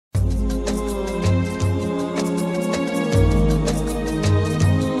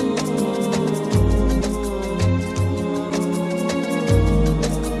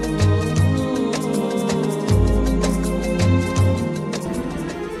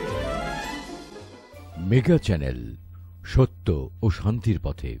Mega channel, সত্য ও শান্তির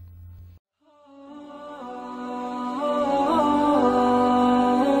পথে।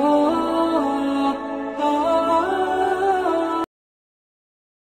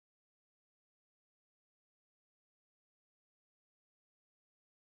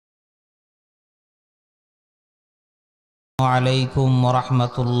 عليكم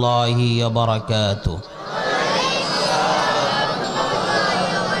ورحمة الله وبركاته.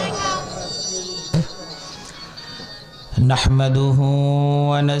 نحمده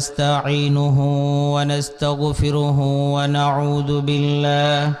ونستعينه ونستغفره ونعوذ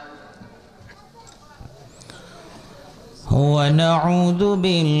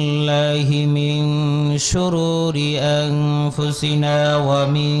بالله من شرور أنفسنا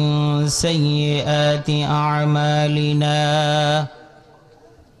ومن سيئات أعمالنا.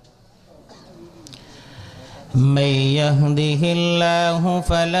 من يهده الله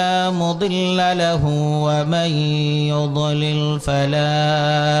فلا مضل له ومن يضلل فلا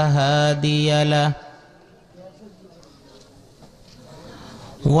هادي له.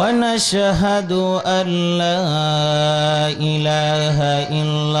 ونشهد أن لا إله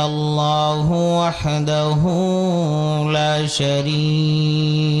إلا الله وحده لا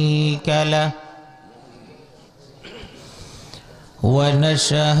شريك له.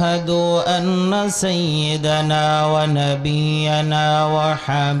 ونشهد أن سيدنا ونبينا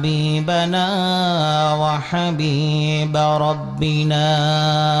وحبيبنا وحبيب ربنا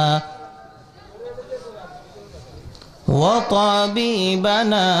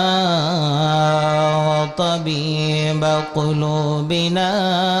وطبيبنا وطبيب قلوبنا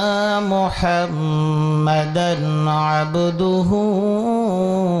محمدا عبده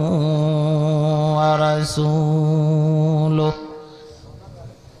ورسوله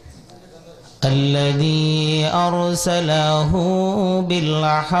الذي أرسله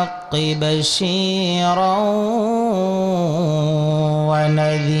بالحق بشيرا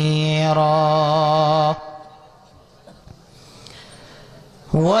ونذيرا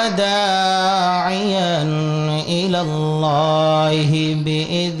وداعيا إلى الله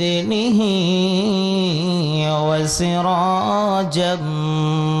بإذنه وسراجا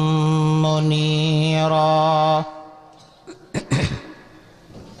منيرا.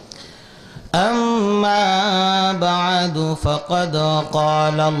 أما بعد فقد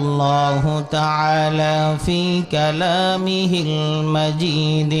قال الله تعالى في كلامه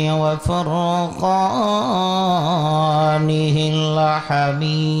المجيد وفرقانه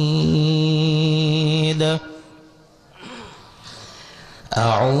الحميد: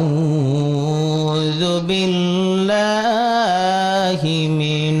 أعوذ بالله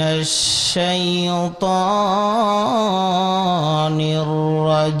من الشيطان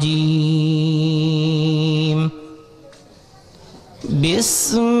الرجيم.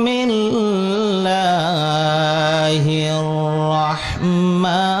 بسم الله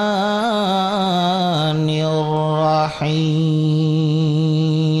الرحمن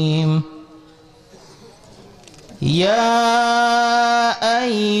الرحيم. يا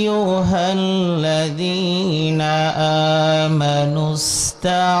أيها الذين آمنوا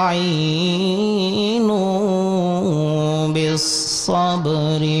استعينوا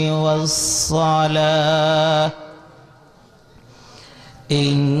بالصبر والصلاة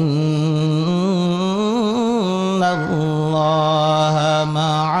إن الله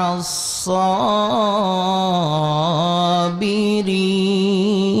مع الصابرين.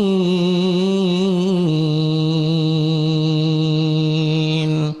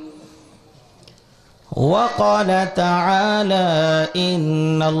 وقال تعالى: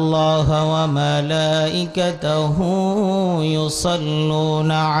 إن الله وملائكته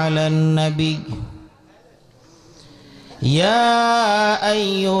يصلون على النبي يا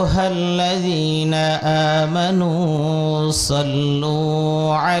أيها الذين آمنوا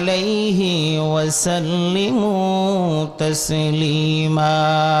صلوا عليه وسلموا تسليما.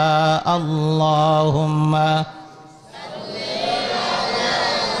 اللهم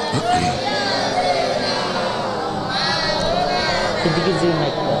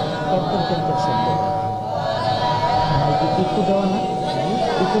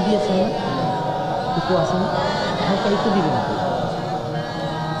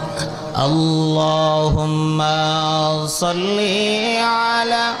اللهم صل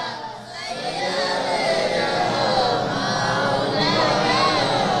على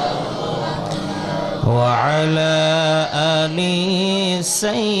وعلى آل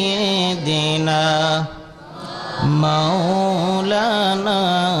سيدنا مولانا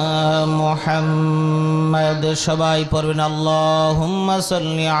محمد. সবাই পড়বেন আল্লাহুম্মা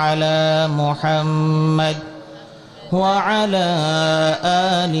সাল্লি আলা মুহাম্মদ وعلى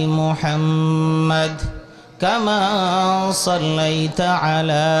آل محمد كما صليت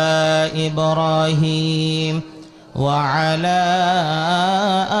على إبراهيم وعلى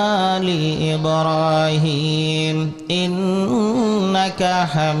آل إبراهيم إنك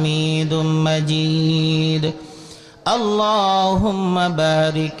حميد مجيد اللهم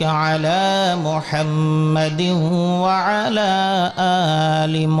بارك على محمد وعلى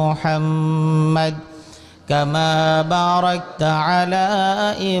آل محمد كما باركت على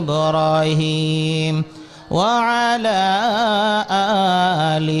إبراهيم وعلى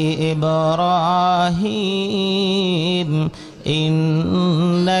آل إبراهيم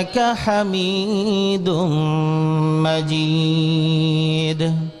إنك حميد مجيد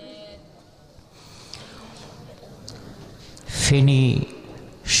ফেনী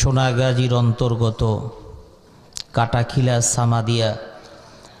সোনাগাজীর অন্তর্গত কাটাখিলা সামাদিয়া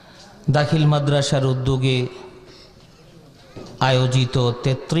দাখিল মাদ্রাসার উদ্যোগে আয়োজিত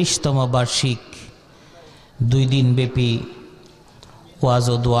 ৩৩তম বার্ষিক 2 দিনব্যাপী ওয়াজ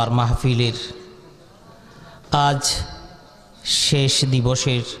ও দোয়ার মাহফিলের আজ শেষ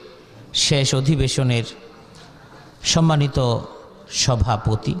দিবসের শেষ অধিবেশনের সম্মানিত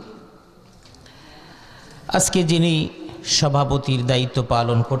সভাপতি, আজকে যিনি সভাপতির দায়িত্ব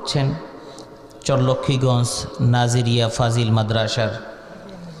পালন করছেন চরলক্ষ্মীগঞ্জ নাজিরিয়া ফাজিল মাদ্রাসার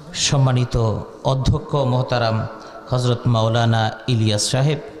সম্মানিত অধ্যক্ষ মোহতারাম হজরত মাওলানা ইলিয়াস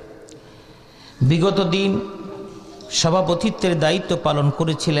সাহেব, বিগত দিন সভাপতিত্বের দায়িত্ব পালন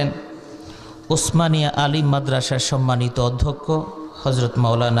করেছিলেন ওসমানিয়া আলিম মাদ্রাসার সম্মানিত অধ্যক্ষ হজরত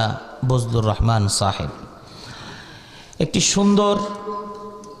মাওলানা বজলুর রহমান সাহেব। একটি সুন্দর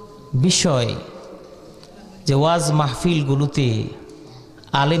বিষয় যে ওয়াজ মাহফিলগুলোতে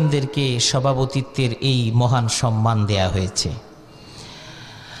আলেমদেরকে সভাপতিত্বের এই মহান সম্মান দেয়া হয়েছে।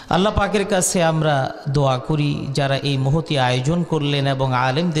 আল্লাহ পাকের কাছে আমরা দোয়া করি যারা এই মহতি আয়োজন করলেন এবং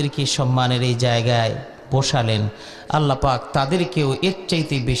আলেমদেরকে সম্মানের এই জায়গায় বসালেন, আল্লাহ পাক তাদেরকেও এর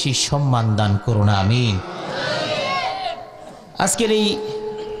চাইতে বেশি সম্মান দান করুন, আমিন। আজকের এই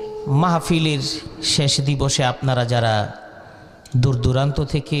মাহফিলের শেষ দিবসে আপনারা যারা দূর দূরান্ত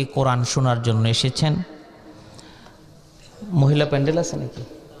থেকে কোরআন শোনার জন্য এসেছেন, মহিলা প্যান্ডেল আছে নাকি,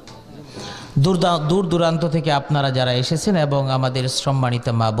 দূর দূরান্ত থেকে আপনারা যারা এসেছেন এবং আমাদের সম্মানিত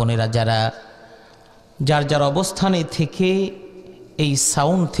মা বোনেরা যারা যার যার অবস্থানে থেকে এই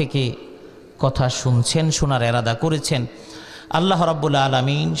সাউন্ড থেকে কথা শুনছেন, শোনার এরাদা করেছেন, আল্লাহ রাব্বুল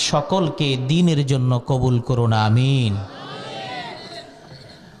আলামিন সকলকে দ্বীনের জন্য কবুল করুন, আমিন।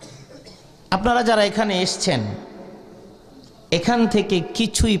 আপনারা যারা এখানে এসছেন এখান থেকে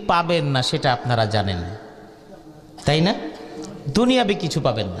কিছুই পাবেন না সেটা আপনারা জানেন, তাই না? দুনিয়াবে কিছু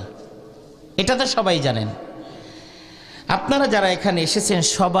পাবেন না, এটা তো সবাই জানেন। আপনারা যারা এখানে এসেছেন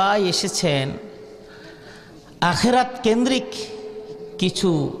সবাই এসেছেন আখিরাত কেন্দ্রিক কিছু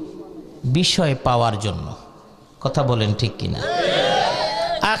বিষয় পাওয়ার জন্য, কথা বলেন ঠিক কিনা?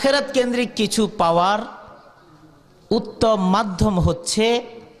 আখিরাত কেন্দ্রিক কিছু পাওয়ার উত্তম মাধ্যম হচ্ছে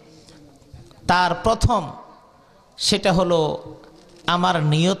তার প্রথম, সেটা হলো আমার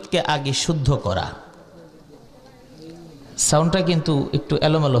নিয়তকে আগে শুদ্ধ করা। সাউন্ডটা কিন্তু একটু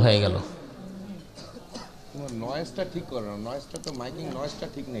এলোমেলো হয়ে গেল, নয়েজটা ঠিক করো, নয়েজটা তো মাইকিং নয়েজটা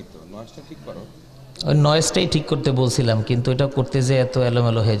ঠিক নেই, তো নয়েজটা ঠিক করো। ওই নয়েজটাই ঠিক করতে বলছিলাম কিন্তু এটা করতে যে এত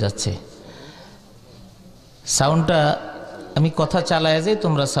এলোমেলো হয়ে যাচ্ছে। সাউন্ডটা আমি কথা চালায় যাই,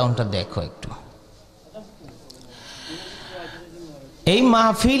 তোমরা সাউন্ডটা দেখো একটু। এই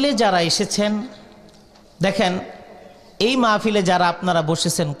মাহফিলে যারা এসেছেন দেখেন, এই মাহফিলে যারা আপনারা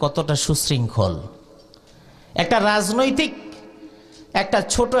বসেছেন কতটা সুশৃঙ্খল। একটা রাজনৈতিক একটা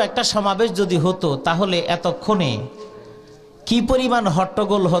ছোট একটা সমাবেশ যদি হতো তাহলে এতক্ষণে কি পরিমাণ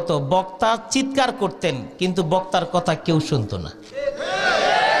হট্টগোল হতো, বক্তা চিৎকার করতেন কিন্তু বক্তার কথা কেউ শুনতো না,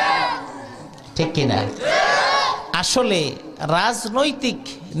 ঠিক কিনা? আসলে রাজনৈতিক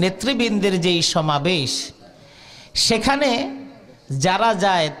নেতৃবৃন্দের যেই সমাবেশ, সেখানে যারা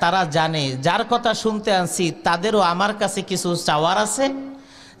যায় তারা জানে যার কথা শুনতে আনছি তাদেরও আমার কাছে কিছু চাওয়ার আছে,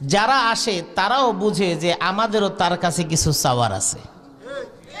 যারা আসে তারাও বুঝে যে আমাদেরও তার কাছে কিছু চাওয়ার আছে,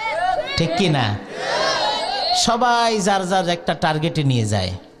 ঠিক কি না? সবাই যার যার একটা টার্গেটে নিয়ে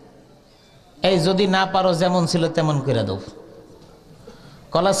যায়। এই যদি না পারো যেমন ছিল তেমন করে দাও,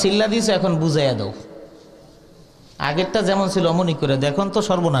 কলা সিল্লা দিস এখন বুঝাইয়া দাও, আগেরটা যেমন ছিল অমনি করে দাও, এখন তো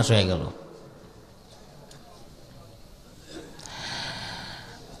সর্বনাশ হয়ে গেল।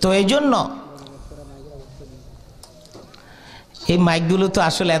 তো এই জন্য এই মাইকগুলো তো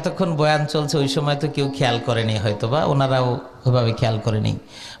আসলে এতক্ষণ বয়ান চলছে, ওই সময় তো কেউ খেয়াল করেনি, হয়তো বা ওনারাও ওইভাবে খেয়াল করেনি।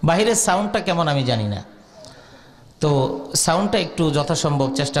 বাহিরের সাউন্ডটা কেমন আমি জানি না, তো সাউন্ডটা একটু যথাসম্ভব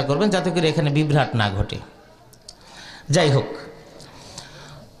চেষ্টা করবেন যাতে করে এখানে বিভ্রাট না ঘটে। যাই হোক,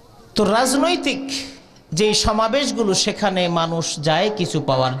 তো রাজনৈতিক যে সমাবেশগুলো সেখানে মানুষ যায় কিছু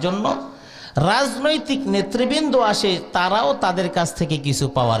পাওয়ার জন্য, রাজনৈতিক নেতৃবৃন্দ আসে তারাও তাদের কাছ থেকে কিছু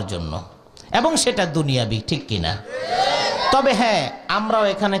পাওয়ার জন্য, এবং সেটা দুনিয়াবি, ঠিক কিনা? তবে হ্যাঁ, আমরাও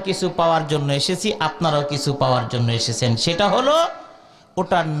এখানে কিছু পাওয়ার জন্য এসেছি, আপনারাও কিছু পাওয়ার জন্য এসেছেন। সেটা হলো,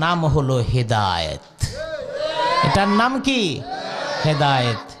 ওটার নাম হলো হেদায়েত। এটার নাম কি?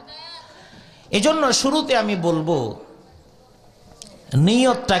 হেদায়েত। এজন্য শুরুতে আমি বলবো,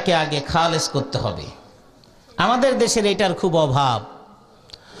 নিয়তটাকে আগে খালেস করতে হবে। আমাদের দেশের এটার খুব অভাব।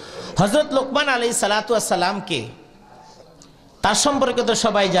 হযরত লোকমান আলাইহিস সালাতু ওয়াস সালামকে, তার সম্পর্কে তো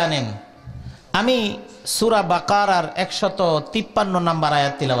সবাই জানেন। আমি সূরা বাকারার 153 নম্বর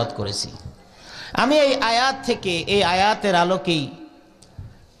আয়াত তিলাওয়াত করেছি। আমি এই আয়াত থেকে, এই আয়াতের আলোকেই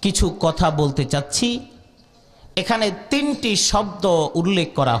কিছু কথা বলতে চাচ্ছি। এখানে 3টি শব্দ উল্লেখ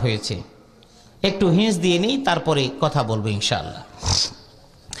করা হয়েছে, একটু হিঁস দিয়ে নিই, তারপরে কথা বলবো ইনশাআল্লাহ।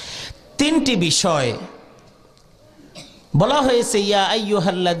 3টি বিষয় বলা হয়েছে। ইয়া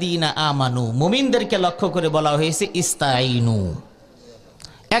আইয়ুহাল্লাযীনা আমানু, মুমিনদেরকে লক্ষ্য করে বলা হয়েছে ইস্তাঈনু।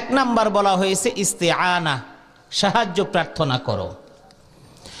 1 নাম্বার বলা হয়েছে ইস্তিআনা, সাহায্য প্রার্থনা করো।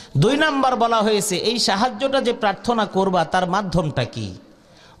 2 নাম্বার বলা হয়েছে এই সাহায্যটা যে প্রার্থনা করবা তার মাধ্যমটা কি,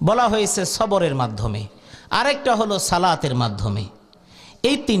 বলা হয়েছে সবরের মাধ্যমে, আরেকটা হলো সালাতের মাধ্যমে।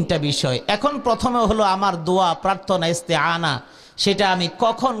 এই 3টা বিষয়। এখন প্রথমে হলো আমার দোয়া, প্রার্থনা, ইস্তিআনা, সেটা আমি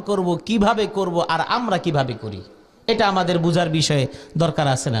কখন করব, কিভাবে করব, আর আমরা কিভাবে করি, এটা আমাদের বুঝার বিষয়ে দরকার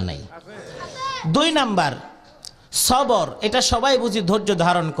আছে না নাই? 2 নাম্বার সবর, এটা সবাই বুঝি ধৈর্য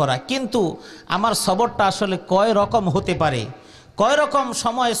ধারণ করা, কিন্তু আমার সবরটা আসলে কয় রকম হতে পারে, কয় রকম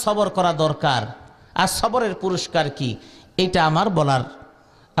সময় সবর করা দরকার, আর সবরের পুরস্কার কি, এটা আমার বলার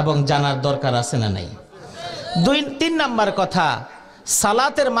এবং জানার দরকার আছে না নাই? 3 নাম্বার কথা,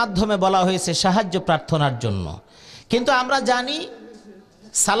 সালাতের মাধ্যমে বলা হয়েছে সাহায্য প্রার্থনার জন্য, কিন্তু আমরা জানি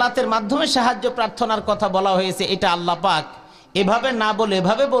সালাতের মাধ্যমে সাহায্য প্রার্থনার কথা বলা হয়েছে, এটা আল্লাহ পাক এভাবে না বলে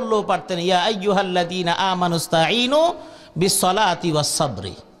এভাবে বললেও পারতেন, ইয়া আইয়ুহাল্লাযীনা আমানুস্তাঈনু বিসসালাতি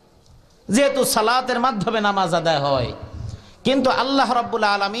ওয়াস-সাবরি। যেহেতু সালাতের মাধ্যমে নামাজ আদায় হয়, কিন্তু আল্লাহ রাব্বুল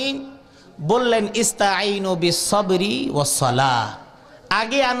আলামিন বললেন ইস্তাঈনু বিস-সাবরি ওয়াস-সালাহ।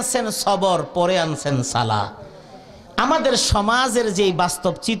 আগে আনছেন সবর, পরে আনছেন সালাহ। আমাদের সমাজের যেই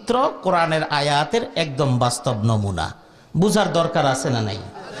বাস্তব চিত্র কোরআনের আয়াতের একদম বাস্তব নমুনা, বুঝার দরকার আছে না নাই?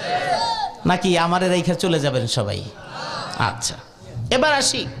 নাকি আমারে রেখে চলে যাবেন সবাই? আচ্ছা, এবার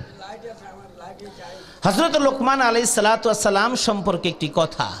আসি হযরত লোকমান আলাইহিস সালাতু ওয়াস সালাম সম্পর্কে একটি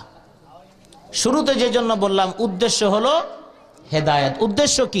কথা। শুরুতে যে জন্য বললাম, উদ্দেশ্য হলো হেদায়েত।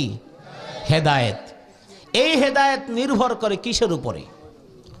 উদ্দেশ্য কি? হেদায়েত। এই হেদায়েত নির্ভর করে কিসের উপরে?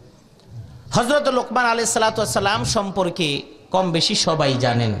 হযরত লোকমান আলাইহিস সালাতু ওয়াস সালাম সম্পর্কে কম বেশি সবাই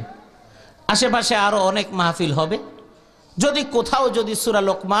জানেন। আশেপাশে আরো অনেক মাহফিল হবে, যদি কোথাও যদি সূরা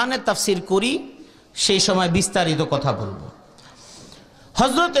লোকমানের তাফসীর করি সেই সময় বিস্তারিত কথা বলবো।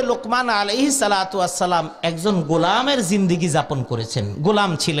 হযরত লোকমান আলাইহিস সালাতু ওয়াস সালাম একজন গোলামের জিন্দেগি যাপন করেছেন,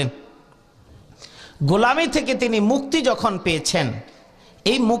 গোলাম ছিলেন। গোলামি থেকে তিনি মুক্তি যখন পেয়েছেন,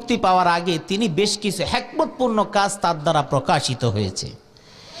 এই মুক্তি পাওয়ার আগে তিনি বেশ কিছু হিকমতপূর্ণ কাজ তার দ্বারা প্রকাশিত হয়েছে।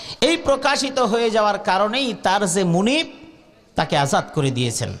 এই প্রকাশিত হয়ে যাওয়ার কারণেই তার যে মুনিব, তাকে আজাদ করে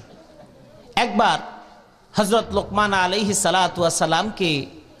দিয়েছেন। একবার হযরত লোকমান আলাইহিস সালাতু ওয়াস সালামকে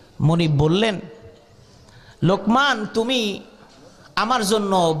মুনিব বললেন, লোকমান, তুমি আমার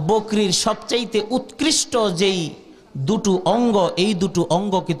জন্য বকরির সবচাইতে উৎকৃষ্ট যেই 2টো অঙ্গ, এই 2টো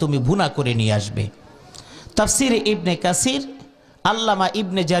অঙ্গকে তুমি ভুনা করে নিয়ে আসবে। তাফসিরে ইবনে কাসির, আল্লামা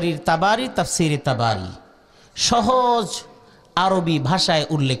ইবনে জারির তাবারি, তাফসিরে তাবারি, সহজ আরবি ভাষায়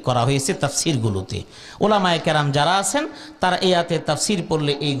উল্লেখ করা হয়েছে তাফসিরগুলোতে। ওলামায়ে কেরাম যারা আছেন তারা এই আয়াতে তাফসির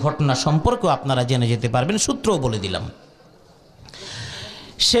পড়লে এই ঘটনা সম্পর্কেও আপনারা জেনে যেতে পারবেন, সূত্রও বলে দিলাম।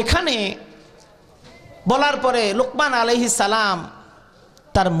 সেখানে বলার পরে লোকমান আলাইহিস সালাম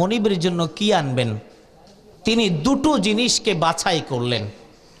তার মনিবের জন্য কি আনবেন, তিনি 2টো জিনিসকে বাছাই করলেন।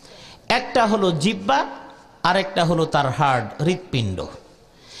 একটা হলো জিহ্বা, আর একটা হলো তার হাড়, হৃৎপিণ্ড।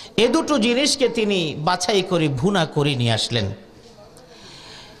 এই 2টো জিনিসকে তিনি বাছাই করে ভুনা করে নিয়ে আসলেন।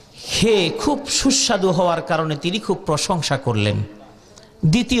 খেয়ে খুব সুস্বাদু হওয়ার কারণে তিনি খুব প্রশংসা করলেন।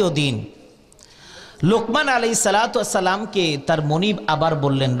 দ্বিতীয় দিন লোকমান আলাইহিস সালাতু ওয়াস সালামকে তার মনিব আবার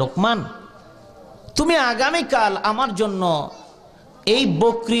বললেন, লোকমান, তুমি আগামীকাল আমার জন্য এই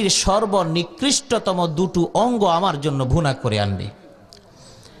বকরির সর্বনিকৃষ্টতম 2টো অঙ্গ আমার জন্য ভুনা করে আনবে।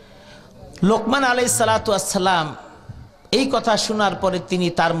 লোকমান আলাইহিস সালাতু ওয়াস সালাম এই কথা শোনার পরে তিনি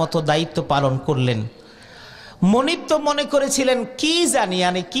তার মতো দায়িত্ব পালন করলেন। মনিব তো মনে করেছিলেন কি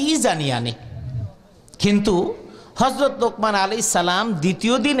জানি আনে, কিন্তু হযরত লোকমান আলাইহিস সালাম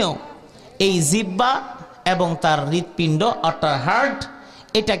দ্বিতীয় দিনেও এই জিহ্বা এবং তার হৃৎপিণ্ড অর্থাৎ হার্ট,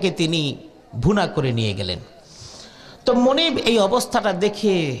 এটাকে তিনি ভুনা করে নিয়ে গেলেন। তো মনিব এই অবস্থাটা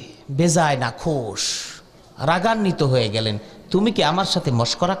দেখে বেজায় নাখোশ, রাগান্বিত হয়ে গেলেন। তুমি কি আমার সাথে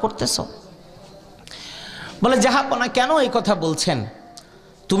মশকরা করতেছ? বলে, জাহাপনা কেন এই কথা বলছেন?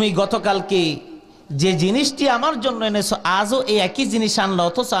 তুমি গতকালকে যে জিনিসটি আমার জন্য এনেছো, আজও এই একই জিনিস আনলো,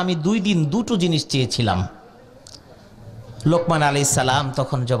 অথচ আমি 2 দিন দুটো জিনিস চেয়েছিলাম। লোকমান আলাইহিস সালাম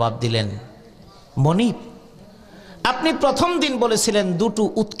তখন জবাব দিলেন, মনিব, আপনি প্রথম দিন বলেছিলেন 2টো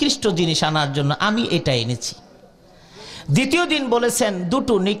উৎকৃষ্ট জিনিস আনার জন্য, আমি এটা এনেছি। দ্বিতীয় দিন বলেছেন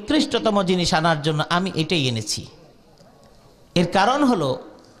 2টো নিকৃষ্টতম জিনিস আনার জন্য, আমি এটাই এনেছি। এর কারণ হলো,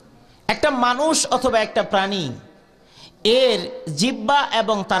 একটা মানুষ অথবা একটা প্রাণী, এর জিহ্বা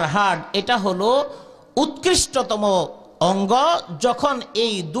এবং তার হাড়, এটা হলো উৎকৃষ্টতম অঙ্গ যখন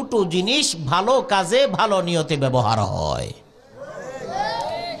এই 2টো জিনিস ভালো কাজে ভালো নিয়তে ব্যবহার হয়।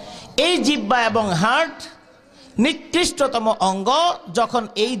 এই জিহ্বা এবং হাড় নিকৃষ্টতম অঙ্গ যখন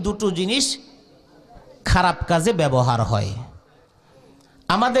এই 2টো জিনিস খারাপ কাজে ব্যবহার হয়।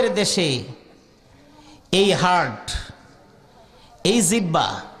 আমাদের দেশে এই হার্ট, এই জিহ্বা,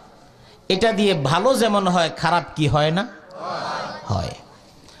 এটা দিয়ে ভালো যেমন হয়, খারাপ কি হয় না? হয়।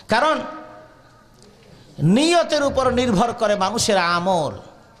 কারণ নিয়তের উপর নির্ভর করে মানুষের আমল।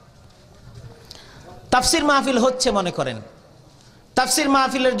 তাফসির মাহফিল হচ্ছে মনে করেন, তাফসির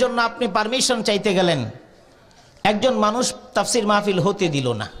মাহফিলের জন্য আপনি পারমিশন চাইতে গেলেন, একজন মানুষ তাফসির মাহফিল হতে দিল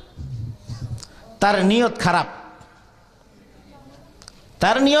না, তার নিয়ত খারাপ,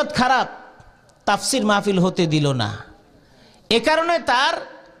 তার নিয়ত খারাপ, তাফসির মাহফিল হতে দিল না। এ কারণে তার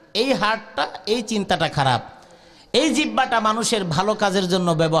এই হার্টটা, এই চিন্তাটা খারাপ। এই জিহ্বাটা মানুষের ভালো কাজের জন্য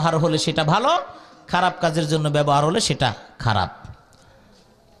ব্যবহার হলে সেটা ভালো, খারাপ কাজের জন্য ব্যবহার হলে সেটা খারাপ।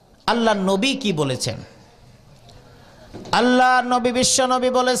 আল্লাহ নবী কি বলেছেন? আল্লাহ নবী, বিশ্ব নবী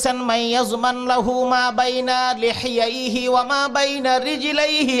বলেছেন, মাইয়াজমান লাহু মা বাইনা লিহিয়াইহি ওয়া মা বাইনা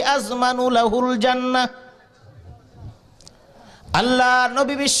রিজলাইহি আজমানু লাহুল জান্নাহ। আল্লাহ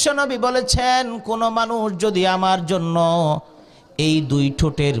নবী, বিশ্ব নবী বলেছেন, কোন মানুষ যদি আমার জন্য এই 2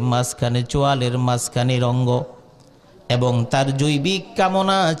 ঠোঁটের মাঝখানে, চোয়ালের মাঝখানের অঙ্গ এবং তার জৈবিক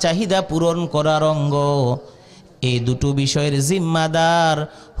কামনা চাহিদা পূরণ করার অঙ্গ, এই 2টো বিষয়ের জিম্মাদার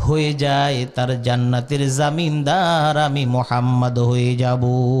হয়ে যায়, তার জান্নাতের জামিনদার আমি মুহাম্মদ হয়ে যাব।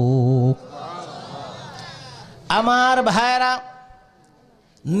 আমার ভাইরা,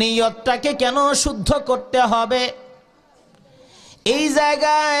 নিয়তটাকে কেন শুদ্ধ করতে হবে? এই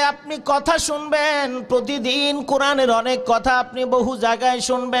জায়গায় আপনি কথা শুনবেন প্রতিদিন, কোরআনের অনেক কথা আপনি বহু জায়গায়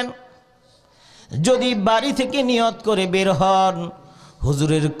শুনবেন। যদি বাড়ি থেকে নিয়ত করে বের হন,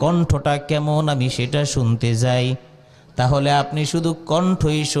 হুজুরের কণ্ঠটা কেমন আমি সেটা শুনতে যাই, তাহলে আপনি শুধু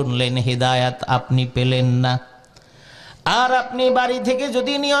কণ্ঠই শুনলেন, হেদায়াত আপনি পেলেন না। আর আপনি বাড়ি থেকে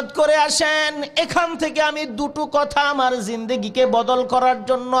যদি নিয়ত করে আসেন, এখান থেকে আমি 2টো কথা আমার জিন্দেগিকে বদল করার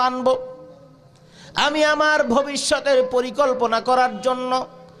জন্য আনবো, আমি আমার ভবিষ্যতের পরিকল্পনা করার জন্য,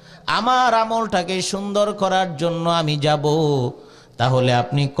 আমার আমলটাকে সুন্দর করার জন্য আমি যাব, তাহলে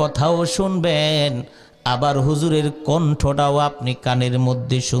আপনি কথাও শুনবেন, আবার হুজুরের কণ্ঠটাও আপনি কানের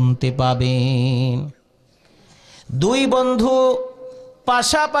মধ্যে শুনতে পাবেন। 2 বন্ধু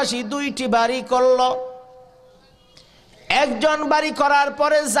পাশাপাশি 2টি বাড়ি করল। একজন বাড়ি করার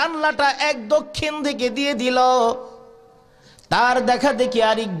পরে জানলাটা এক দক্ষিণ দিকে দিয়ে দিল। তার দেখা দেখি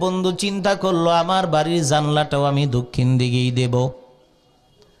আরেক বন্ধু চিন্তা করলো, আমার বাড়ির জানলাটাও আমি দক্ষিণ দিকেই দেব।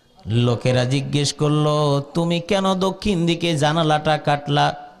 লোকেরা জিজ্ঞেস করলো, তুমি কেন দক্ষিণ দিকে জানালাটা কাটলা?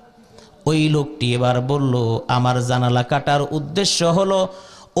 ওই লোকটি এবার বলল, আমার জানালা কাটার উদ্দেশ্য হলো,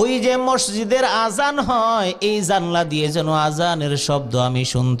 ওই যে মসজিদের আজান হয়, এই জানলা দিয়ে যেন আজানের শব্দ আমি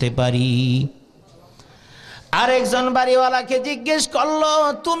শুনতে পারি। আরেকজন বাড়িওয়ালাকে জিজ্ঞেস করলো,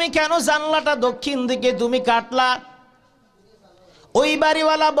 তুমি কেন জানলাটা দক্ষিণ দিকে তুমি কাটলা? ওই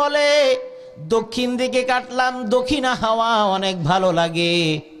বাড়িওয়ালা বলে, দক্ষিণ দিকে কাটলাম, দক্ষিণা হাওয়া অনেক ভালো লাগে,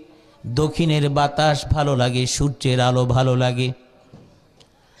 দক্ষিণের বাতাস ভালো লাগে, সূর্যের আলো ভালো লাগে।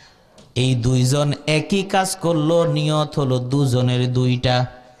 এই 2 জন একই কাজ করলো, নিয়ত হলো 2 জনের 2টা।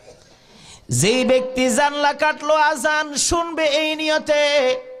 যেই ব্যক্তি জানলা কাটলো আজান শুনবে এই নিয়তে,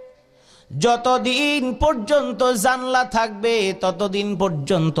 যতদিন পর্যন্ত জানলা থাকবে ততদিন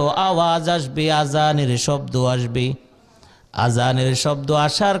পর্যন্ত আওয়াজ আসবে, আজানের শব্দ আসবে। আজানের শব্দ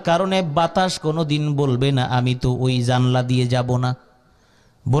আসার কারণে বাতাস কোনোদিন বলবে না আমি তো ওই জানলা দিয়ে যাব না,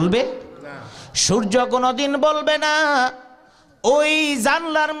 বলবে? সূর্য কোনোদিন বলবে না ওই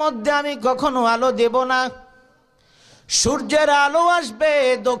জানলার মধ্যে আমি কখনো আলো দেব না। সূর্যের আলো আসবে,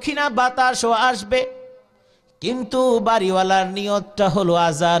 দক্ষিণা বাতাসও আসবে, কিন্তু বাড়িওয়ালার নিয়তটা হলো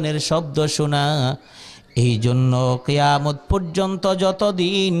আজানের শব্দ শোনা। এই জন্য কিয়ামত পর্যন্ত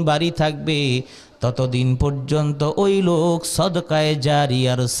যতদিন বাড়ি থাকবে ততদিন পর্যন্ত ওই লোক সদকায়ে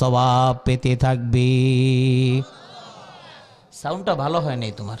জারিয়ার সওয়াব পেতে থাকবে। সাউন্ডটা ভালো হয়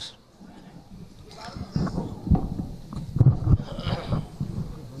নাই তোমার।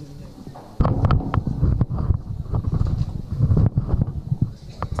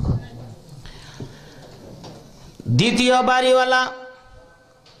 দ্বিতীয় বাড়িওয়ালা,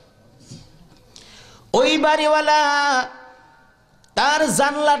 ওই বাড়িওয়ালা তার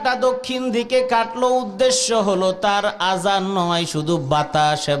জানলাটা দক্ষিণ দিকে কাটলো। উদ্দেশ্য হলো তার আজান নয়, শুধু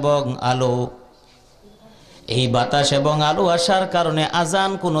বাতাস এবং আলো। এই বাতাস এবং আলো আসার কারণে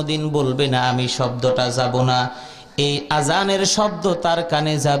আজান কোনোদিন বলবে না আমি শব্দটা যাব না। এই আজানের শব্দ তার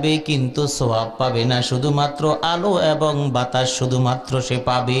কানে যাবে, কিন্তু সওয়াব পাবে না। শুধুমাত্র আলো এবং বাতাস শুধুমাত্র সে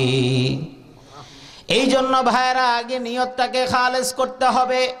পাবে। এই জন্য ভাইরা আগে নিয়তটাকে খালেস করতে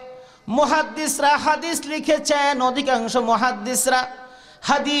হবে। মুহাদ্দিসরা হাদিস লিখেছেন, অধিকাংশ মুহাদ্দিসরা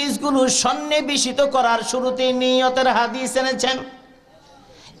হাদিসগুলো সন্নিবেশিত করার শুরুতে নিয়তের হাদিস এনেছেন।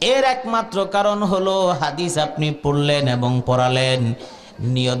 এর একমাত্র কারণ হলো হাদিস আপনি পড়লেন এবং পড়ালেন,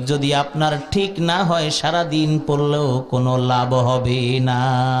 নিয়ত যদি আপনার ঠিক না হয় সারা দিন পড়লেও কোনো লাভ হবে না।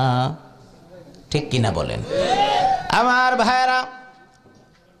 ঠিক কিনা বলেন আমার ভাইরা?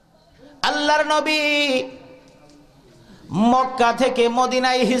 আল্লাহর নবী মক্কা থেকে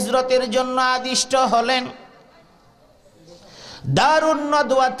মদিনায় হিজরতের জন্য আদিষ্ট হলেন। দারুন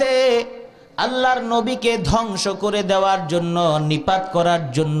নদওয়াতে আল্লাহর নবীকে ধ্বংস করে দেওয়ার জন্য, নিপাত করার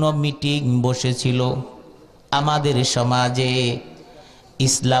জন্য মিটিং বসেছিল। আমাদের সমাজে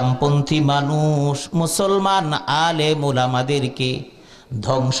ইসলামপন্থী মানুষ, মুসলমান আলেম ওলামাদেরকে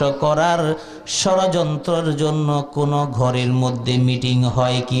ধ্বংস করার ষড়যন্ত্রের জন্য কোন ঘরের মধ্যে মিটিং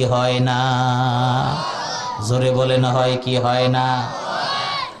হয় কি হয় না? জোরে বলেন হয় কি হয় না?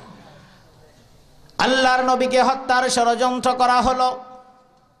 আল্লাহর নবীকে হত্যার ষড়যন্ত্র করা হলো।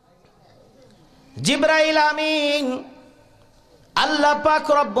 জিবরাইল আমিন আল্লাহ পাক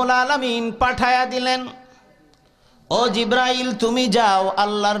রব্বুল আলামিন পাঠায়া দিলেন, ও জিবরাইল তুমি যাও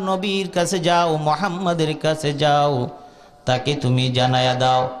আল্লাহর নবীর কাছে যাও, মুহাম্মাদের কাছে যাও, তাকে তুমি জানায়া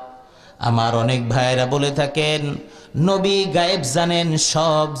দাও। আমার অনেক ভাইরা বলে থাকেন নবী গায়েব জানেন,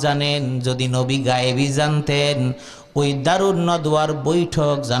 সব জানেন। যদি নবী গায়েবই জানতেন ওই দারুন নদওয়ার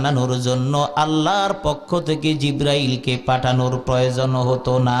বৈঠক জানানোর জন্য আল্লাহর পক্ষ থেকে জিবরাইলকে পাঠানোর প্রয়োজন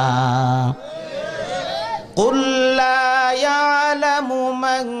হতো না। قُلْ لَا يَعْلَمُ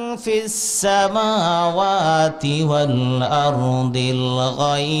مَنْ فِي السَّمَاوَاتِ وَالْأَرْضِ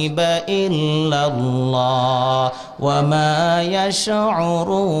الْغَيْبَ إِلَّا اللَّهُ وَمَا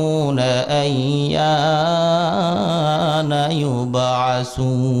يَشْعُرُونَ أَيَّانَ يُبْعَثُونَ।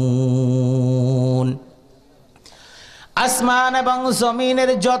 আসমান এবং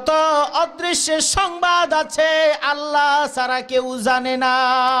জমিনের যত অদৃশ্য সংবাদ আছে আল্লাহ ছাড়া কেউ জানে না।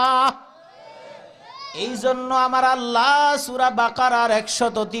 এই জন্য আমার আল্লাহ সূরা বাকারার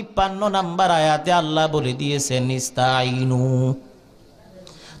 153 নম্বর আয়াতে আল্লাহ বলে দিয়েছেন ইস্তাইনু,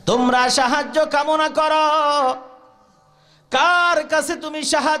 তোমরা সাহায্য কামনা করো। কার কাছে তুমি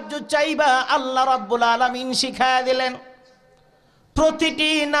সাহায্য চাইবা আল্লাহ রাব্বুল আলামিন শিখায়া দিলেন। প্রতিটি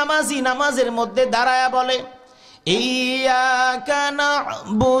নামাজি নামাজের মধ্যে দাঁড়ায়া বলে ইয়াকা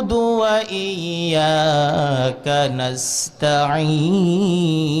না'বুদু ওয়া ইয়াকা নাস্তাঈন।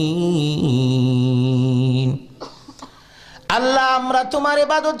 আল্লাহ আমরা তোমার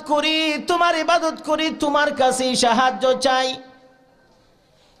ইবাদত করি, তোমার ইবাদত করি, তোমার কাছেই সাহায্য চাই।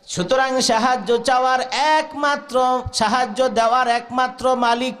 সুতরাং সাহায্য চাওয়ার একমাত্র, সাহায্য দেওয়ার একমাত্র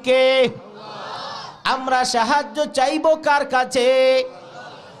মালিক কে? আমরা সাহায্য চাইবো কার কাছে?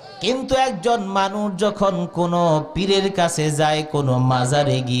 কিন্তু একজন মানুষ যখন কোনো পীরের কাছে যায়, কোনো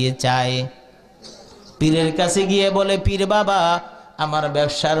মাজারে গিয়ে চায়, পীরের কাছে গিয়ে বলে পীর বাবা আমার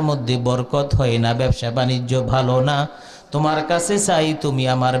ব্যবসার মধ্যে বরকত হয় না, ব্যবসা বাণিজ্য ভালো না, তোমার কাছে চাই তুমি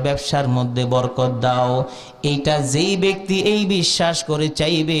আমার ব্যবসার মধ্যে বরকত দাও। এইটা যেই ব্যক্তি এই বিশ্বাস করে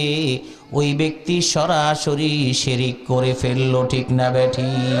চাইবে ওই ব্যক্তি সরাসরি শিরিক করে ফেললো। ঠিক না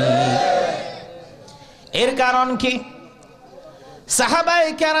বেঠিক? এর কারণ কি?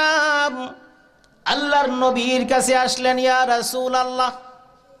 সাহাবায়ে কেরাম আল্লাহর নবীর কাছে আসলেন, ইয়া রাসূলুল্লাহ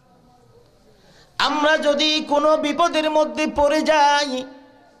আমরা যদি কোনো বিপদের মধ্যে পড়ে যাই,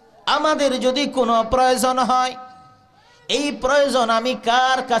 আমাদের যদি কোনো প্রয়োজন হয়, এই প্রয়োজন আমি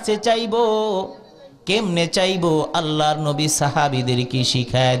কার কাছে চাইবো, কেমনে চাইবো? আল্লাহর নবী সাহাবীদেরকে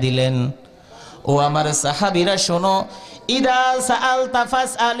শিখায়া দিলেন, ও আমার সাহাবীরা শোনো, ইদা সাআলতা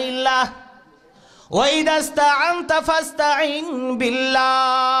ফাসআলিল্লাহ ওয়া ইদা ইসতাআনতা ফাসতাঈন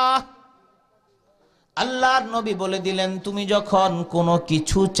বিল্লাহ। আল্লাহর নবী বলে দিলেন তুমি যখন কোনো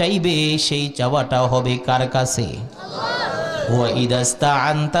কিছু চাইবে সেই চাওয়াটা হবে কার কাছে? ওয়া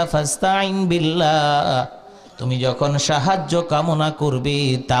ইদাস্তাআনতা ফাস্তাইন বিল্লাহ, তুমি যখন সাহায্য কামনা করবে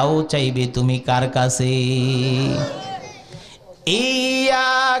তাও চাইবে তুমি কার কাছে?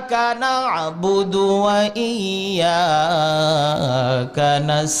 ইয়্যাকা না'বুদু ওয়া ইয়্যাকা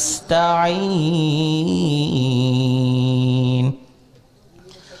নাস্তাঈন।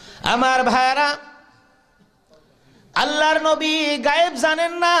 আমার ভাইরা, আল্লাহর নবী গায়েব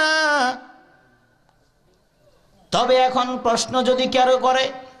জানেন না। তবে এখন প্রশ্ন যদি কারো করে,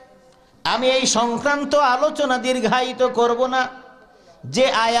 আমি এই সংক্রান্ত আলোচনা দীর্ঘায়িত করব না, যে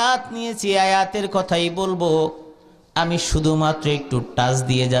আয়াত নিয়েছি আয়াতের কথাই বলবো, আমি শুধুমাত্র একটু টাচ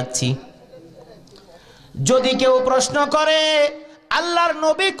দিয়ে যাচ্ছি। যদি কেউ প্রশ্ন করে আল্লাহর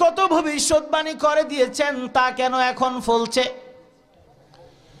নবী কত ভবিষ্যৎবাণী করে দিয়েছেন, তা কেন এখন ফলছে?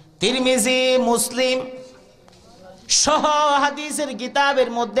 তিরমিজি, মুসলিম সহ হাদিসের কিতাবের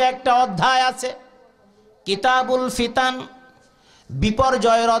মধ্যে একটা অধ্যায় আছে, কিতাবুল ফিতান,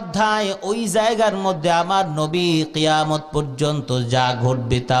 বিপর্যয়ের অধ্যায়। ওই জায়গার মধ্যে আমার নবী কিয়ামত পর্যন্ত যা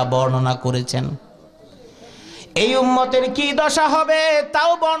ঘটবে তা বর্ণনা করেছেন। এই উম্মতের কি দশা হবে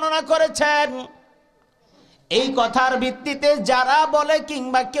তাও বর্ণনা করেছেন। এই কথার ভিত্তিতে যারা বলে,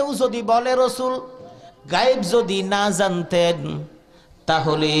 কিংবা কেউ যদি বলে রাসূল গায়েব যদি না জানতেন,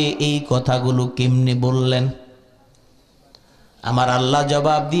 তাহলে এই কথাগুলো কেমনে বললেন? আমার আল্লাহ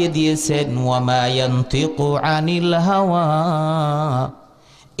জবাব দিয়ে দিয়েছেন, ওয়া মা ইয়ানতিকু আনিল হাওয়া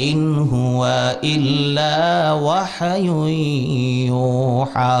ইন হুয়া ইল্লা ওয়াহয়ুন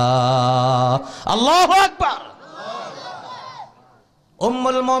ইউহা। আল্লাহু আকবার।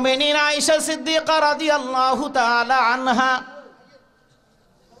 উম্মুল মুমিনিন আয়েশা সিদ্দিকা রাদিয়াল্লাহু তাআলা আনহা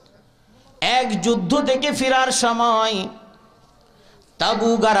এক যুদ্ধ থেকে ফেরার সময় তাবু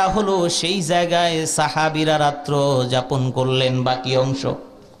গাড়া হলো, সেই জায়গায় সাহাবীরা রাত্র যাপন করলেন। বাকি অংশ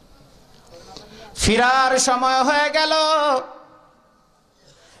ফেরার সময় হয়ে গেল,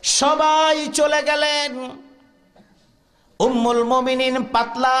 সবাই চলে গেলেন। উম্মুল মুমিনিন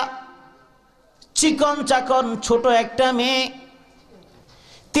পাতলা চিকন চাকন ছোট একটা মেয়ে,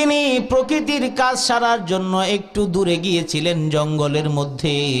 তিনি প্রকৃতির কাজ সারার জন্য একটু দূরে গিয়েছিলেন জঙ্গলের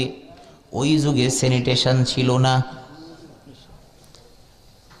মধ্যে। ওই যুগে স্যানিটেশন ছিল না।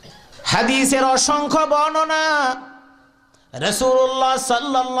 হাদিসের অসংখ্য বর্ণনা, রাসূলুল্লাহ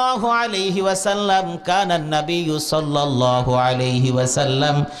সাল্লাল্লাহু আলাইহি ওয়াসাল্লাম, কানান নাবিয়্যু সাল্লাল্লাহু আলাইহি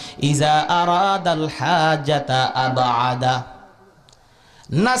ওয়াসাল্লাম ইযা আরাদাল হাজাতা আবআদা।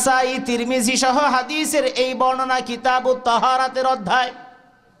 নাসাই, তিরমিজি সহ হাদিসের এই বর্ণনা কিতাবুত তাহারাতের অধ্যায়।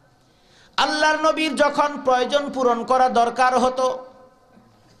 আল্লাহর নবীর যখন প্রয়োজন পূরণ করা দরকার হতো,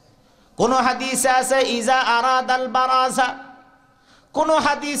 কোন হাদিসে আছে ইযা আরাদাল বারাজা, কোন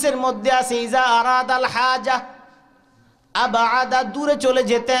হাদিসের মধ্যে আছে ইজা আরাদাল হাজা আবাদা, দূরে চলে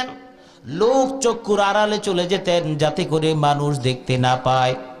যেতেন, লোক চক্ষুর আড়ালে চলে যেতেন, যাতে করে মানুষ দেখতে না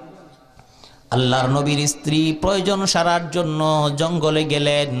পায়। আল্লাহর নবীর স্ত্রী প্রয়োজন সারার জন্য জঙ্গলে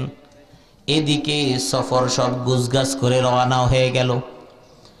গেলেন। এদিকে সফর সব গুজগাছ করে রওনা হয়ে গেল।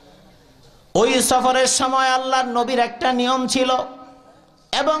 ওই সফরের সময় আল্লাহর নবীর একটা নিয়ম ছিল,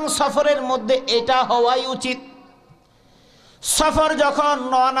 এবং সফরের মধ্যে এটা হওয়াই উচিত। সফর যখন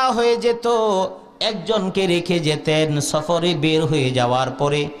রওনা হয়ে যেত, একজনকে রেখে যেতেন। সফরে বের হয়ে যাওয়ার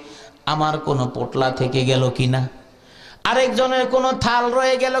পরে আমার কোনো পোটলা থেকে গেল কিনা, আরেকজনের কোনো থাল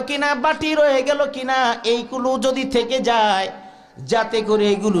রয়ে গেল কিনা, বাটি রয়ে গেল কিনা, এইগুলো যদি থেকে যায়, যাতে করে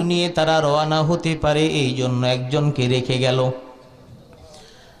এগুলো নিয়ে তারা রওনা হতে পারে, এই জন্য একজনকে রেখে গেল।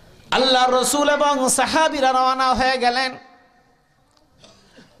 আল্লাহর রাসূল এবং সাহাবীরা রওনা হয়ে গেলেন।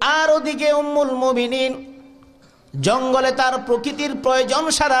 আর ওদিকে উম্মুল মুমিনিন জঙ্গলে তার প্রকৃতির প্রয়োজন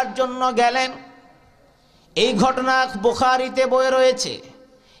সারার জন্য গেলেন। এই ঘটনা বুখারীতে বইয়ে রয়েছে।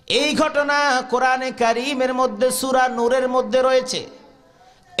 এই ঘটনা কোরআনে কারীমের মধ্যে সূরা নূরের মধ্যে রয়েছে।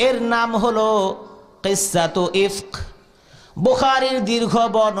 এর নাম হলো কিসসাতু ইফক। বুখারীর দীর্ঘ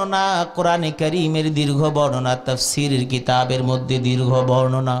বর্ণনা, কোরআনে কারীমের দীর্ঘ বর্ণনা, তাফসীরের কিতাবের মধ্যে দীর্ঘ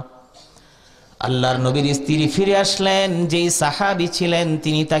বর্ণনা। আল্লাহর নবীর স্ত্রী ফিরে আসলেন। যেই সাহাবী ছিলেন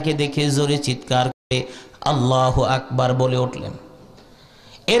তিনি তাকে দেখে জোরে চিৎকার করে আল্লাহু আকবার বলে উঠলেন।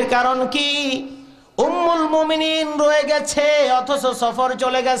 এর কারণ কি? উম্মুল মুমিনিন রয়ে গেছে, অথচ সফর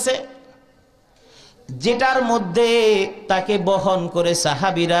চলে গেছে, যেটার মধ্যে তাকে বহন করে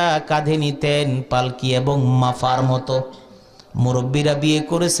সাহাবীরা কাঁধে নিতেন পালকি এবং মাফার মতো। মুরব্বীরা বিয়ে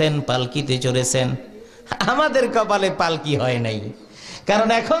করেছেন, পালকিতে চড়েছেন। আমাদের কপালে পালকি হয় নাই, কারণ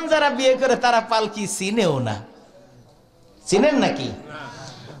এখন যারা বিয়ে করে তারা পালকি চিনেও না। চিনেন নাকি?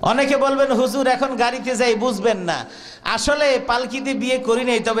 অনেকে বলবেন হুজুর এখন গাড়িতে যাই বুঝবেন না। আসলে পালকিতে বিয়ে করি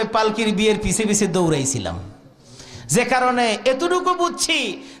নাই, তবে পালকির বিয়ের পিছে পিছে দৌড়াইছিলাম। যে কারণে এতটুকু বুঝছি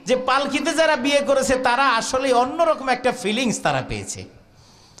যে পালকিতে যারা বিয়ে করেছে তারা আসলে অন্যরকম একটা ফিলিংস তারা পেয়েছে।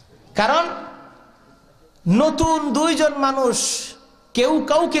 কারণ নতুন দুইজন মানুষ, কেউ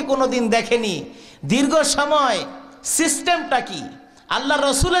কাউকে কোনোদিন দেখেনি, দীর্ঘ সময় সিস্টেমটা কি, আল্লাহ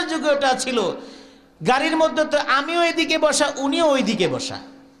রসুলের যুগে ওটা ছিল। গাড়ির মধ্যে তো আমিও এদিকে বসা, উনিও ওইদিকে বসা।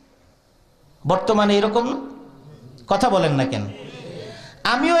 বর্তমানে এরকম কথা বলেন না কেন?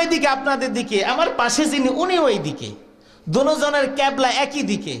 আমিও এদিকে আপনাদের দিকে, আমার পাশে যিনি উনিও ওইদিকে, দুজনের ক্যাবলা একই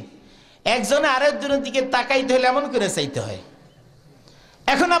দিকে, একজনে আরেকজনের দিকে তাকাইতে হলে এমন করে চাইতে হয়।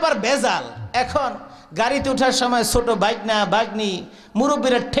 এখন আবার বেজাল, এখন গাড়িতে ওঠার সময় ছোট বাইক না বাগনি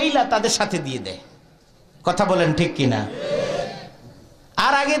মুরব্বীরা ঠেইলা তাদের সাথে দিয়ে দেয়। কথা বলেন ঠিক কিনা?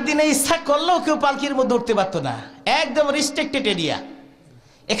 আর আগের দিনে ইচ্ছা করলেও কেউ পালকির মধ্যে উঠতে পারতো না, একদম রিস্ট্রিক্টেড এরিয়া।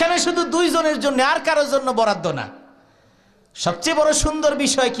 এখানে শুধু দুইজনের জন্য, আর কারোর জন্য বরাদ্দ না। সবচেয়ে বড় সুন্দর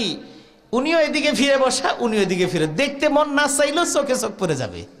বিষয় কি, উনিও এদিকে ফিরে বসা, উনিও এদিকে ফিরে, দেখতে মন না চাইলেও চোখে চোখ পড়ে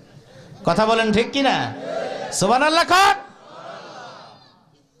যাবে। কথা বলেন ঠিক কিনা? সুবহানাল্লাহ খান।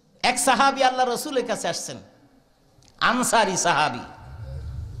 এক সাহাবী আল্লাহ রসুলের কাছে আসছেন, আনসারী সাহাবী।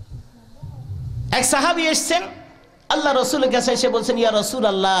 এক সাহাবী এসছেন আল্লাহ রসুলের কাছে, এসে বলছেন, ইয়া রসুল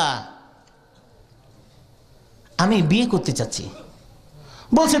আল্লাহ, আমি বিয়ে করতে চাচ্ছি।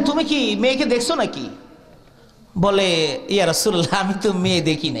 বলছে, তুমি কি মেয়েকে দেখছো নাকি? বলে, ইয়া রাসূলুল্লাহ, আমি তো মেয়ে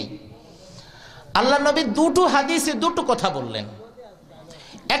দেখি নাই। আল্লাহ নবী দুটো হাদিসে দুটো কথা বললেন।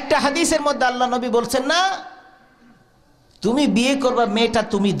 একটা হাদিসের মধ্যে আল্লাহ নবী বলছেন, না, তুমি বিয়ে করবা, মেয়েটা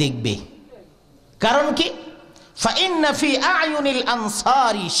তুমি দেখবে। কারণ কি? ফাইন্না ফি আয়ুনিল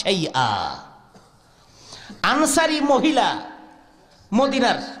আনসারি শাইআ। আনসারি মহিলা,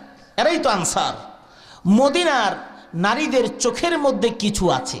 মদিনার, এরাই তো আনসার, মদিনার নারীদের চোখের মধ্যে কিছু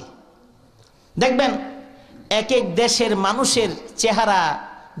আছে। দেখবেন এক এক দেশের মানুষের চেহারা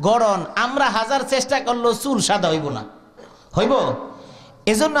গড়ন, আমরা হাজার চেষ্টা করলেও চুল সাদা হইব না, হইব?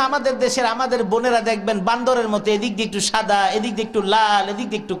 এজন্য আমাদের দেশের আমাদের বোনেরা দেখবেন বান্দরের মতো, এদিক দিয়ে একটু সাদা, এদিক দিয়ে একটু লাল, এদিক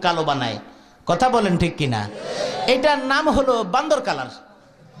দিয়ে একটু কালো বানায়। কথা বলেন ঠিক কিনা? এটার নাম হলো বান্দর কালার।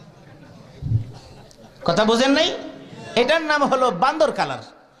 কথা বুঝেন নাই? এটার নাম হলো বান্দর কালার।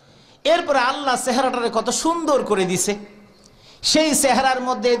 এরপরে আল্লাহ চেহারাটারে কত সুন্দর করে দিছে। সেই চেহারার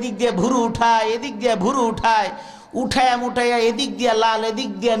মধ্যে এদিক দিয়ে ভুরু উঠায়, এদিক দিয়ে ভুরু উঠায়, উঠায়া মুঠাইয়া এদিক দিয়া লাল,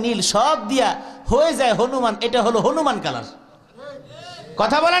 এদিক দিয়া নীল, সব দিয়া হয়ে যায় হনুমান। এটা হলো হনুমান কালার।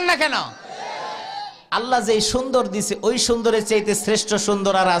 কথা বলেন না কেন? আল্লাহ যে সুন্দর দিছে, ওই সুন্দরের চাইতে শ্রেষ্ঠ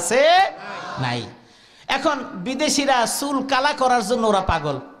সুন্দর আর আছে নাই। এখন বিদেশিরা চুল কালা করার জন্য ওরা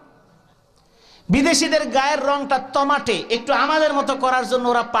পাগল। বিদেশিদের গায়ের রংটা টমাটে, একটু আমাদের মতো করার জন্য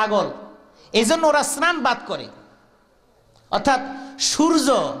ওরা পাগল। এই জন্য ওরা স্নান বাদ করে, অর্থাৎ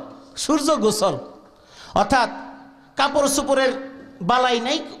সূর্য গোসল, অর্থাৎ কাপড় চোপড়ের বালাই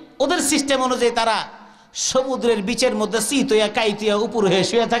নাই। ওদের সিস্টেম অনুযায়ী তারা সমুদ্রের বিচের মধ্যে শীত হইয়া কাইতিয়া উপর হয়ে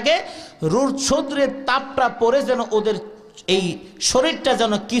শুয়ে থাকে। রৌদ্রের তাপটা পরে যেন ওদের এই শরীরটা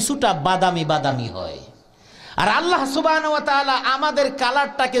যেন কিছুটা বাদামি বাদামি হয়। আর আল্লাহ সুবহানাহু ওয়া তাআলা আমাদের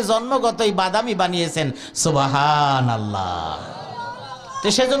কালারটাকে জন্মগতই বাদামি বানিয়েছেন। সুবহানাল্লাহ। তো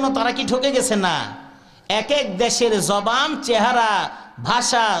সেজন্য তারা কি ঠকে গেছে? না, এক এক দেশের জবান, চেহারা,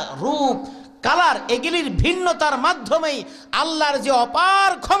 ভাষা, রূপ, কালার, এগুলির ভিন্নতার মাধ্যমেই আল্লাহর যে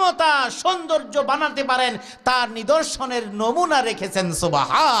অপার ক্ষমতা, সৌন্দর্য বানাতে পারেন তার নিদর্শনের নমুনা রেখেছেন।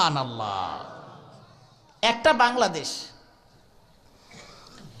 সুবহানাল্লাহ। একটা বাংলাদেশ,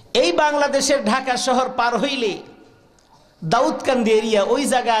 এই বাংলাদেশের ঢাকা শহর পার হইলে দাউদকান্দি এরিয়া, ওই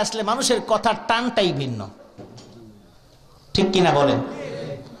জায়গায় আসলে মানুষের কথার টানটাই ভিন্ন। ঠিক কিনা বলেন?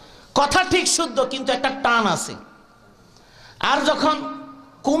 কথা ঠিক শুদ্ধ, কিন্তু একটা টান আছে। আর যখন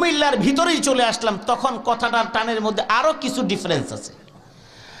কুমিল্লার ভিতরেই চলে আসলাম, তখন কথাটার টানের মধ্যে আরো কিছু ডিফারেন্স আছে।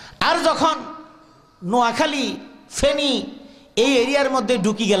 আর যখন নোয়াখালী, ফেনী এই এরিয়ার মধ্যে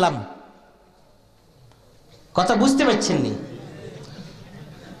ঢুকি গেলাম, কথা বুঝতে পারছেন নি?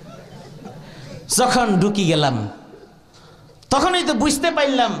 যখন ঢুকি গেলাম তখনই তো বুঝতে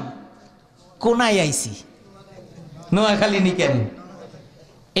পারলাম কোনায় আইছি। নোয়াখালী নিকেন,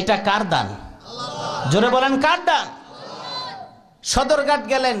 এটা কার দান? জোরে বলেন, কার দান? সদরঘাট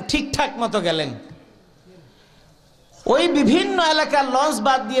গেলেন, ঠিকঠাক মতো গেলেন। ওই বিভিন্ন এলাকার লঞ্চ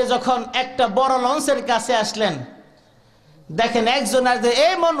বাদ দিয়ে যখন একটা বড় লঞ্চের কাছে আসলেন, দেখেন একজন আর এ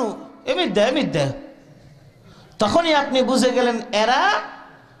মনু এমিদ্দা, তখনই আপনি বুঝে গেলেন এরা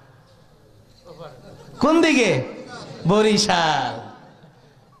কোন দিকে? বরিশাল।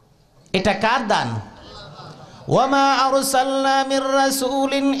 এটা কার দান? ওয়ামা আরসালনা মির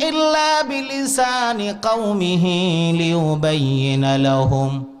রাসূলিন ইল্লা বিলিসানি কওমিহি লিয়ুবাইয়িনা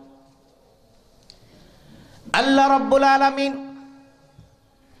লাহুম। আল্লাহ রাব্বুল আলামিন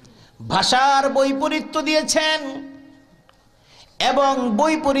ভাষার বৈপরীত্য দিয়েছেন, এবং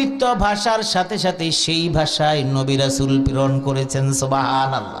বৈপরীত্য ভাষার সাথে সাথে সেই ভাষায় নবী রাসূল প্রেরণ করেছেন।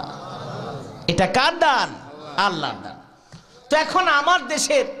 সুবহানাল্লাহ। এটা কার দান? আল্লাহর দান। তো এখন আমার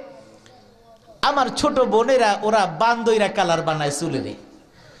দেশের আমার ছোট বোনেরা ওরা বান্দইরা কালার বানায়, চুলেরে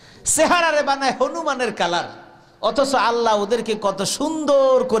চেহারারে বানায় হনুমানের কালার, অথচ আল্লাহ ওদেরকে কত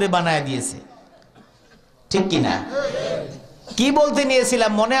সুন্দর করে বানায় দিয়েছে, ঠিক কিনা? কি বলতে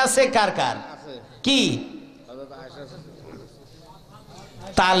নিয়েছিলাম মনে আছে কার কার? কি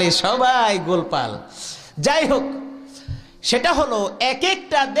তালে সবাই গোলপাল। যাই হোক, সেটা হলো এক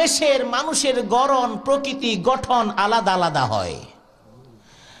একটা দেশের মানুষের গড়ন প্রকৃতি গঠন আলাদা আলাদা হয়।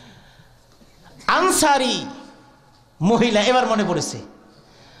 আনসারি মহিলা, এবার মনে পড়েছে,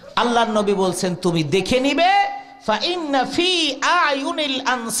 আল্লাহর নবী বলছেন তুমি দেখে নিবে ফাইন্না ফি আয়ুনিল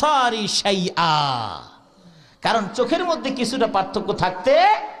আনসারি শাইআ, কারণ চোখের মধ্যে কিছুটা পার্থক্য থাকতে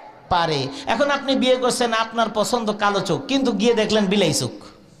পারে। এখন আপনি বিয়ে করছেন, আপনার পছন্দ কালো চোখ, কিন্তু গিয়ে দেখলেন বিলাই চোখ,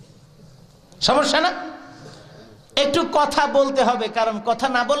 সমস্যা না? একটু কথা বলতে হবে, কারণ কথা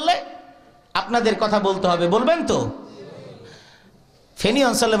না বললে আপনাদের কথা বলতে হবে, বলবেন তো? ফেনী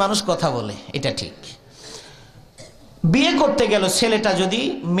অঞ্চলে মানুষ কথা বলে, এটা ঠিক। বিয়ে করতে গেল ছেলেটা যদি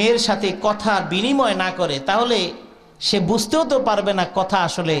মেয়ের সাথে কথা বিনিময় না করে, তাহলে সে বুঝতেও তো পারবে না কথা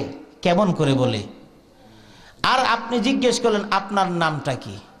আসলে কেমন করে বলে। আর আপনি জিজ্ঞেস করলেন আপনার নামটা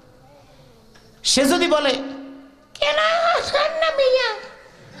কি, সে যদি বলে কেন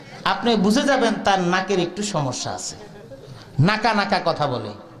আপনি বুঝে যাবেন তার নাকের একটু সমস্যা আছে, নাকা নাকা কথা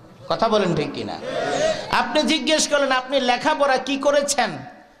বলে। কথা বলেন ঠিক কিনা? আপনি জিজ্ঞেস করলেন আপনি লেখাপড়া কি করেছেন,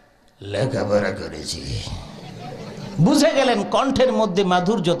 লেখাপড়া করেছি, বুঝে গেলেন কণ্ঠের মধ্যে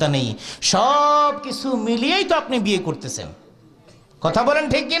মাধুর্যতা নেই। সব কিছু মিলিয়েই তো আপনি বিয়ে করতেছেন। কথা বলেন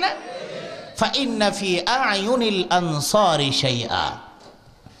ঠিক কিনা? ফাইন্না ফি আয়ুনিল আনসারি শাইআ।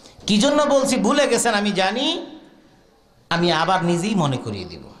 কি জন্য বলছি ভুলে গেছেন আমি জানি, আমি আবার নিজেই মনে করিয়ে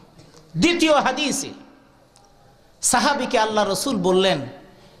দিব। দ্বিতীয় হাদিসে সাহাবীকে আল্লাহ রসুল বললেন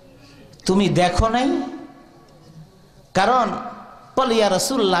তুমি দেখো নাই? কারণ বলে ইয়া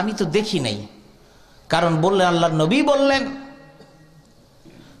রাসূলুল্লাহ আমি তো দেখি নাই। কারণ বললেন আল্লাহর নবী বললেন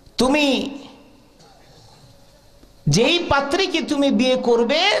তুমি যেই পাত্রীকে তুমি বিয়ে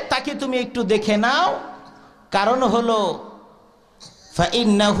করবে তাকে তুমি একটু দেখে নাও, কারণ হলো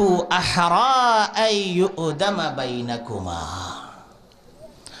ফাইন্নাহু আহরা আই ইউদামা বাইনাকুমা।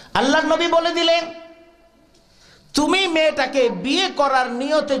 আল্লাহর নবী বলে দিলেন তুমি মেয়েটাকে বিয়ে করার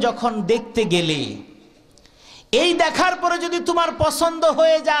নিয়তে যখন দেখতে গেলে, এই দেখার পরে যদি তোমার পছন্দ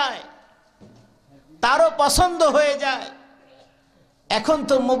হয়ে যায়, তারও পছন্দ হয়ে যায়, এখন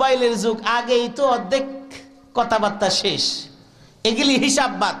তো মোবাইলের যুগ, আগেই তো অর্ধেক কথাবার্তা শেষ, এগুলি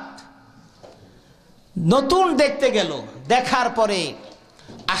হিসাব বাদ। নতুন দেখতে গেল, দেখার পরে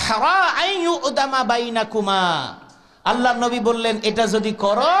আহরা আই ইউদামা বাইনাকুমা, আল্লাহর নবী বললেন এটা যদি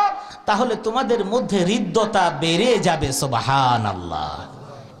করো তাহলে তোমাদের মধ্যে হৃদ্যতা বেড়ে যাবে। সুবহানাল্লাহ।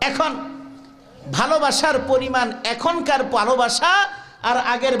 এখন ভালোবাসার পরিমাণ, এখনকার ভালোবাসা আর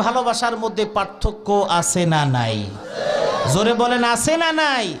আগের ভালোবাসার মধ্যে পার্থক্য আছে না নাই? জোরে বলেন আছে না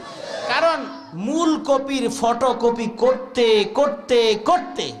নাই? কারণ মূল কপির ফটোকপি করতে করতে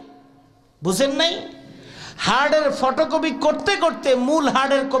করতে, বুঝেন নাই, হার্ডের ফটোকপি করতে করতে মূল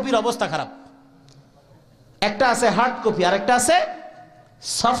হার্ডের কপির অবস্থা খারাপ। একটা আছে হার্ড কপি আর একটা আছে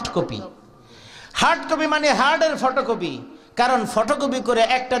সফট কপি। হার্ড কপি মানে হার্ডের ফটোকপি, কারণ ফটোকপি করে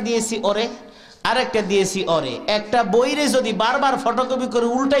একটা দিয়েছি ওরে, আরেকটা দিয়েছি ওরে। একটা বইরে যদি বারবার ফটোকপি করে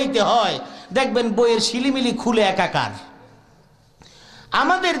উল্টাইতে হয়, দেখবেন বইয়ের শিলিমিলি খুলে একাকার।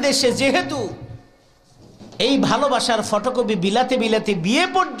 আমাদের দেশে যেহেতু এই ভালোবাসার ফটোকপি বিলাতে বিলাতে বিয়ে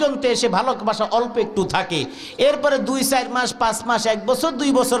পর্যন্ত এসে ভালোবাসা অল্প একটু থাকে, এরপরে 2-4 মাস 5 মাস 1 বছর 2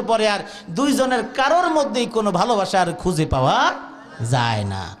 বছর পরে আর দুইজনের কারোর মধ্যেই কোনো ভালোবাসা আর খুঁজে পাওয়া যায়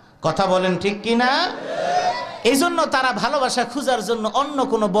না। কথা বলেন ঠিক কিনা? এই জন্য তারা ভালোবাসা খুঁজার জন্য অন্য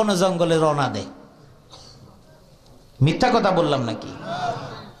কোনো বন জঙ্গলে রওনা দেয়। মিথ্যা কথা বললাম নাকি?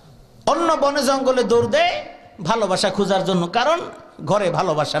 অন্য বনে জঙ্গলে দৌড় দেয় ভালোবাসা খুঁজার জন্য, কারণ ঘরে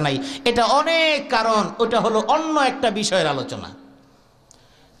ভালোবাসা নাই। এটা অনেক কারণ, ওটা হলো অন্য একটা বিষয়ের আলোচনা।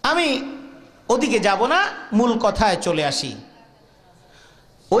 আমি ওদিকে যাব না, মূল কথায় চলে আসি।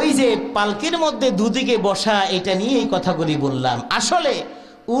 ওই যে পালকির মধ্যে দুদিকে বসা, এটা নিয়ে এই কথাগুলি বললাম। আসলে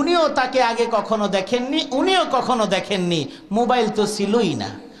উনিও তাকে আগে কখনো দেখেননি, উনিও কখনো দেখেননি। মোবাইল তো ছিলই না,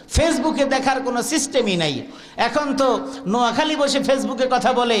 ফেসবুকে দেখার কোনো সিস্টেমই নাই। এখন তো নোয়াখালী বসে ফেসবুকে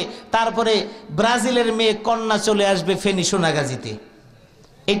কথা বলে, তারপরে ব্রাজিলের মেয়ে কন্যা চলে আসবে ফেনী সোনাগাজীতে।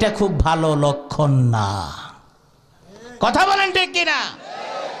 এটা খুব ভালো লক্ষণ না। কথা বলেন ঠিক কিনা?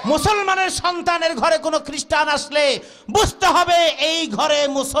 মুসলমানের সন্তানের ঘরে কোনো খ্রিস্টান আসলে বুঝতে হবে এই ঘরে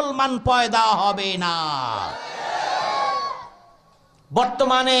মুসলমান পয়দা হবে না।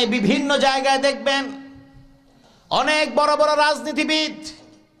 বর্তমানে বিভিন্ন জায়গায় দেখবেন অনেক বড় বড় রাজনীতিবিদ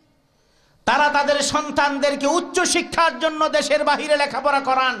তারা তাদের সন্তানদেরকে উচ্চ শিক্ষার জন্য দেশের বাহিরে লেখাপড়া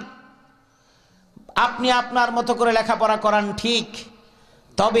করান। আপনি আপনার মতো করে লেখাপড়া করান ঠিক,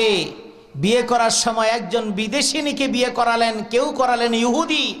 তবে বিয়ে করার সময় একজন বিদেশিনীকে বিয়ে করালেন, কেউ করালেন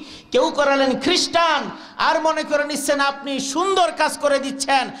ইহুদি, কেউ করালেন খ্রিস্টান, আর মনে করে নিচ্ছেন আপনি সুন্দর কাজ করে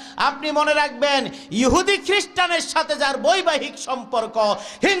দিচ্ছেন। আপনি মনে রাখবেন, ইহুদি খ্রিস্টানের সাথে যার বৈবাহিক সম্পর্ক,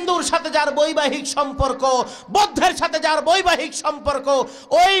 হিন্দুর সাথে যার বৈবাহিক সম্পর্ক, বৌদ্ধের সাথে যার বৈবাহিক সম্পর্ক,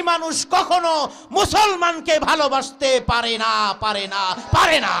 ওই মানুষ কখনো মুসলমানকে ভালোবাসতে পারে না, পারে না,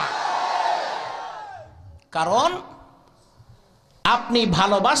 পারে না। কারণ আপনি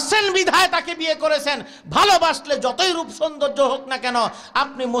ভালোবাসছেন বিধায় তাকে বিয়ে করেছেন। ভালোবাসলে যতই রূপ সৌন্দর্য হোক না কেন,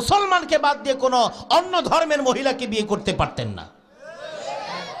 আপনি মুসলমানকে বাদ দিয়ে কোনো অন্য ধর্মের মহিলাকে বিয়ে করতে পারতেন না।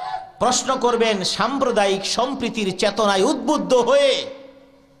 প্রশ্ন করবেন, সাম্প্রদায়িক সম্প্রীতির চেতনায় উদ্বুদ্ধ হয়ে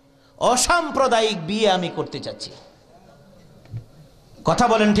অসাম্প্রদায়িক বিয়ে আমি করতে চাচ্ছি। কথা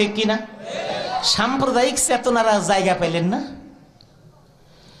বলেন ঠিক কিনা? সাম্প্রদায়িক চেতনারা জায়গা পেলেন না।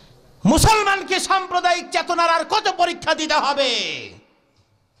 মুসলমানকে সাম্প্রদায়িক চেতনার আর কত পরীক্ষা দিতে হবে?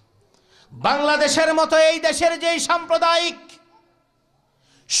 বাংলাদেশের মতো এই দেশের যে সাম্প্রদায়িক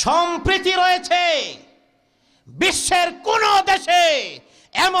সম্প্রীতি রয়েছে, বিশ্বের কোন দেশে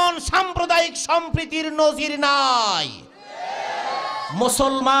এমন সাম্প্রদায়িক সম্প্রীতির নজির নাই।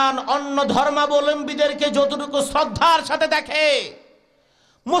 মুসলমান অন্য ধর্মাবলম্বীদেরকে যতটুকু শ্রদ্ধার সাথে দেখে,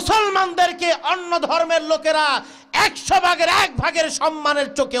 মুসলমানদেরকে অন্য ধর্মের লোকেরা 100 ভাগের সম্মানের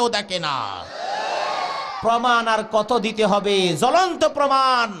চোখেও দেখে না। প্রমাণ আর কত দিতে হবে? জ্বলন্ত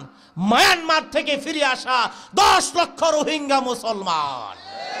প্রমাণ, মায়ানমার থেকে ফিরে আসা 10 লক্ষ রোহিঙ্গা মুসলমান।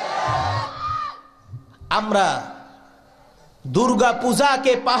 আমরা দুর্গা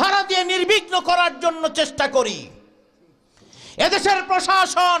পূজাকে পাহারা দিয়ে নির্বিঘ্ন করার জন্য চেষ্টা করি। এদেশের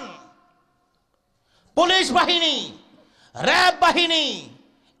প্রশাসন, পুলিশ বাহিনী, র্যাব বাহিনী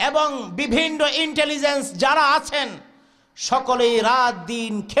এবং বিভিন্ন ইন্টেলিজেন্স যারা আছেন, সকলেই রাত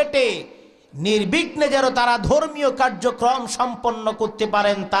দিন খেটে নির্বিঘ্নে যেন তারা ধর্মীয় কার্যক্রম সম্পন্ন করতে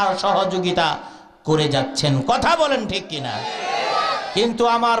পারেন তার সহযোগিতা করে যাচ্ছেন। কথা বলেন ঠিক কিনা? কিন্তু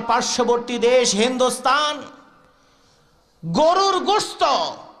আমার পার্শ্ববর্তী দেশ হিন্দুস্তান, গরুর গোশত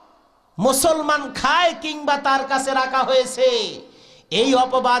মুসলমান খায় কিংবা তার কাছে রাখা হয়েছে, এই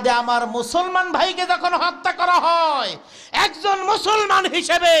অপবাদে আমার মুসলমান ভাইকে যখন হত্যা করা হয়, একজন মুসলমান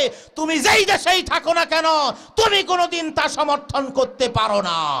হিসেবে তুমি যেই দেশেই থাকো না কেন, তুমি কোনোদিন তা সমর্থন করতে পারো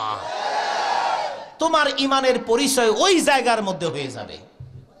না। তোমার ইমানের পরিচয় ওই জায়গার মধ্যে হয়ে যাবে।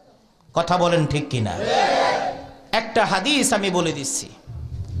 কথা বলেন ঠিক কিনা? একটা হাদিস আমি বলে দিচ্ছি।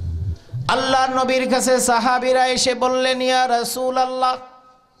 আল্লাহর নবীর কাছে সাহাবীরা এসে বললেন, ইয়া রাসূলুল্লাহ,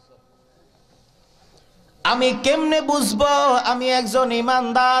 আমি কেমনে বুঝবো আমি একজন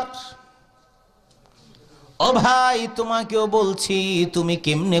ইমানদার? ও ভাই, তোমাকেও বলছি, তুমি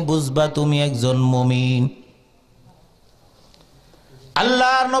কেমনে বুঝবা তুমি একজন মুমিন?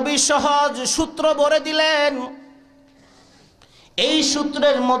 আল্লাহর নবী সহজ সূত্র বলে দিলেন, এই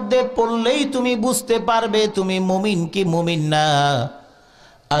সূত্রের মধ্যে পড়লেই তুমি বুঝতে পারবে তুমি মুমিন কি মুমিন না।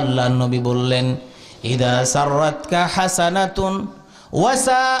 আল্লাহর নবী বললেন, ইদা সাররাতকা হাসানাতুন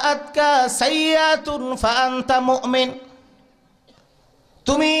ওয়াসাআতকা সাইয়্যাতুন ফাআনতা মুমিন।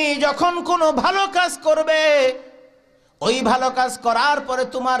 তুমি যখন কোনো ভালো কাজ করবে, ওই ভালো কাজ করার পরে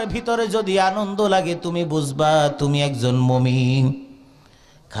তোমার ভিতরে যদি আনন্দ লাগে, তুমি বুঝবা তুমি একজন মুমিন।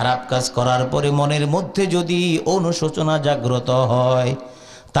 খারাপ কাজ করার পরে মনের মধ্যে যদি অনুশোচনা জাগ্রত হয়,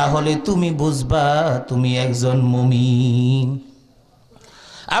 তাহলে তুমি বুঝবা তুমি একজন মুমিন।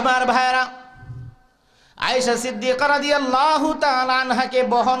 আমার ভাইরা, আয়েশা সিদ্দিকা রাদিয়াল্লাহু তাআলা আনহাকে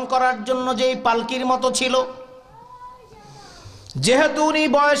বহন করার জন্য যেই পালকির মতো ছিল, যেহেতু উনি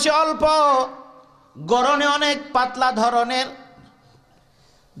বয়সে অল্প, গড়নে অনেক পাতলা ধরনের,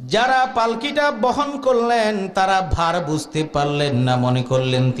 যারা পালকিটা বহন করলেন তারা ভার বুঝতে পারলেন না, মনে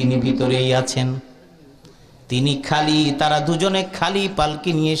করলেন তিনি ভিতরেই আছেন। তিনি খালি, তারা দুজনে খালি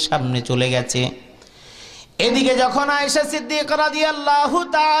পালকি নিয়ে সামনে চলে গেছে। এদিকে যখন আয়েশা সিদ্দিকা রাদিয়াল্লাহু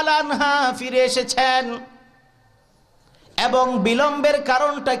তাআলা আনহা ফিরে এসেছেন, এবং বিলম্বের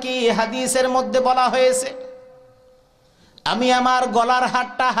কারণটা কি হাদিসের মধ্যে বলা হয়েছে, আমি আমার গলার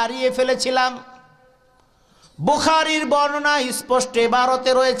হারটা হারিয়ে ফেলেছিলাম। বুখারীর বর্ণনা স্পষ্ট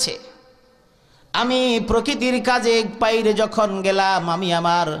ইবারতে রয়েছে, আমি প্রকৃতির কাজে বাইরে যখন গেলাম, আমি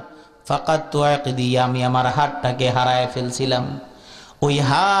আমার ফাকাতু আকদি, আমি আমার হারটাকে হারায় ফেলছিলাম। ওই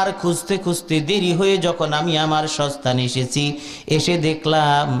হার খুঁজতে খুঁজতে দেরি হয়ে যখন আমি আমার স্বস্থানে এসেছি, এসে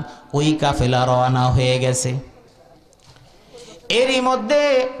দেখলাম ওই কাফেলা রওনা হয়ে গেছে। এরই মধ্যে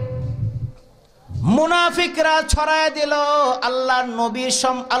মুনাফিকরা ছড়ায় দিল আল্লাহর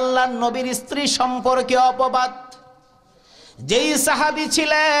নবীর স্ত্রী সম্পর্কে অপবাদ। যেই সাহাবী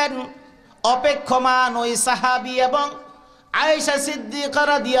ছিলেন অপেক্ষমান, ওই সাহাবী এবং আয়েশা সিদ্দিকা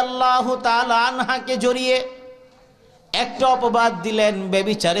রাদিয়াল্লাহু তাআলা আনহাকে জড়িয়ে একটা অপবাদ দিলেন,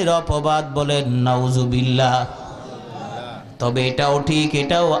 ব্যভিচারের অপবাদ। বলেন নাউজুবিল্লাহ। তবে এটাও ঠিক,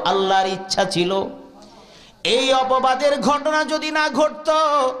 এটাও আল্লাহর ইচ্ছা ছিল। এই অপবাদের ঘটনা যদি না ঘটতো,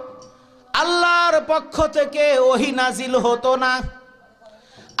 আল্লাহর পক্ষ থেকে ওহী নাজিল হতো না।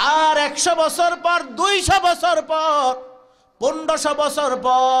 আর 100 বছর পর, 200 বছর পর, 1500 বছর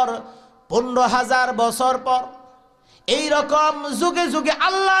পর, 15,000 বছর পর, এই রকম যুগে যুগে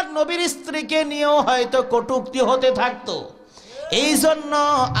আল্লাহর নবীর স্ত্রীকে নিয়েও হয়তো কটূক্তি হতে থাকতো। এই জন্য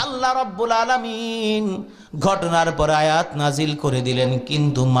আল্লাহ রাব্বুল আলামিন ঘটনার পর আয়াত নাজিল করে দিলেন।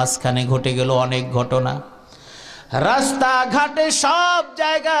 কিন্তু মাঝখানে ঘটে গেল অনেক ঘটনা। রাস্তাঘাটে সব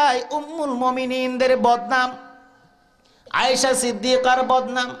জায়গায় উম্মুল মুমিনিনদের বদনাম, আয়েশা সিদ্দিকার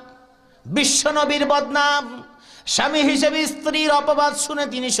বদনাম, বিশ্বনবীর বদনাম। স্বামী হিসেবে স্ত্রীর অপবাদ শুনে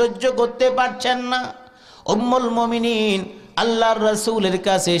তিনি সহ্য করতে পারছেন না। উম্মুল মুমিনিন আল্লাহর রাসূলের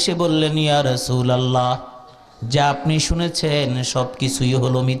কাছে এসে বললেন, ইয়া রাসূলুল্লাহ, যা আপনি শুনেছেন সব কিছুই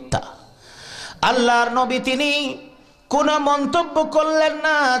হলো মিথ্যা। আল্লাহর নবী তিনি কোনো মন্তব্য করলেন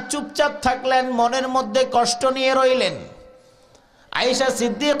না, চুপচাপ থাকলেন, মনের মধ্যে কষ্ট নিয়ে রইলেন। আয়েশা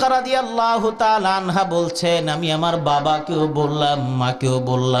সিদ্দিকা রাদিয়াল্লাহু তাআলা আনহা বলছেন, আমি আমার বাবাকেও বললাম, মাকেও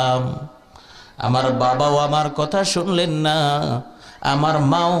বললাম, আমার বাবাও আমার কথা শুনলেন না, আমার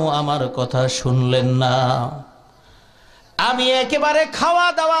মাও আমার কথা শুনলেন না। আমি একেবারে খাওয়া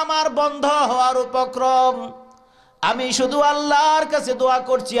দাওয়া আমার বন্ধ হওয়ার উপক্রম। আমি শুধু আল্লাহর কাছে দোয়া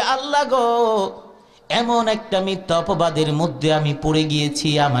করছি, আল্লাহ গো, এমন একটা মিথ্যা অপবাদের মধ্যে আমি পড়ে গিয়েছি,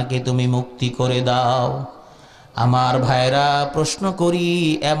 আমাকে তুমি মুক্তি করে দাও। আমার ভাইরা, প্রশ্ন করি,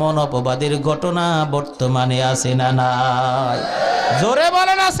 এমন অপবাদের ঘটনা বর্তমানে আছে না নাই? জোরে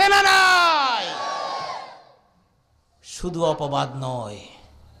বলেন, আছে না নাই? শুধু অপবাদ নয়,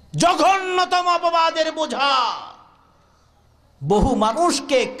 জঘন্যতম অপবাদের বোঝা বহু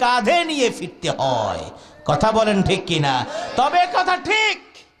মানুষকে কাঁধে নিয়ে ফিরতে হয়। কথা বলেন ঠিক কিনা? তবে কথা ঠিক,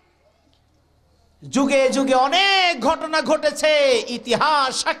 যুগে যুগে অনেক ঘটনা ঘটেছে, ইতিহাস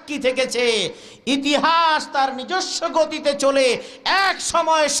সাক্ষী থেকেছে। ইতিহাস তার নিজস্ব গতিতে চলে, এক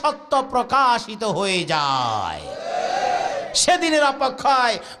সময় সত্য প্রকাশিত হয়ে যায়। সেদিনের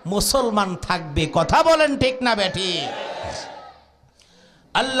অপেক্ষায় মুসলমান থাকবে। কথা বলেন ঠিক না বেঠি?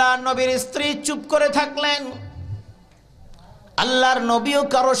 আল্লাহর নবীর স্ত্রী চুপ করে থাকলেন। আল্লাহর নবীও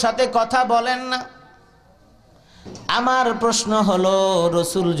কারো সাথে কথা বলেন না। আমার প্রশ্ন হলো,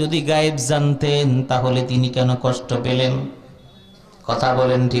 রসুল যদি গায়েব জানতেন তাহলে তিনি কেন কষ্ট পেলেন? কথা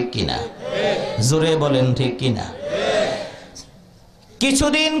বলেন ঠিক কিনা? জোরে বলেন ঠিক কিনা?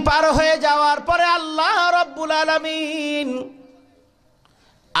 কিছুদিন পার হয়ে যাওয়ার পরে আল্লাহ রাব্বুল আলামিন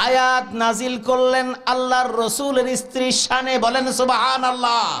আয়াত নাজিল করলেন আল্লাহর রসুলের স্ত্রীর শানে। বলেন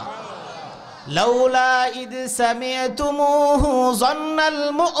সুবহানাল্লাহ। লাউলা ইদ সামি'তুমুহু যান্নাল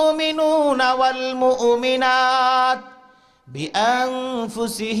মুমিনুনা ওয়াল মুমিনাত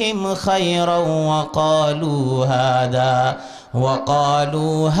বিআনফুসিহিম খায়রান ওয়া ক্বালু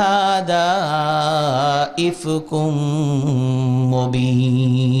হাদা ইফকুম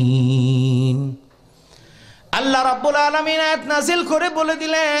মুবিন। আল্লাহ রাব্বুল আলামিন আয়াত নাজিল করে বলে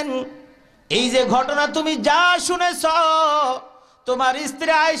দিলেন, এই যে ঘটনা তুমি যা শুনেছ, তোমার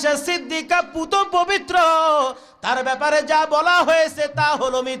স্ত্রী আয়েশা সিদ্দিকা পুত পবিত্র, তার ব্যাপারে যা বলা হয়েছে তা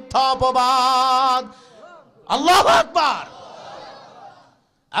হলো মিথ্যা অপবাদ। আল্লাহু আকবার।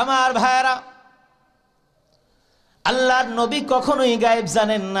 আমার ভাইরা, আল্লাহর নবী কখনোই গায়েব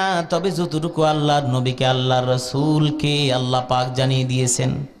জানেন না। তবে যতটুকু আল্লাহর নবীকে, আল্লাহর রাসূলকে আল্লাহ পাক জানিয়ে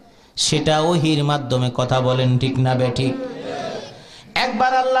দিয়েছেন, সেটা ওহীর মাধ্যমে। কথা বলেন ঠিক না বেঠিক?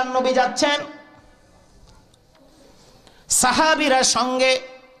 একবার আল্লাহর নবী যাচ্ছেন, সাহাবীরা সঙ্গে,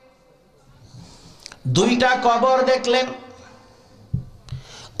 দুইটা কবর দেখলেন।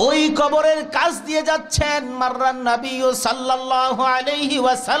 ওই কবরের কাছ দিয়ে যাচ্ছেন। মাররান নবী সাল্লাল্লাহু আলাইহি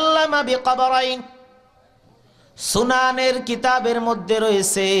ওয়াসাল্লাম বিকবরাইন। সুনানের কিতাবের মধ্যে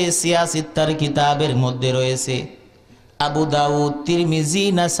রয়েছে, সিয়াসিত্তার কিতাবের মধ্যে রয়েছে, আবু দাউদ, তিরমিজি,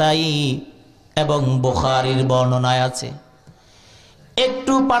 নাসাই এবং বুখারীর বর্ণনায় আছে।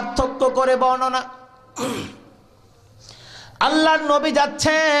 একটু পার্থক্য করে বর্ণনা। আল্লাহর নবী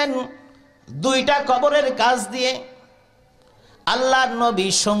যাচ্ছেন দুইটা কবরের কাছ দিয়ে। আল্লাহর নবী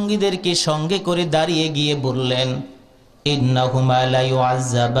সঙ্গীদেরকে সঙ্গে করে দাঁড়িয়ে গিয়ে বললেন, ইন্নাহুমা লা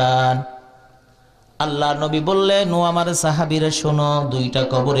ইউআযাবান। আল্লাহর নবী বললেন, ও আমার সাহাবীরা শোনো, দুইটা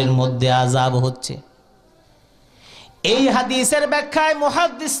কবরের মধ্যে আযাব হচ্ছে। এই হাদিসের ব্যাখ্যায়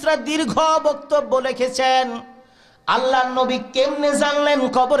মুহাদ্দিসরা দীর্ঘ বক্তব্য লিখেছেন। আল্লাহর নবী কেমনে জানলেন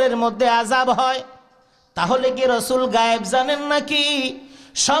কবরের মধ্যে আযাব হয়? তাহলে কি রাসূল গায়েব জানেন নাকি?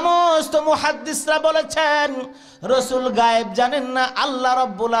 সমস্ত মুহাদ্দিসরা বলেছেন রাসূল গায়েব জানেন না। আল্লাহ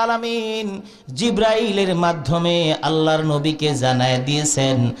রাব্বুল আলামিন জিবরাইলের মাধ্যমে আল্লাহর নবীকে জানায়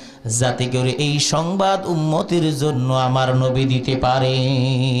দিয়েছেন, যাতে করে এই সংবাদ উম্মতের জন্য আমার নবী দিতে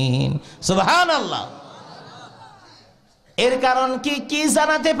পারেন। সুবহানাল্লাহ। এর কারণ কি কি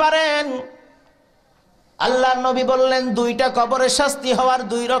জানাতে পারেন? আল্লাহর নবী বললেন, দুইটা কবরের শাস্তি হওয়ার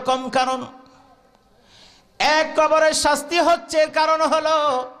দুই রকম কারণ। এক কবরের শাস্তি হচ্ছে কারণ হলো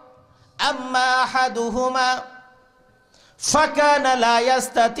আম্মা আহাদুহুমা ফাকানা লা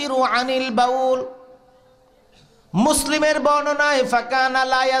ইস্তাতিরু আনিল বাউল। মুসলিমের বর্ণনায় ফাকানা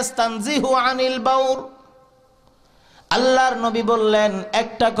লা ইস্তানজিহু আনিল বাউল। আল্লাহর নবী বললেন,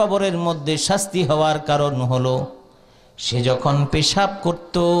 একটা কবরের মধ্যে শাস্তি হওয়ার কারণ হলো সে যখন পেশাব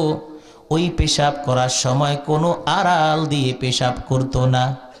করত, ওই পেশাব করার সময় কোনো আড়াল দিয়ে পেশাব করত না।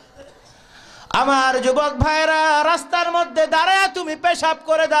 আমার যুবক ভাইরা, রাস্তার মধ্যে দাঁড়ায় তুমি পেশাব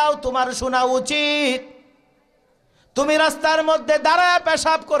করে দাও, তোমার শোনা উচিত। তুমি রাস্তার মধ্যে দাঁড়ায়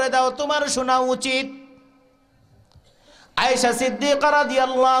পেশাব করে দাও, তোমার শোনা উচিত। আয়েশা সিদ্দিকা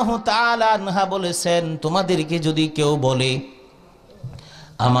রাদিয়াল্লাহু তাআলা আনহা বলেছেন, তোমাদেরকে যদি কেউ বলে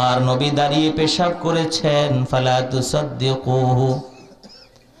আমার নবী দাঁড়িয়ে পেশাব করেছেন, ফালা তুসাদ্দিকুহু,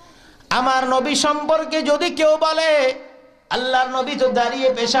 আমার নবী সম্পর্কে যদি কেউ বলে আল্লাহর নবী তো দাঁড়িয়ে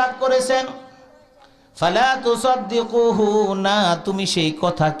পেশাব করেছেন, ফালা তুসাদ্দিকুহু, না, তুমি সেই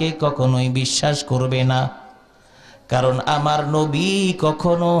কথাকে কখনোই বিশ্বাস করবে না। কারণ আমার নবী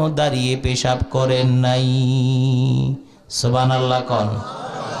কখনো দাঁড়িয়ে পেশাব করেন নাই। সুবহানাল্লাহ কোন।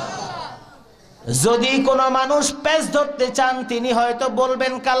 যদি কোনো মানুষ পেশ ধরতে চান, তিনি হয়তো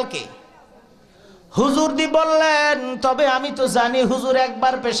বলবেন কালকে হুজুর দি বললেন, তবে আমি তো জানি হুজুর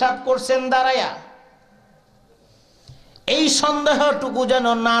একবার পেশাব করছেন দাঁড়ায়া। এই সন্দেহটুকু যেন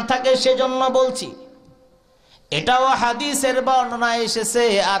না থাকে সেজন্য বলছি। এটাও হাদিসের বর্ণনা এসেছে,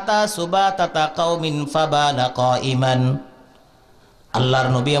 আতা সুবাতাতা কওমিন ফাবালা কাইমান। আল্লাহর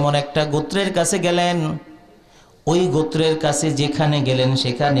নবী এমন একটা গোত্রের কাছে গেলেন, ওই গোত্রের কাছে যেখানে গেলেন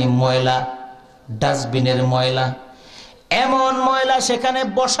সেখানে ময়লা, ডাস্টবিনের ময়লা, এমন ময়লা সেখানে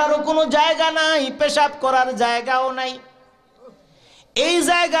বসারও কোনো জায়গা নাই, পেশাব করার জায়গাও নাই। এই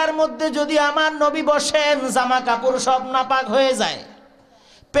জায়গার মধ্যে যদি আমার নবী বসেন, জামা কাপড় সব নাপাক হয়ে যায়,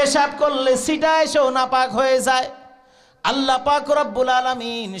 পেশাব করলে সিটা এসেও নাপাক হয়ে যায়। আল্লাহ পাক রব্বুল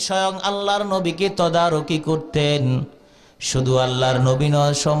আলামিন স্বয়ং আল্লাহর নবীকে তদারকি করতেন। শুধু আল্লাহর নবী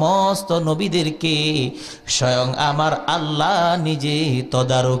নয়, সমস্ত নবীদেরকে স্বয়ং আমার আল্লাহ নিজে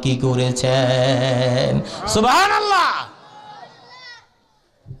তদারকি করেছেন। সুবহানাল্লাহ।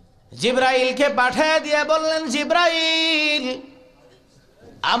 জিবরাইলকে পাঠিয়ে দিয়ে বললেন, জিবরাইল,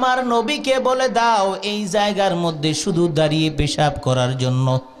 আমার নবীকে বলে দাও এই জায়গার মধ্যে শুধু দাঁড়িয়ে পেশাব করার জন্য।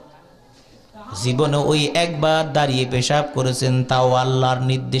 জীবনে ওই একবার দাঁড়িয়ে পেশাব করেছেন, তাও আল্লাহর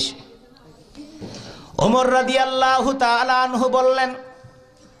নির্দেশে। ওমর রাদিয়াল্লাহু তাআলা আনহু বললেন,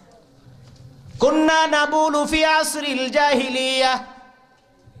 কুন্না নাবুলু ফি আসরিল জাহিলিয়া,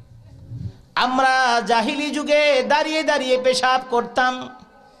 আমরা জাহিলি যুগে দাঁড়িয়ে দাঁড়িয়ে পেশাব করতাম।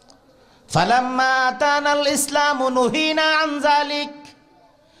 ফালাম্মা আতানাল ইসলামু নুহিনা আন যালিক,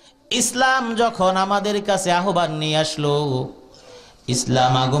 ইসলাম যখন আমাদের কাছে আহ্বান নিয়ে আসলো,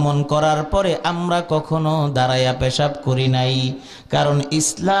 ইসলাম আগমন করার পরে আমরা কখনো দাঁড়ায়া পেশাব করি নাই। কারণ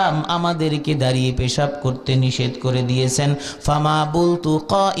ইসলাম আমাদেরকে দাঁড়িয়ে পেশাব করতে নিষেধ করে দিয়েছেন। ফামা বুলতু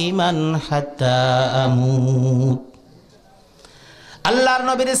কাইমান হাত্তা আমুত। আল্লাহর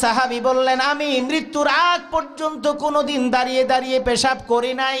নবীর সাহাবী বললেন, আমি মৃত্যুর আগ পর্যন্ত কোনোদিন দাঁড়িয়ে দাঁড়িয়ে পেশাব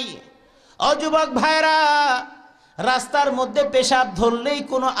করি নাই। ও যুবক ভাইরা, রাস্তার মধ্যে পেশাব ধরলেই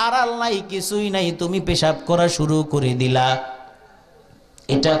কোনো আড়াল নাই, কিছুই নাই, তুমি পেশাব করা শুরু করে দিলা,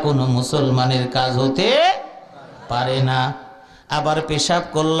 এটা কোনো মুসলমানের কাজ হতে পারে না। আবার পেশাব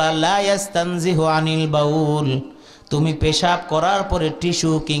করলা, লা ইস্তানজিহু আনিল বাউল, তুমি পেশাব করার পরে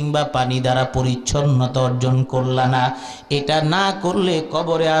টিস্যু কিংবা পানি দ্বারা পরিচ্ছন্নতা অর্জন করলা না, এটা না করলে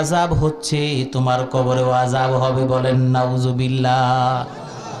কবরে আযাব হচ্ছে, তোমার কবরেও আযাব হবে। বলেন নাউজুবিল্লাহ।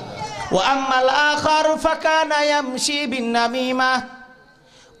 ওয়া আম্মাল আখার ফাকানা ইয়ামশি বিন নামিমা,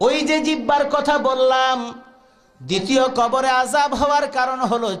 ওই যে জিহ্বার কথা বললাম, দ্বিতীয় কবরে আযাব হওয়ার কারণ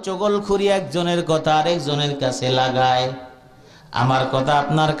হলো চগলখুরি, একজনের কথা আরেকজনের কাছে লাগায়, আমার কথা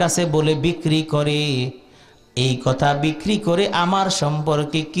আপনার কাছে বলে বিক্রি করে, এই কথা বিক্রি করে আমার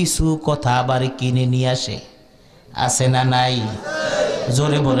সম্পর্কে কিছু কথা আবার কিনে নিয়ে আসে। আছে না নাই?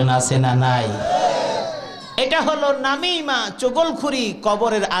 জোরে বলেন, আছে না নাই? এটা হলো নামিমা, চগলখুরি,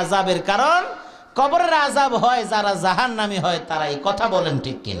 কবরের আযাবের কারণ। কবরের আযাব হয় যারা জাহান্নামী হয় তারাই, কথা বলেন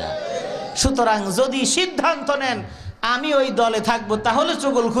ঠিক কিনা? সুতরাং যদি সিদ্ধান্ত নেন আমি ওই দলে থাকবো, তাহলে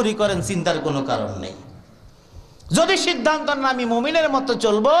চুগলখুরি করেন, চিন্তার কোনো কারণ নেই। যদি সিদ্ধান্ত নেন আমি মুমিনের মতো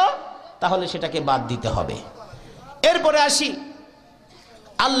চলবো, তাহলে সেটাকে বাদ দিতে হবে। এরপরে আসি,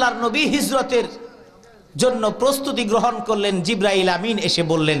 আল্লাহর নবী হিজরতের জন্য প্রস্তুতি গ্রহণ করলেন। জিবরাইল আমিন এসে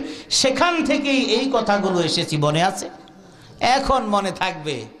বললেন, সেখান থেকেই এই কথাগুলো এসেছি, মনে আছে? এখন মনে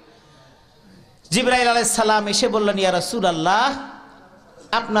থাকবে। জিবরাইল আলাইহিস সালাম এসে বললেন, ইয়া রাসূলুল্লাহ,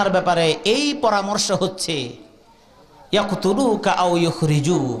 আপনার ব্যাপারে এই পরামর্শ হচ্ছে, ইয়াকতুলুকা আও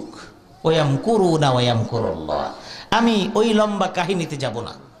ইখরিজুক ওয়া ইয়ামকুরুনা ওয়া ইয়ামকুরুল্লাহ। আমি ওই লম্বা কাহিনীতে যাব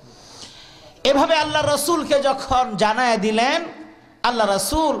না। এভাবে আল্লাহ রাসূলকে যখন জানায় দিলেন, আল্লাহ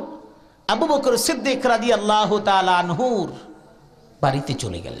রাসূল আবু বকর সিদ্দিক রাদিয়াল্লাহু তাআলা আনহুর বাড়িতে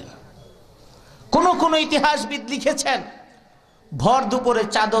চলে গেলেন। কোন ইতিহাসবিদ লিখেছেন, ভর দুপুরে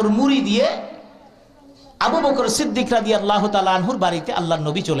চাদর মুড়ি দিয়ে আবু বকর সিদ্দিক রাদিয়াল্লাহু তাআলা আনহুর বাড়িতে আল্লাহর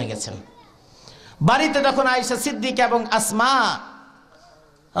নবী চলে গেছেন। বাড়িতে তখন আয়েশা সিদ্দিক এবং আসমা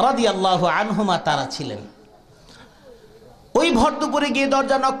রাদিয়াল্লাহু আনহুমা তারা ছিলেন। ওই ভর দুপুরে গিয়ে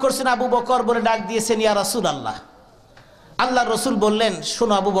দরজা নক করছেন, আবু বকর বলে ডাক দিয়েছেন, ইয়া রাসূলুল্লাহ। আল্লাহ রসুল বললেন,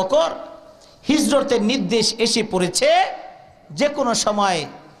 শোনো আবু বকর, হিজরতের নির্দেশ এসে পড়েছে, যে কোনো সময়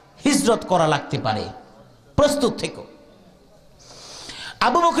হিজরত করা লাগতে পারে, প্রস্তুত থেকো।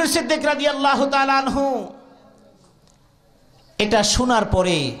 আবু বকর সিদ্দিক রাদিয়াল্লাহু তাআলা আনহু এটা শোনার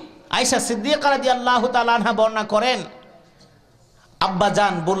পরে আয়েশা সিদ্দিকা রাদিয়াল্লাহু তাআলা আনহা বর্ণনা করেন, আব্বা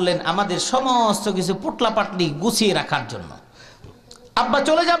জান বললেন আমাদের সমস্ত কিছু পুটলা পাটলি গুছিয়ে রাখার জন্য। আব্বা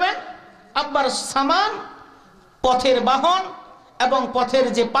চলে যাবেন, আব্বার সামান, পথের বাহন এবং পথের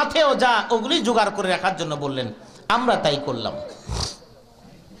যে পাথেও যা ওগুলি জোগাড় করে রাখার জন্য বললেন। আমরা তাই করলাম।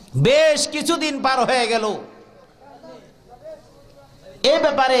 বেশ কিছুদিন পার হয়ে গেল। এ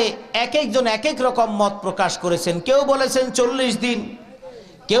ব্যাপারে এক একজন এক এক রকম মত প্রকাশ করেছেন। কেউ বলেছেন 40 দিন,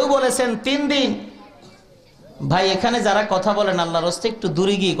 কেউ বলেছেন 3 দিন। ভাই, এখানে যারা কথা বলেন আল্লাহর রাস্তে একটু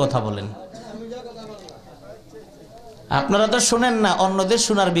দূরে গিয়ে কথা বলেন। আপনারা তো শুনেন না, অন্যদের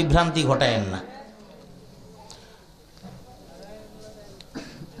শোনার বিভ্রান্তি ঘটায়েন না।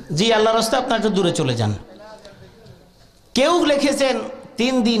 জি, আল্লাহর রাস্তে আপনারা একটু দূরে চলে যান। কেউ লিখেছেন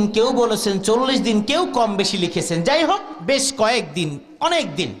 3 দিন, কেউ বলেছেন 40 দিন, কেউ কম বেশি লিখেছেন। যাই হোক, বেশ কয়েকদিন, অনেক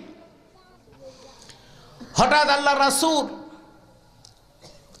দিন। হঠাৎ আল্লাহ রাসূল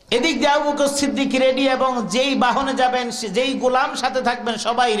এদিক দিয়ে আবু বকর সিদ্দিক রেডি, এবং যেই বাহনে যাবেন, যেই গোলাম সাথে থাকবেন,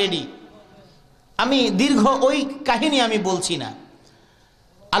 সবাই রেডি। আমি দীর্ঘ ওই কাহিনী আমি বলছি না।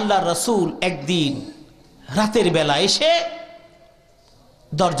 আল্লাহ রাসূল একদিন রাতের বেলা এসে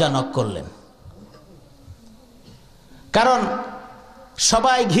দরজা নক করলেন, কারণ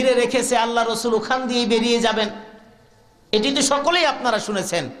সবাই ঘিরে রেখেছে, আল্লাহ রাসূল ওখান দিয়ে বেরিয়ে যাবেন। এটি তো সকলেই আপনারা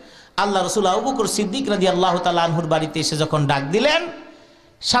শুনেছেন। আল্লাহ রাসূল আবু বকর সিদ্দিক রাদিয়াল্লাহু তাআলা আনহুর বাড়িতে এসে যখন ডাক দিলেন,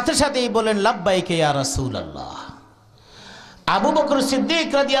 সাথে সাথেই বলেন, লাব্বাইকা ইয়া রাসূলুল্লাহ। আবু বকর সিদ্দিক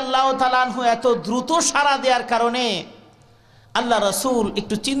রাদিয়াল্লাহু তাআলা আনহু এত দ্রুত সাড়া দেওয়ার কারণে আল্লাহ রাসূল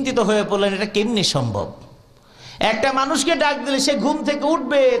একটু চিন্তিত হয়ে পড়লেন, এটা কেমনে সম্ভব? একটা মানুষকে ডাক দিলে সে ঘুম থেকে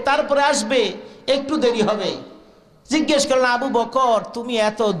উঠবে, তারপরে আসবে, একটু দেরি হবে। জিজ্ঞেস করলেন, আবু বকর, তুমি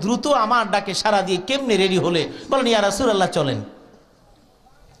এত দ্রুত আমার ডাকে সাড়া দিয়ে কেমনে রেডি হলে? বলেন, ইয়া রাসূলুল্লাহ, চলেন।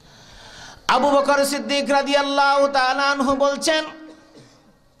 আবু বকর সিদ্দিক রাদিয়াল্লাহু তাআলা আনহু বলছেন,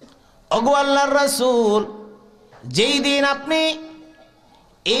 ওগো আল্লাহর রাসূল, যেই দিন আপনি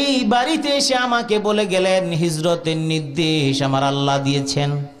এই বাড়িতে এসে আমাকে বলে গেলেন হিজরতের নির্দেশ আমার আল্লাহ দিয়েছেন,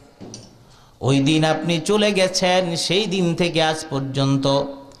 ওই দিন আপনি চলে গেছেন। সেই দিন থেকে আজ পর্যন্ত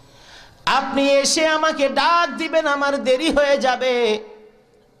আপনি এসে আমাকে ডাক দিবেন, আমার দেরি হয়ে যাবে,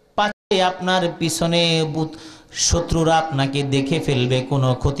 পাছে আপনার পিছনে শত্রুরা আপনাকে দেখে ফেলবে, কোনো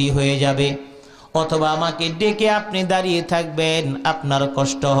ক্ষতি হয়ে যাবে, অথবা আমাকে ডেকে আপনি দাঁড়িয়ে থাকবেন, আপনার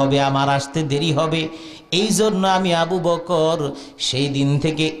কষ্ট হবে, আমার আসতে দেরি হবে। এই জন্য আমি আবু বকর সেই দিন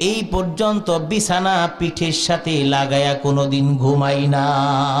থেকে এই পর্যন্ত বিছানা পিঠের সাথে লাগায়া কোনোদিন ঘুমাই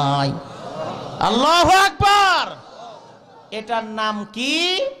নাই। আল্লাহু আকবার। এটার নাম কি?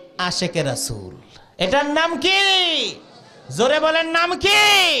 আশেকে রাসূল। এটার নাম কি? জোরে বলেন, নাম কি?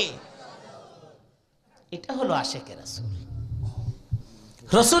 এটা হলো আশেকে রাসূল।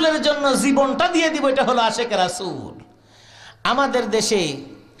 রসুলের জন্য জীবনটা দিয়ে দিব, এটা হলো আশেকে রাসূল। আমাদের দেশে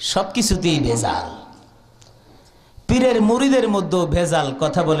সবকিছুতেই ভেজাল, পীরের মুরিদের মধ্যেও ভেজাল,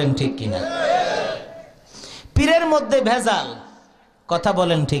 কথা বলেন ঠিক কিনা? পীরের মধ্যে ভেজাল, কথা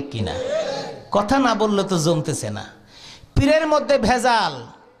বলেন ঠিক কিনা? কথা না বললে তো জমতেছে না। পীরের মধ্যে ভেজাল,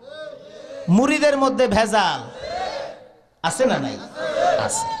 মুরিদের মধ্যে ভেজাল, আছে না নাই?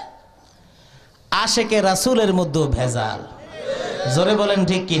 আছে। আশেকে রাসূলের মধ্যেও ভেজাল, জোরে বলেন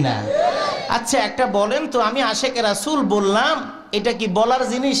ঠিক কিনা? আচ্ছা একটা বলেন তো, আমি আশেকে রাসূল বললাম, এটা কি বলার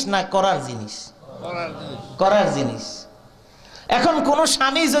জিনিস না করার জিনিস? করার জিনিস। এখন কোন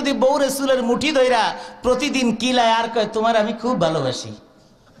স্বামী যদি বউ রাসূলের মুঠি ধইরা প্রতিদিন কিলায় আর কয় তোমার আমি খুব ভালোবাসি,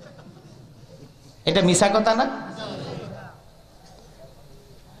 এটা মিছা কথা না?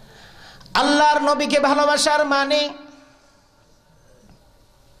 আল্লাহর নবীকে ভালোবাসার মানে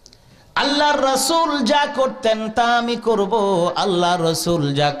আল্লাহর রাসূল যা করতেন তা আমি করব, আল্লাহর রাসূল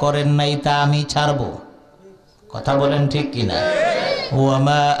যা করেন নাই তা আমি ছাড়ব। কথা বলেন ঠিক কিনা? ওয়া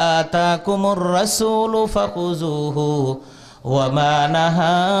মা আতাকুমুর রাসূলু ফাখুযুহু ওয়া মা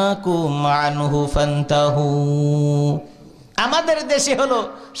নাহাকুম আনহু ফান্তাহু। আমাদের দেশে হলো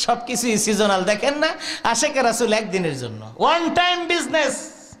সবকিছুই সিজনাল, দেখেন না? আশেকে রাসূল একদিনের জন্য, ওয়ান টাইম বিজনেস।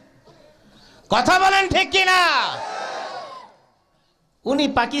 কথা বলেন ঠিক কিনা? উনি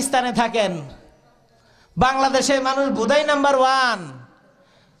পাকিস্তানে থাকেন, বাংলাদেশের মানুষ ভুদাই নাম্বার 1,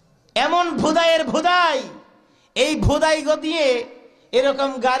 এমন ভুদাইয়ের ভুদাই, এই ভুদাই দিয়ে এরকম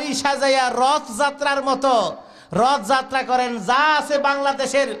গাড়ি সাজাইয়া রথযাত্রার মতো রথযাত্রা করেন, যা আছে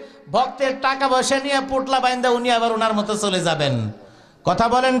বাংলাদেশের ভক্তের টাকা পয়সা নিয়ে পুটলা বাইন্দা উনি আবার ওনার মতো চলে যাবেন। কথা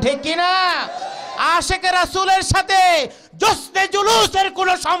বলেন ঠিক কিনা? আশেকে রাসূলের সাথে জশ্নে জুলুসের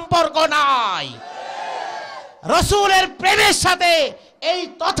কোনো সম্পর্ক নাই। রাসূলের প্রেমের সাথে এই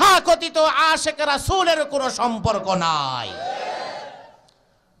তথাকথিত আশেকে রাসূলের কোনো সম্পর্ক নাই।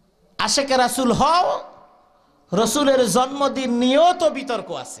 আশেকে রাসূল হও, রাসূলের জন্মদিন নিয়েও তো বিতর্ক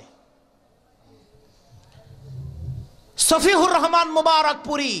আছে। সফিহুর রহমান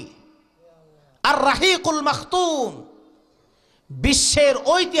মুবারকপুরী আর রাহিকুল মাখতুম বিশ্বের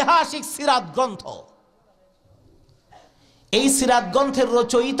ঐতিহাসিক সিরাত গ্রন্থ, এই সিরাত গ্রন্থের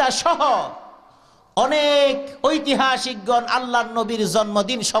রচয়িতা সহ অনেক ঐতিহাসিকগণ আল্লাহর নবীর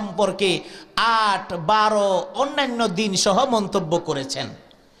জন্মদিন সম্পর্কে 8, 12 অন্যান্য দিন সহ মন্তব্য করেছেন।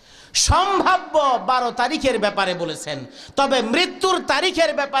 সম্ভাব্য 12 তারিখের ব্যাপারে বলেছেন, তবে মৃত্যুর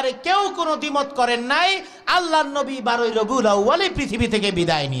তারিখের ব্যাপারে কেউ কোনো দ্বিমত করেন নাই। আল্লাহর নবী 12 রবিউল আউয়ালে পৃথিবী থেকে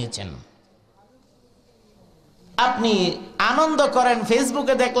বিদায় নিয়েছেন। আপনি আনন্দ করেন,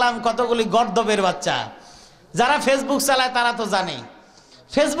 ফেসবুকে দেখলাম কতগুলি গর্দবের বাচ্চা, যারা ফেসবুক চালায় তারা তো জানে,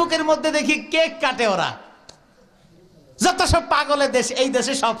 ফেসবুকের মধ্যে দেখি কেক কাটে ওরা। যত সব পাগলের দেশ, এই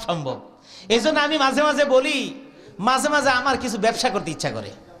দেশে সব সম্ভব। এই জন্য আমি মাঝে মাঝে বলি, মাঝে মাঝে আমার কিছু ব্যবসা করতে ইচ্ছা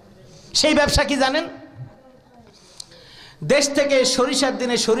করে। সেই ব্যবসা কি জানেন? দেশ থেকে সরিষার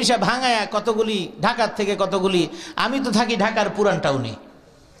দিনে সরিষা ভাঙায়া কতগুলি, ঢাকার থেকে কতগুলি, আমি তো থাকি ঢাকার পুরান টাউনে,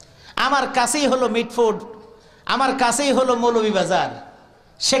 আমার কাছেই হলো মিটফুড, আমার কাছেই হলো মৌলভীবাজার,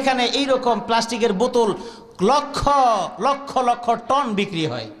 সেখানে এইরকম প্লাস্টিকের বোতল লক্ষ লক্ষ লক্ষ টন বিক্রি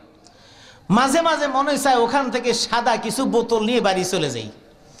হয়। মাঝে মাঝে মনে চায় ওখান থেকে সাদা কিছু বোতল নিয়ে বাড়ি চলে যাই,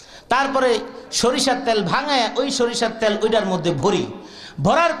 তারপরে সরিষার তেল ভাঙায় ওই সরিষার তেল ওইটার মধ্যে ভরি,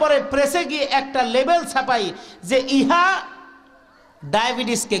 ভরার পরে প্রেসে গিয়ে একটা লেবেল ছাপাই যে ইহা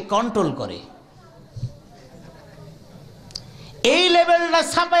ডায়াবেটিসকে কন্ট্রোল করে। এই লেবেলটা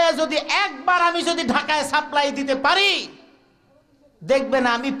ছাপাইয়া যদি একবার আমি যদি ঢাকায় সাপ্লাই দিতে পারি, দেখবেন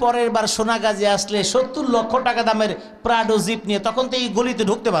আমি পরের বার সোনাগাজী আসলে 70 লক্ষ টাকা দামের প্রাডো জিপ নিয়ে, তখন তো এই গলিতে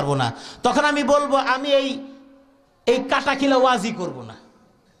ঢুকতে পারবো না, তখন আমি বলবো আমি এই কাটা কিলা ওয়াজি করব না।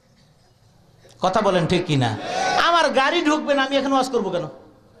 কথা বলেন ঠিক কিনা? আমার গাড়ি ঢুকবে না, আমি এখন ওয়াজ করবো কেন?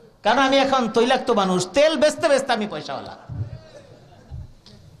 কারণ আমি এখন তৈলাক্ত মানুষ, তেল বেচতে বেচতে আমি পয়সাওয়ালা।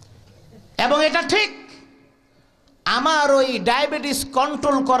 এবং এটা ঠিক, আমার ওই ডায়াবেটিস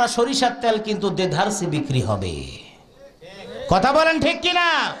কন্ট্রোল করা সরিষার তেল কিন্তু দেধারসে বিক্রি হবে। কথা বলেন ঠিক কিনা?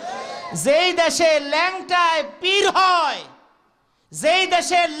 যেই দেশে ল্যাংটায় পীর হয়, যেই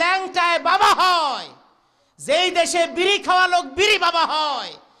দেশে ল্যাংটায় বাবা হয়, যেই দেশে বিড়ি খাওয়া লোক বিড়ি বাবা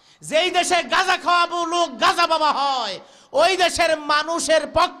হয়, যেই দেশে গাঁজা খাওয়াবো লোক গাঁজা বাবা হয়, ওই দেশের মানুষের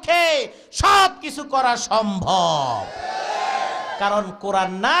পক্ষে সব কিছু করা সম্ভব। কারণ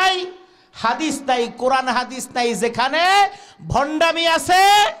কোরআন নাই, হাদিস নাই। কোরআন হাদিস নাই যেখানে ভণ্ডামি আছে,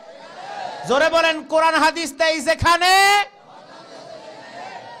 জোরে বলেন কোরআন হাদিস নাই যেখানে,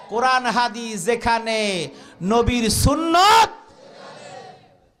 কোরআন হাদিস যেখানে, নবীর সুন্নত,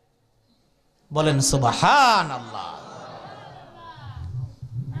 বলেন সুবহানাল্লাহ।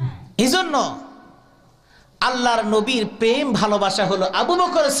 এজন্য আল্লাহর নবীর প্রেম ভালোবাসা হলো আবু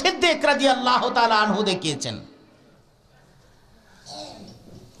বকর সিদ্দিক রাদিয়াল্লাহু তাআলা আনহু দেখিয়েছেন।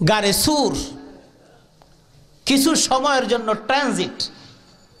 গারে সুর কিছু সময়ের জন্য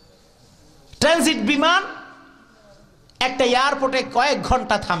ট্রানজিট বিমান একটা এয়ারপোর্টে কয়েক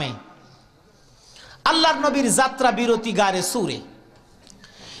ঘন্টা থামে। আল্লাহর নবীর যাত্রা বিরতি গারে সুরে,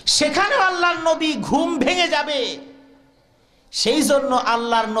 সেখানে আল্লাহর নবী ঘুম ভেঙে যাবে, সেই জন্য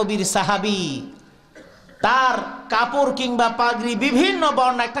আল্লাহর নবীর সাহাবী তার কাপড় কিংবা পাগড়ি বিভিন্ন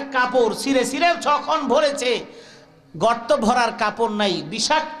বর্ণ, একটা কাপড় ছিঁড়ে ছিঁড়ে যখন ভরেছে, গর্ত ভরার কাপড় নাই,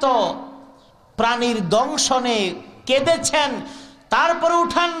 বিষাক্ত প্রাণীর দংশনে কেঁদেছেন, তারপরে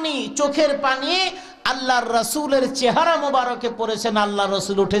উঠাননি, চোখের পানি আল্লাহর রাসূলের চেহারা মোবারকে পড়েছেন। আল্লাহ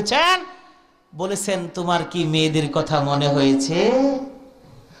রাসূল উঠেছেন, বলেছেন তোমার কি মেয়েদের কথা মনে হয়েছে,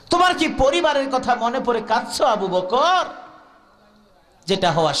 তোমার কি পরিবারের কথা মনে পড়ে কাঁদছো আবু বকর? যেটা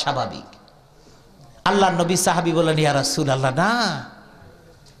হওয়া স্বাভাবিক। আল্লাহ নবী সাহাবী বলেন, ইয়া রাসূলুল্লাহ, না,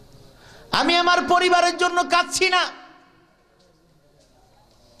 আমি আমার পরিবারের জন্য কাঁদছি না।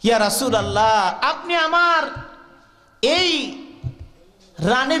 ইয়া রাসূলুল্লাহ, আপনি আমার এই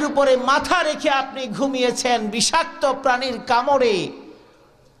রানের উপরে মাথা রেখে আপনি ঘুমিয়েছেন, বিষাক্ত প্রাণীর কামড়ে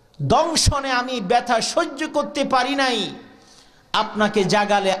দংশনে আমি ব্যথা সহ্য করতে পারি নাই, আপনাকে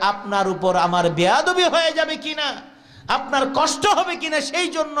জাগালে আপনার উপর আমার বেয়াদবি হয়ে যাবে কিনা, আপনার কষ্ট হবে কিনা, সেই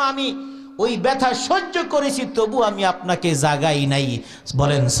জন্য আমি ওই ব্যথা সহ্য করেছি, তবু আমি আপনাকে জাগাই নাই।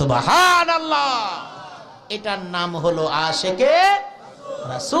 বলেন সুবহানাল্লাহ। এটার নাম হলো আশিকে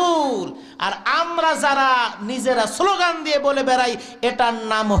রাসূল। আর আমরা যারা নিজেরা স্লোগান দিয়ে বলে বেড়াই, এটার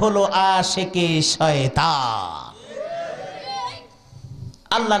নাম হলো আশিকে শয়তান।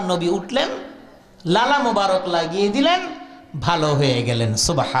 আল্লাহর নবী উঠলেন, লালা মোবারক লাগিয়ে দিলেন, ভালো হয়ে গেলেন।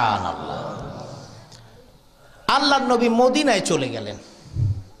 সুবহানাল্লাহ। আল্লাহর নবী মদিনায় চলে গেলেন।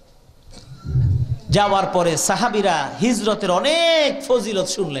 যাওয়ার পরে সাহাবীরা হিজরতের অনেক ফজিলত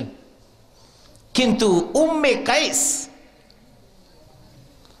শুনলেন, কিন্তু উম্মে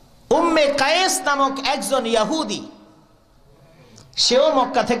কায়েস নামক একজন ইহুদি, সেও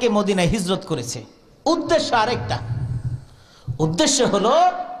মক্কা থেকে মদিনায় হিজরত করেছে। উদ্দেশ্য আরেকটা, উদ্দেশ্য হলো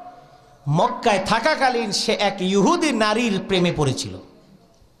মক্কায় থাকাকালীন সে এক ইহুদি নারীর প্রেমে পড়েছিল।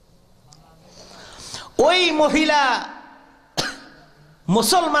 ওই মহিলা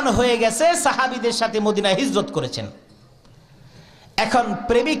মুসলমান হয়ে গেছে, সাহাবীদের সাথে মদিনায় হিজরত করেছেন। এখন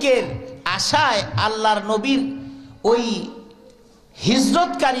প্রেমিকের আশায় আল্লাহর নবীর ওই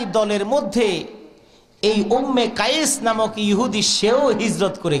হিজরতকারী দলের মধ্যে এই উম্মে কায়েস নামক ইহুদি, সেও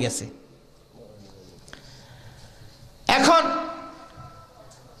হিজরত করে গেছে। এখন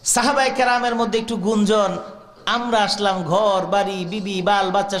সাহাবায়ে কেরামের মধ্যে একটু গুঞ্জন, আমরা আসলাম ঘর বাড়ি বিবি বাল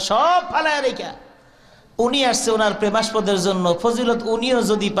বাচ্চা সব ফালায় রেখা, উনি আসছে ওনার প্রেমাস্পদের জন্য, ফজিলত উনিও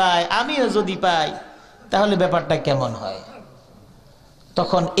যদি পায় আমিও যদি পাই, তাহলে ব্যাপারটা কেমন হয়?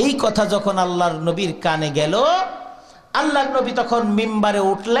 তখন এই কথা যখন আল্লাহর নবীর কানে গেল, আল্লাহর নবী তখন মিম্বারে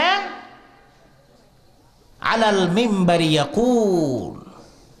উঠলেন। আলাল মিম্বারি ইয়াকুল,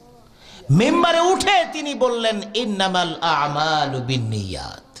 মিম্বারে উঠে তিনি বললেন, ইন্নামাল আমালু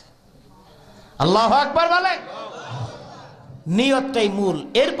বিন্নিয়াত। আল্লাহু আকবার বলেন। নিয়তটাই মূল।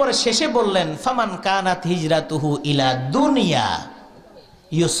 এরপরে শেষে বললেন, ফামান কানাত হিজরাতুহু ইলা দুনিয়া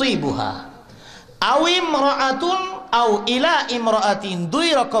ইউসিবুহা আও ইমরাআতুন আও ইলা ইমরাআতিন, দুই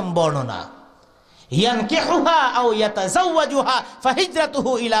রকম বর্ণনা, ইয়ানকিহুহা আও ইয়াতাযাওয়াজুহা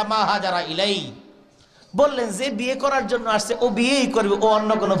ফাহিজরাতুহু ইলা মা হাজারা ইলাই। বললেন যে বিয়ে করার জন্য আসছে ও বিয়েই করবে, ও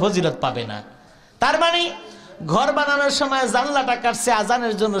অন্য কোনো ফজিলত পাবে না। তার মানে ঘর বানানোর সময় জানলাটা কাটছে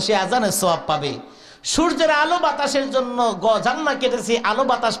আজানের জন্য, সে আজানের সওয়াব পাবে। সূর্যের আলো বাতাসের জন্য জানলা কেটেছে, আলো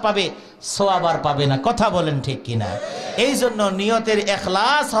বাতাস পাবে, সওয়াব আর পাবে না। কথা বলেন ঠিক কিনা? এই জন্য নিয়তের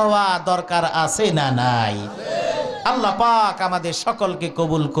ইখলাস হওয়া দরকার আছে না নাই? আল্লাহ পাক আমাদের সকলকে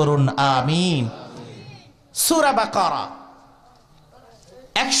কবুল করুন, আমিন। সূরা বাকারা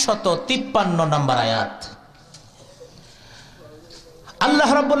 153 নম্বর আয়াত। আল্লাহ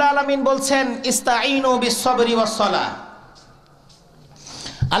রাব্বুল আলামিন বলছেন, ইস্তাঈনু বিস-সাবরি ওয়াস-সালাহ।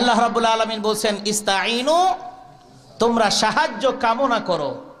 আল্লাহ রাব্বুল আলামিন বলছেন, ইস্তাঈনু, তোমরা সাহায্য কামনা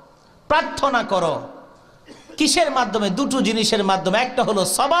করো, প্রার্থনা করো। কিসের মাধ্যমে? দুটো জিনিসের মাধ্যমে, একটা হলো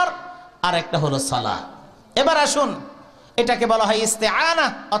সবর আর একটা হলো সালাহ। এবার আসুন, এটাকে বলা হয় ইস্তেআনা,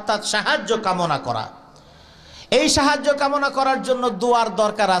 অর্থাৎ সাহায্য কামনা করা। এই সাহায্য কামনা করার জন্য দোয়ার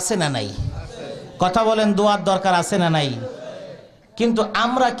দরকার আছে না নাই? কথা বলেন, দোয়ার দরকার আছে না নাই? কিন্তু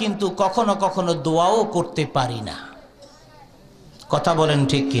আমরা কিন্তু কখনো কখনো দোয়াও করতে পারি না। কথা বলেন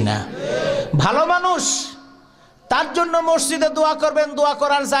ঠিক কিনা? ভালো মানুষ, তার জন্য মসজিদে দোয়া করবেন, দোয়া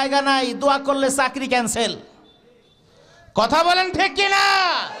করার জায়গা নাই, দোয়া করলে চাকরি ক্যান্সেল। কথা বলেন ঠিক কিনা?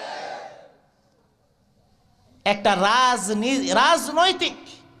 একটা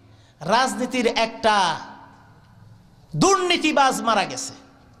রাজনীতির একটা দুর্নীতিবাজ মারা গেছে,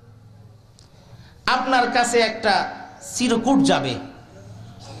 আপনার কাছে একটা চিরকুট যাবে,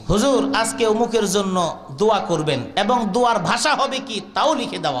 হুজুর আজকে অমুকের জন্য দোয়া করবেন, এবং দোয়ার ভাষা হবে কি তাও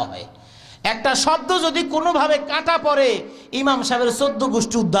লিখে দেওয়া হয়। একটা শব্দ যদি কোনোভাবে কাটা পড়ে, ইমাম সাহেবের 14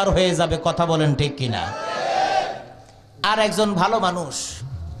 গোষ্ঠী উদ্ধার হয়ে যাবে। কথা বলেন ঠিক কিনা? আর একজন ভালো মানুষ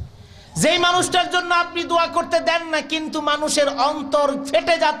যেই মানুষটার জন্য আপনি দোয়া করতে দেন না, কিন্তু মানুষের অন্তর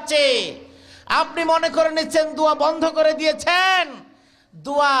ফেটে যাচ্ছে, আপনি মনে করে নিচ্ছেন দোয়া বন্ধ করে দিয়েছেন।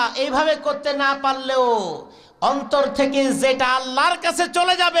 দোয়া এইভাবে করতে না পারলেও অন্তর থেকে যেটা আল্লাহর কাছে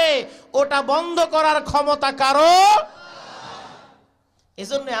চলে যাবে ওটা বন্ধ করার ক্ষমতা কারো।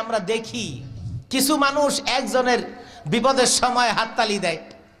 এজন্য আমরা দেখি কিছু মানুষ একজনের বিপদের সময় হাততালি দেয়,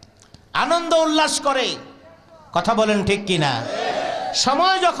 আনন্দ উল্লাস করে। কথা বলেন ঠিক কিনা?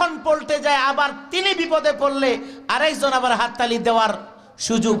 সময় যখন পলটে যায়, আবার তিনি বিপদে পড়লে আরেকজন আবার হাততালি দেওয়ার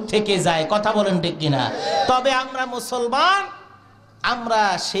সুযোগ থেকে যায়। কথা বলেন ঠিক কিনা? তবে আমরা মুসলমান, আমরা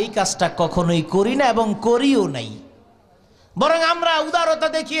সেই কাজটা কখনোই করি না এবং করিও নাই। বরং আমরা উদারতা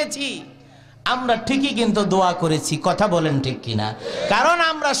দেখিয়েছি, আমরা ঠিকই কিন্তু দোয়া করেছি। কথা বলেন ঠিক কিনা? কারণ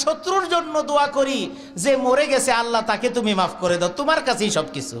আমরা শত্রুর জন্য দোয়া করি যে মরে গেছে, আল্লাহ তাকে তুমি মাফ করে দাও, তোমার কাছেই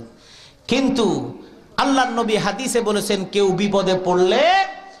সবকিছু। কিন্তু আল্লাহর নবী হাদিসে বলেছেন, কেউ বিপদে পড়লে,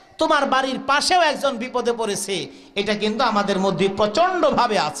 তোমার বাড়ির পাশেও একজন বিপদে পড়েছে, এটা কিন্তু আমাদের মধ্যে প্রচন্ড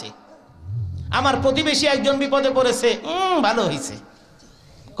ভাবে আছে। আমার প্রতিবেশী একজন বিপদে পড়েছে, ভালো হয়েছে।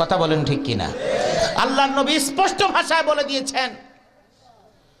 কথা বলেন ঠিক কিনা? আল্লাহর নবী স্পষ্ট ভাষায় বলে দিয়েছেন,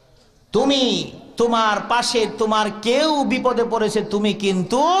 তুমি তোমার পাশে তোমার কেউ বিপদে পড়েছে, তুমি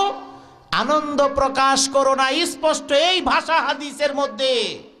কিন্তু আনন্দ প্রকাশ করো না। স্পষ্ট এই ভাষা হাদিসের মধ্যে,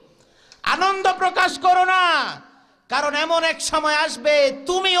 আনন্দ প্রকাশ করো না। কারণ এমন এক সময় আসবে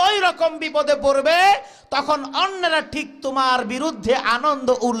তুমি ওই রকম বিপদে পড়বে, তখন অন্যরা ঠিক তোমার বিরুদ্ধে আনন্দ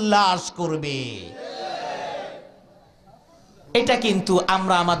উল্লাস করবে। এটা কিন্তু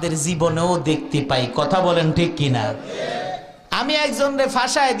আমরা আমাদের জীবনেও দেখতে পাই। কথা বলেন ঠিক কিনা? আমি একজনকে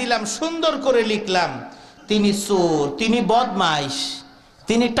ফাঁসায় দিলাম, সুন্দর করে লিখলাম, তিনি চোর, তিনি বদমাইশ,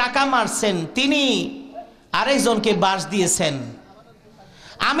 তিনি টাকা মারছেন, তিনি আরেকজনকে বাস দিয়েছেন।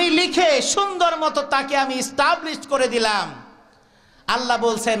 আমি লিখে সুন্দর মতো তাকে আমি এস্টাবলিশ করে দিলাম। আল্লাহ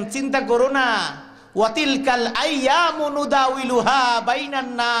বলছেন, চিন্তা করো না, ওয়াতিলকাল আইয়ামু নুদাউইলুহা বাইনান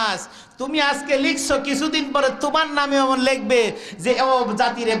নাস। তুমি আজকে লিখছো, কিছুদিন পরে তোমার নামে এমন লিখবে যে ও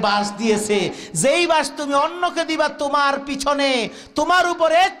জাতিরে বাস দিয়েছে। যেই বাস তুমি অন্যকে দিবা, তোমার পিছনে তোমার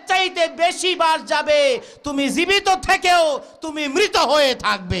উপরে এর চাইতে বেশি বাস যাবে। তুমি জীবিত থেকেও তুমি মৃত হয়ে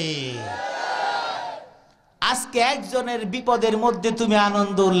থাকবে। আজকে একজনের বিপদের মধ্যে তুমি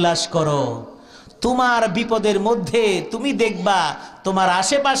আনন্দ উল্লাস করো, তোমার বিপদের মধ্যে তুমি দেখবা তোমার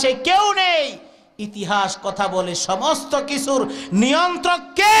আশেপাশে কেউ নেই। ইতিহাস কথা বলে সমস্ত কিছুর নিয়ন্ত্রক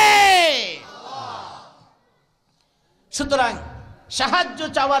কে? সুতরাং সাহায্য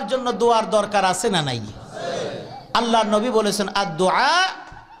চাওয়ার জন্য দোয়ার দরকার আছে না নাই? আল্লাহর নবী বলেছেন, আদ-দুআ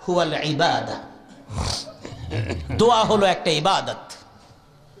হুয়াল ইবাদা। দোয়া হলো একটা ইবাদত।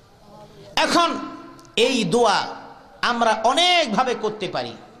 এখন এই দোয়া আমরা অনেক ভাবে করতে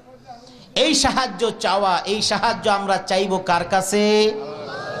পারি। এই সাহায্য চাওয়া, এই সাহায্য আমরা চাইবো কার কাছে?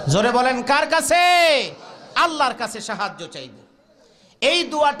 জোরে বলেন, কার কাছে? আল্লাহর কাছে সাহায্য চাইব। এই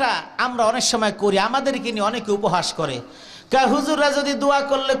দোয়াটা আমরা অনেক সময় করি, আমাদেরকে নিয়ে অনেকে উপহাস করে, হুজুররা যদি দোয়া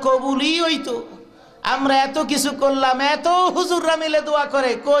করলে কবুলই হইতো, আমরা এত কিছু করলাম, এত হুজুররা মিলে দোয়া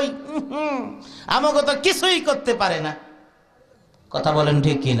করে, কই আমাকে তো কিছুই করতে পারে না। কথা বলেন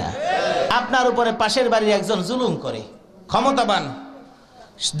ঠিক কিনা? আপনার উপরে পাশের বাড়ির একজন জুলুম করে, ক্ষমতাবান,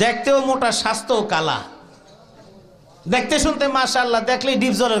 দেখতেও মোটা, স্বাস্থ্যও কালা, দেখতে শুনতে মাশাআল্লাহ, দেখলেই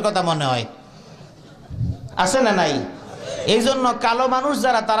ডিপজলের কথা মনে হয়। আছে না নাই? এই জন্য কালো মানুষ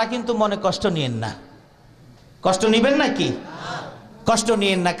যারা, তারা কিন্তু মনে কষ্ট নিয়েন না। কষ্ট নিবেন নাকি? কষ্ট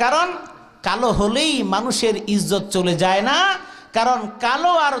নিয়েন না, কারণ কালো হলেই মানুষের ইজ্জত চলে যায় না। কারণ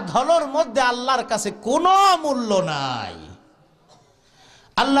কালো আর ধলোর মধ্যে আল্লাহর কাছে কোনো মূল্য নাই।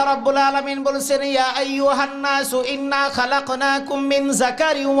 আল্লাহ রাব্বুল আলামিন বলেছেন, ইয়া আইয়ুহান নাসু ইন্না খালাকনাকুম মিন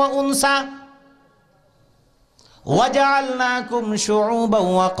যাকারি ওয়া উনসা ওয়াজআলনাকুম শুউবান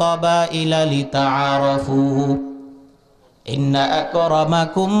ওয়া ক্বাবাইলা লিতাআরাফু ইন্না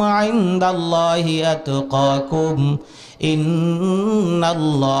আকরামাকুম ইনদাল্লাহি আতকাকুম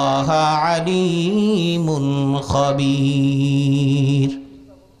ইন্নাল্লাহা আলীমুন খাবীর।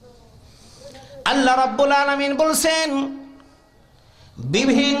 আল্লাহ রাব্বুল আলামিন বলেছেন,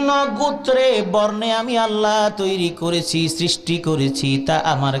 বিভিন্ন গোত্রে বর্ণে আমি আল্লাহ তৈরি করেছি, সৃষ্টি করেছি, তা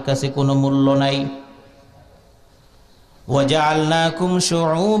আমার কাছে কোনো মূল্য নাই। ওয়াজআলনাকুম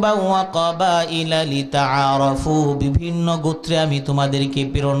শুউবান ওয়া ক্বাবাইলা লিতাআরাফু, বিভিন্ন গোত্রে আমি তোমাদেরকে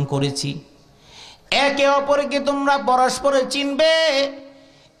প্রেরণ করেছি, একে অপরকে তোমরা পরস্পরে চিনবে।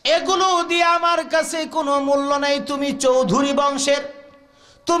 এগুলো দিয়ে আমার কাছে কোনো মূল্য নাই। তুমি চৌধুরী বংশের,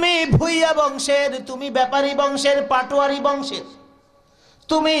 তুমি ভুইয়া বংশের, তুমি ব্যাপারী বংশের, পাটোয়ারি বংশের,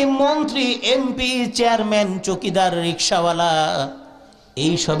 তুমি মন্ত্রী, এমপি, চেয়ারম্যান, চকিদার, রিক্সাওয়ালা,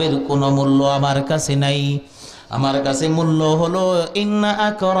 এই সবের কোনো মূল্য আমার কাছে নাই। আমার কাছে মূল্য হলো ইন্না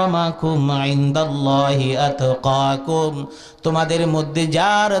আকরামাকুম ইনদাল্লাহি আতকাকুম, তোমাদের মধ্যে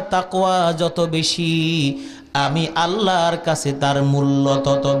যার তাকওয়া যত বেশি আমি আল্লাহর কাছে তার মূল্য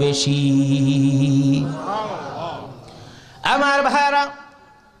তত বেশি। আমার ভাইরা,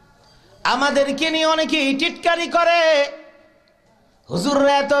 আমাদেরকে নিয়ে অনেকেই টিটকারি করে,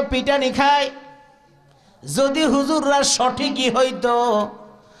 হুজুররা এত পিটানি খায়। যদি হুজুররা সঠিকই হইতো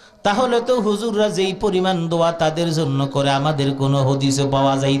তাহলে তো হুজুররা যেই পরিমাণ দোয়া তাদের জন্য করে আমাদের কোনো হদিসে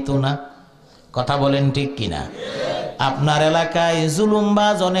পাওয়া যাইতো না। কথা বলেন ঠিক কিনা? আপনার এলাকায়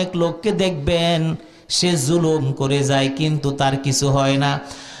জুলুমবাজ অনেক লোককে দেখবেন, সে জুলুম করে যায় কিন্তু তার কিছু হয় না।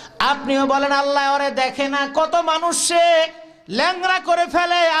 আপনিও বলেন আল্লাহ ওরে দেখে না, কত মানুষ সে ল্যাংড়া করে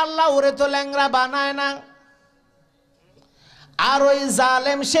ফেলে, আল্লাহ ওরে তো ল্যাংড়া বানায় না। আর ওই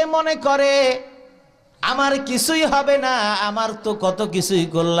জালেম সে মনে করে আমার কিছুই হবে না, আমার তো কত কিছুই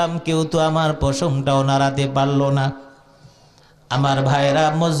করলাম, কেউ তো আমার পশমটাও নাড়াতে পারলো না। আমার ভাইরা,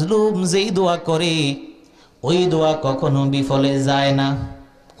 মজলুম যেই দোয়া করে ওই দোয়া কখনো বিফলে যায় না।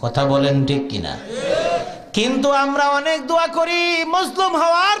 কথা বলেন ঠিক কিনা? কিন্তু আমরা অনেক দোয়া করি, মজলুম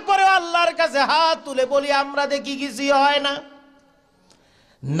হওয়ার পরে আল্লাহর কাছে হাত তুলে বলি আমরা দেখি কিছু হয় না।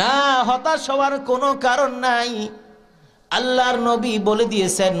 না, হতাশ হওয়ার কোনো কারণ নাই। আল্লাহর নবী বলে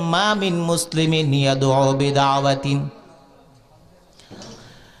দিয়েছেন মা মিন মুসলিমিন ইয়াদউ বিদাওয়াতিন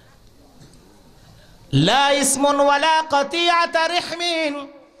লা ইসমুন ওয়ালা কাতিয়াতা রহমিন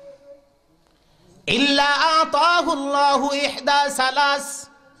ইল্লা আতাহু আল্লাহু ইহদা সালাস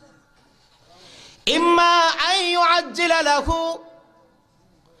ইম্মা আন ইউআজ্জিলা লাহু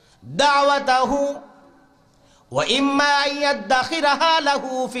দাওয়াতাহু ওয়া ইম্মা আন ইয়াদখিরাহা লাহু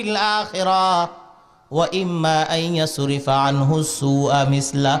ফিল আখিরাহ ওয়া ইম্মা আন ইয়াসরিফা আনহু সুআ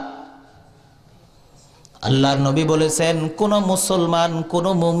মিসলা। আল্লাহর নবী বলেছেন, কোন মুসলমান, কোন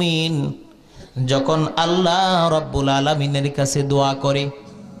মুমিন যখন আল্লাহ রাব্বুল আলামিনের কাছে দোয়া করে,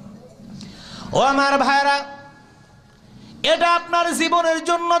 ও আমার ভাইরা, এটা আপনার জীবনের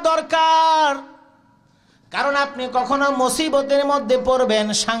জন্য দরকার। কারণ আপনি কখনো মুসিবতের মধ্যে পড়বেন,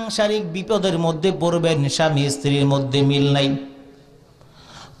 সাংসারিক বিপদের মধ্যে পড়বেন, স্বামী স্ত্রীর মধ্যে মিল নাই।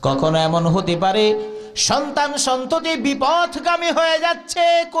 কখনো এমন হতে পারে সন্তান সন্ততি বিপথগামী হয়ে যাচ্ছে,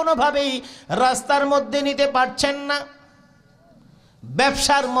 কোনোভাবেই রাস্তার মধ্যে নিতে পারছেন না,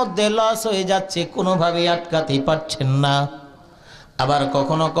 ব্যবসার মধ্যে লস হয়ে যাচ্ছে, কোনোভাবেই আটকাতে পারছেন না। আবার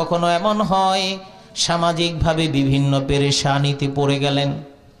কখনো কখনো এমন হয় সামাজিকভাবে বিভিন্ন পেরেশানিতে পড়ে গেলেন।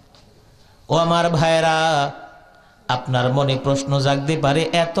 ও আমার ভাইরা, আপনার মনে প্রশ্ন জাগতে পারে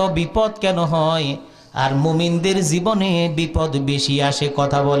এত বিপদ কেন হয়, আর মুমিনদের জীবনে বিপদ বেশি আসে।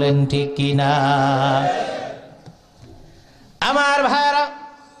 কথা বলেন ঠিক কিনা? আমার ভাইরা,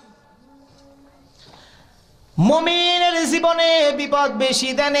 মুমিনের জীবনে বিপদ বেশি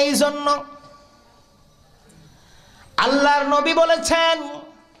দেন এই জন্য আল্লাহর নবী বলেছেন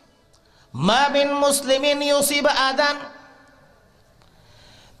মা মিন মুসলিমিন ইউসিব আদান,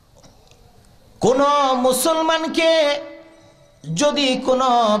 কোন মুসলমানকে যদি কোনো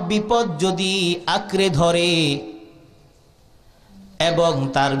বিপদ যদি আঁকড়ে ধরে এবং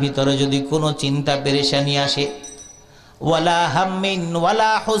তার ভিতরে যদি কোনো চিন্তা পেরেশানি আসে, ওয়ালা হাম্মিন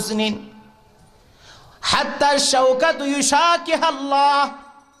ওয়ালা হুজনিন হাত্তা শাওকাতু ইউশাকিহাল্লাহ,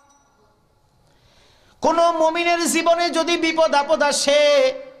 কোন মুমিনের জীবনে যদি বিপদ আপদ আসে,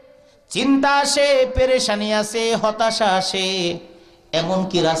 চিন্তা আসে, পেরেশানি আসে, হতাশা আসে,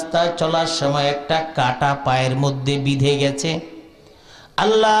 এমনকি রাস্তায় চলার সময় একটা কাটা পায়ের মধ্যে বিঁধে গেছে,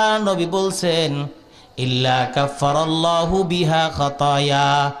 আল্লাহ নবী বলছেন ইল্লা কাফারাল্লাহু বিহা খাতায়া,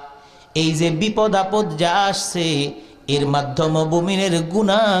 এই যে বিপদ আপদ যা আসছে এর মাধ্যমে মুমিনের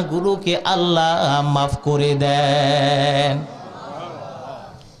গুনাহগুলোকে আল্লাহ মাফ করে দেন।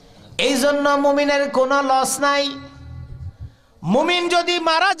 এই জন্য মুমিনের কোনো লস নাই। মুমিন যদি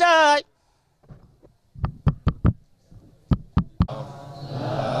মারা যায়,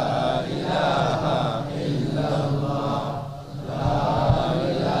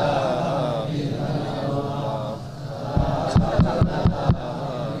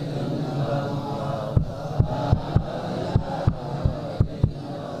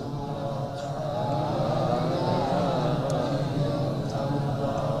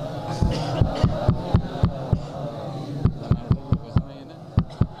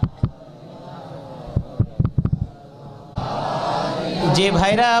 যে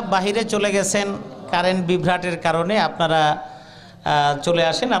ভাইরা বাহিরে চলে গেছেন কারেন্ট বিভ্রাটের কারণে, আপনারা চলে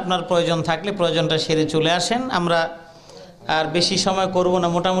আসেন, আপনার প্রয়োজন থাকলে প্রয়োজনটা সেরে চলে আসেন। আমরা আর বেশি সময় করব না,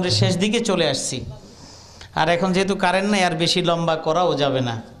 মোটামুটি শেষ দিকে চলে আসছি। আর এখন যেহেতু কারেন্ট নেই আর বেশি লম্বা করাও যাবে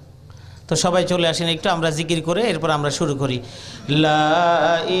না, তো সবাই চলে আসেন একটু, আমরা জিকির করে এরপর আমরা শুরু করি। লা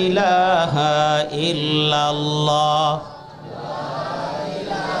ইলাহা ইল্লাল্লাহ,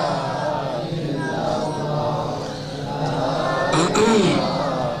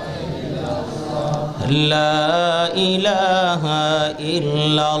 লা ইলাহা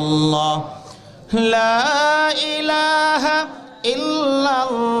ইল্লাল্লাহ, লা ইলাহা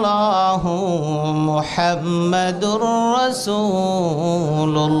ইল্লাল্লাহু মুহাম্মাদুর রাসূলুল্লাহ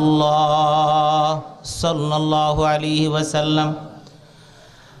সাল্লাল্লাহু আলাইহি ওয়াসাল্লাম।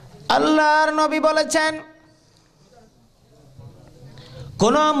 আল্লাহর নবী বলেছেন,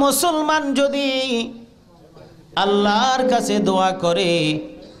 কোন মুসলমান যদি আল্লাহর কাছে দোয়া করে,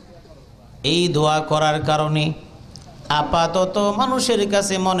 এই দোয়া করার কারণে আপাতত মানুষের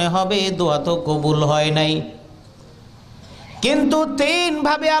কাছে মনে হবে দোয়া তো কবুল হয় নাই, কিন্তু তিন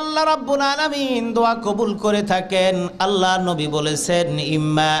ভাবে আল্লাহ রাব্বুল আলামিন দোয়া কবুল করে থাকেন। আল্লাহ নবী বলেছেন,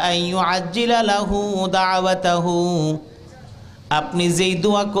 ইম্মা আইয়ু আজ্জিলা লাহু দাওয়াতাহু, আপনি যেই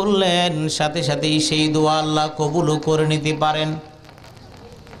দোয়া করলেন সাথে সাথেই সেই দোয়া আল্লাহ কবুলও করে নিতে পারেন।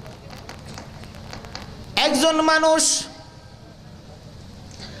 একজন মানুষ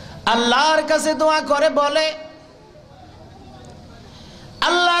আল্লাহর কাছে দোয়া করে, বলে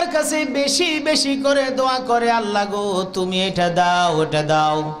আল্লাহর কাছে বেশি বেশি করে দোয়া করে, আল্লাহ গো তুমি এটা দাও ওটা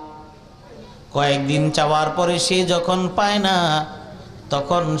দাও। কয়েকদিন চাওয়ার পরে সে যখন পায় না,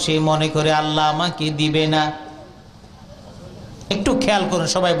 তখন সে মনে করে আল্লাহ আমাকে দিবে না। একটু খেয়াল করুন,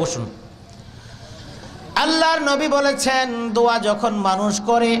 সবাই বসুন। আল্লাহর নবী বলেছেন, দোয়া যখন মানুষ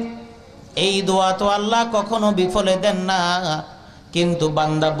করে, এই দোয়া তো আল্লাহ কখনো বিফলে দেন না, কিন্তু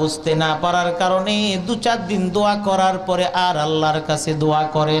বান্দা বুঝতে না পারার কারণে 2-4 দিন দোয়া করার পরে আর আল্লাহর কাছে দোয়া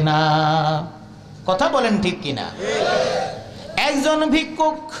করে না। কথা বলেন ঠিক কিনা? একজন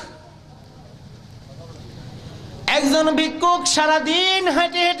ভিক্ষুক সারাদিন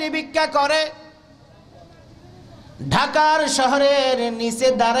হেঁটে হেঁটে ভিক্ষা করে, ঢাকার শহরের নিচে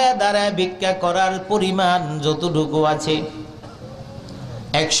দাঁড়ায় দাঁড়ায় ভিক্ষা করার পরিমাণ যতটুকু আছে,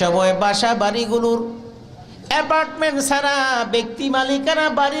 এক সময় বাসা বাড়িগুলোর অ্যাপার্টমেন্ট ছাড়া ব্যক্তি মালিকানা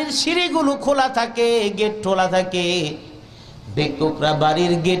বাড়ির সিঁড়িগুলো খোলা থাকে, গেট খোলা থাকে। ভিক্ষুকরা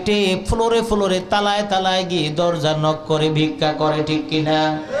বাড়ির গেটে ফ্লোরে ফ্লোরে তালায় তালায় গিয়ে দরজা নক করে ভিক্ষা করে, ঠিক কিনা?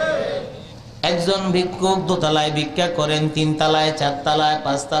 একজন ভিক্ষুক 2 তলায় ভিক্ষা করেন, 3 তলায়, 4 তলায়,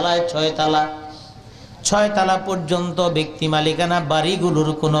 5 তলায়, 6 তলা। 6 তলা পর্যন্ত ব্যক্তি মালিকানা বাড়িগুলোর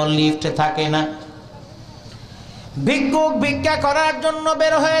কোনো লিফট থাকে না। ভিক্ষুক ভিক্ষা করার জন্য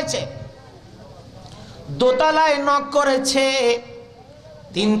বের হয়েছে, 2 তলায় নক করেছে,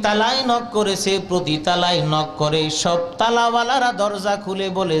 3 তলায় নক করেছে, প্রতি তলায় নক করে সব তালাওয়ালারা দরজা খুলে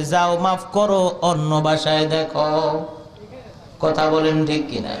বলে, যাও মাফ করো, অন্য বাসায় দেখো। কথা বলেন ঠিক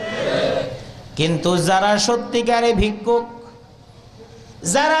কিনা? কিন্তু যারা সত্যিকারে ভিক্ষুক,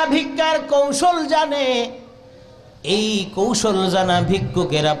 যারা ভিক্ষার কৌশল জানে, এই কৌশল জানা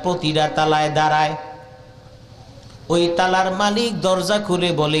ভিক্ষুকেরা প্রতিটা তালায় দাঁড়ায়। ওই তালার মালিক দরজা খুলে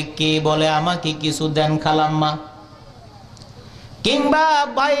বলে, কে? বলে আমাকে কিছু দেন খালাম্মা। কিংবা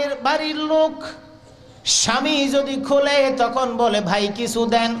বাড়ির লোক স্বামী যদি খোলে, তখন বলে ভাই কিছু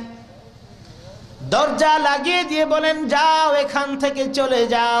দেন। দরজা লাগিয়ে দিয়ে বলেন, যাও এখান থেকে চলে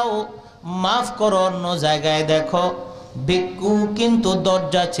যাও, মাফ করো, অন্য জায়গায় দেখো। ভিক্ষু কিন্তু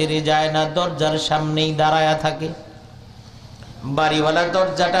দরজা ছেড়ে যায় না, দরজার সামনেই দাঁড়ায়া থাকে। বাড়িওয়ালা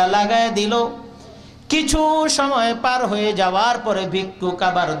দরজাটা লাগায় দিল। কিছু সময় পার হয়ে যাওয়ার পরে ভিক্ষুক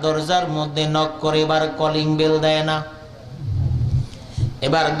আবার দরজার মধ্যে নক করে, এবার কলিং বেল দেয় না।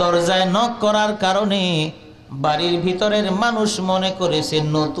 এবার দরজায় নক করার কারণে বাড়ির ভিতরের মানুষ মনে করেছে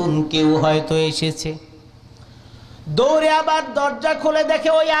নতুন কেউ হয়তো এসেছে। দৌড়ে আবার দরজা খুলে দেখে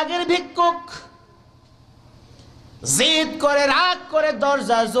ওই আগের ভিক্ষুক। জিদ করে, রাগ করে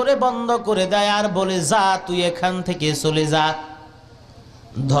দরজা জোরে বন্ধ করে দেয় আর বলে, যা তুই এখান থেকে চলে যা।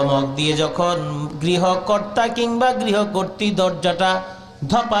 ধমক দিয়ে যখন গৃহকর্তা কিংবা গৃহকর্ত্রী দরজাটা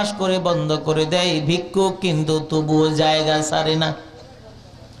ধপাস করে বন্ধ করে দেয়, ভিক্ষুক কিন্তু তবুও জায়গা ছাড়ে না।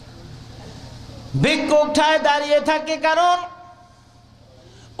 ভিক্ষুক ঠায় দাঁড়িয়ে থাকে, কারণ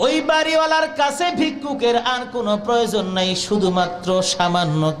ওই বাড়িওয়ালার কাছে ভিক্ষুকের আর কোনো প্রয়োজন নাই, শুধুমাত্র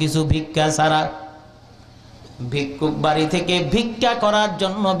সামান্য কিছু ভিক্ষা ছাড়া। ভিক্ষুক বাড়ি থেকে ভিক্ষা করার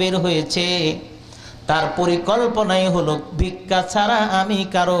জন্য বের হয়েছে, তার পরিকল্পনাই হলো ভিক্ষা ছাড়া আমি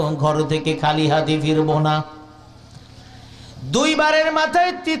কারো ঘর থেকে খালি হাতে ফিরবো না। 2 বারের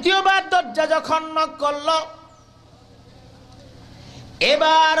মাথায় 3য়বার দরজা যখন নক করলো,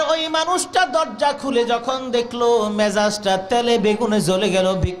 এবার ওই মানুষটা দরজা খুলে যখন দেখলো মেজাজটা তেলে বেগুনে জ্বলে গেল।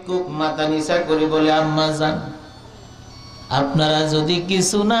 ভিক্ষুক মাথা নিচা করে বলে, আম্মা জান, আপনারা যদি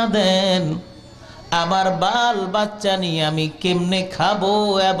কিছু না দেন আমার বাল বাচ্চা নিয়ে আমি কেমনে খাবো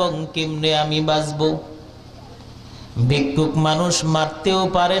এবং কেমনে আমি বাঁচবো। ভিক্ষুক মানুষ মারতেও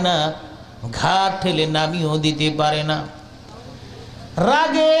পারে না, ঘাট ঠেলে নামিও দিতে পারে না।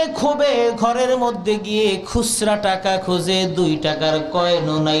 রাগে ক্ষোভে ঘরের মধ্যে গিয়ে খুচরা টাকা খোঁজে, 2 টাকার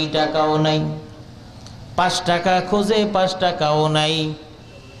কয়েনও নাই, টাকাও নাই। 5 টাকা খোঁজে, 5 টাকাও নাই।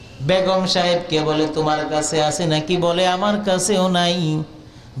 বেগম সাহেবকে বলে তোমার কাছে আছে নাকি? বলে আমার কাছেও নাই।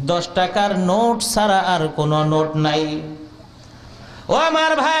 10 টাকার নোট ছাড়া আর কোনো নোট নাই। ও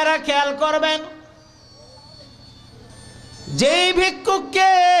আমার ভাইরা খেয়াল করবেন, যেই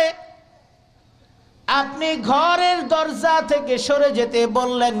ভিক্ষুককে আপনি ঘরের দরজা থেকে সরে যেতে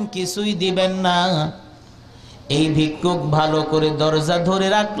বললেন, কিছুই দিবেন না, এই ভিক্ষুক ভালো করে দরজা ধরে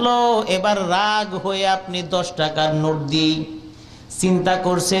রাখলো। এবার রাগ হয়ে আপনি 10 টাকার নোট দিয়ে চিন্তা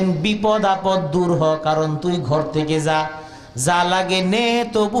করছেন বিপদ আপদ দূর হ, কারণ তুই ঘর থেকে যা লাগে নে,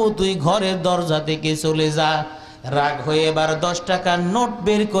 তবু তুই ঘরের দরজা থেকে চলে যা। রাগ হয়ে এবার 10 টাকার নোট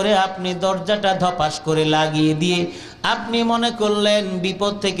বের করে আপনি দরজাটা ধপাস করে লাগিয়ে দিয়ে আপনি মনে করলেন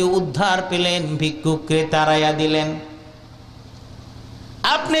বিপদ থেকে উদ্ধার পেলেন, ভিক্ষুককে তাড়াইয়া দিলেন।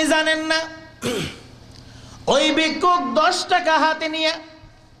 আপনি জানেন না ওই ভিক্ষুক 10 টাকা হাতে নিয়ে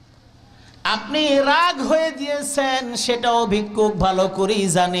আপনি রাগ হয়ে দিয়েছেন, সেটাও ভিক্ষুক ভালো করেই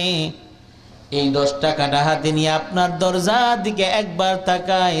জানে। এই 10 টাকাটা হাতে নিয়ে আপনার দরজার দিকে একবার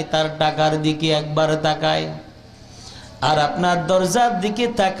তাকায়, তার টাকার দিকে একবার তাকায়, আর আপনার দরজার দিকে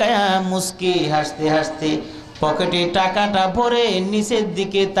তাকায়া মুস্কি হাসতে হাসতে পকেটে টাকাটা ভরে নিচের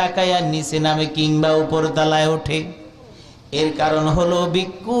দিকে তাকায়া নিচে নামে কিংবা উপর তলায় ওঠে। এর কারণ হলো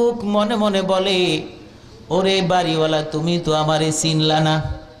ভিক্ষুক মনে মনে বলে, ওরে বাড়িওয়ালা তুমি তো আমারে চিনলা না,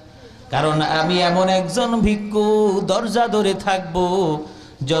 কারণ আমি এমন একজন ভিক্ষুক দরজা ধরে থাকবো,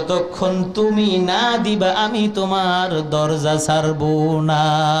 যতক্ষণ তুমি না দিবা আমি তোমার দরজা ছাড়বো না।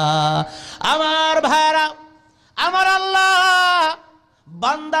 আমার ভাইরা, আমার আল্লাহ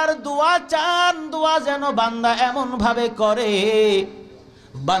বান্দার দোয়া চান, দোয়া যেন বান্দা এমন ভাবে করে,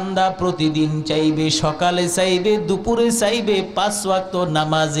 বান্দা প্রতিদিন চাইবে, সকালে চাইবে, দুপুরে চাইবে, 5 ওয়াক্ত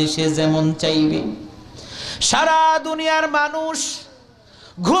নামাজে সে যেমন চাইবে। সারা দুনিয়ার মানুষ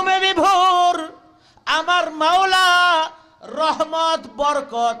ঘুমে বিভোর, আমার মাওলা রহমত,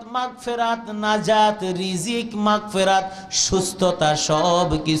 বরকত, মাগফিরাত, নাজাত, রিজিক, মাগফিরাত, সুস্থতা সব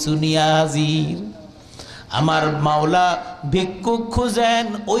কিছু নিয়ে হাজির। আমার মাওলা ভিক্ষুক খুঁজেন,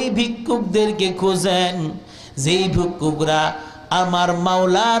 ওই ভিক্ষুকদেরকে খুঁজেন যেই ভিক্ষুকরা আমার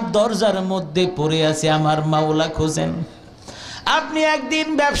মাওলার দরজার মধ্যে পড়ে আছে, আমার মাওলা খুঁজেন। আপনি একদিন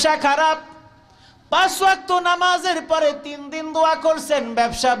ব্যবসা খারাপ, 5 ওয়াক্ত নামাজের পরে 3 দিন দোয়া করছেন,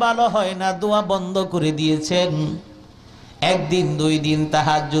 ব্যবসা ভালো হয় না, দোয়া বন্ধ করে দিয়েছেন। একদিন 2 দিন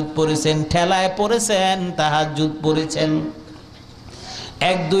তাহাজ্জুদ পড়েছেন, ঠেলায় পড়েছেন, তাহাজ্জুদ পড়েছেন।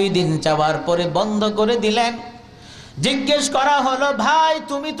 1-2 দিন যাওয়ার পরে বন্ধ করে দিলেন। জিজ্ঞেস করা হলো, ভাই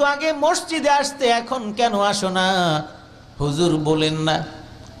তুমি তো আগে মসজিদে আসতে, এখন কেন আসো না? হুজুর বলেন না,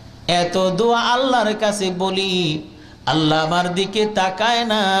 এত দোয়া আল্লাহর কাছে বলি, আল্লাহ আমার দিকে তাকায়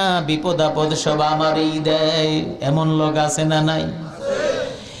না, বিপদ আপদ সব আমারই দেয়। এমন লোক আছে না নাই?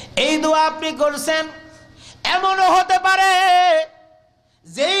 এই দোয়া আপনি করছেন, এমনও হতে পারে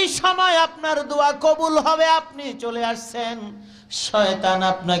যেই সময় আপনার দোয়া কবুল হবে আপনি চলে আসছেন, শয়তান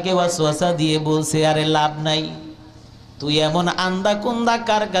আপনাকে ওয়াসওয়াসা দিয়ে বলছে, আরে লাভ নাই, তুই এমন আন্দা কুন্দা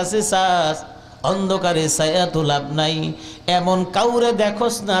কার কাছে চাস, অন্ধকারে ছায়া তো লাভ নাই, এমন কাউরে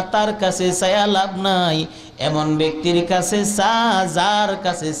দেখোস না তার কাছে ছায়া লাভ নাই, এমন ব্যক্তির কাছে চা যার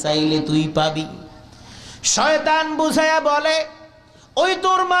কাছে চাইলে তুই পাবি। শয়তান বুঝায়া বলে, ওই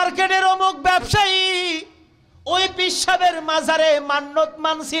তোর মার্কেটের অমুক ব্যবসায়ী ওই পিসাবের মাজারে মান্নত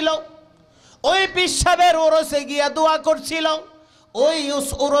মানছিল, ওই পিসাবের ওরসে গিয়া দোয়া করছিল, ওই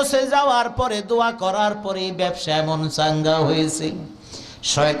ওরসে যাওয়ার পরে দোয়া করার পরে ব্যবসা এমন চাঙ্গা হয়েছে।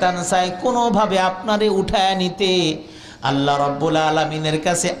 শয়তান চায় কোনোভাবে আপনারে উঠায় নিতে। আল্লাহ রাব্বুল আলামিনের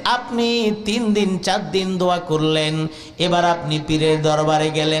কাছে আপনি 3 দিন 4 দিন দোয়া করলেন, এবার আপনি পীরের দরবারে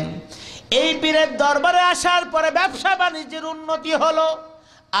গেলেন। এই পীরের দরবারে আসার পরে ব্যবসা বাণিজ্যের উন্নতি হলো,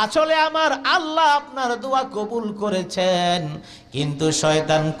 আসলে আমার আল্লাহ আপনার দোয়া কবুল করেছেন, কিন্তু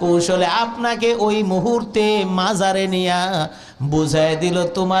শয়তান কৌশলে আপনাকে ওই মুহূর্তে মাজারে নিয়া বুঝায় দিল,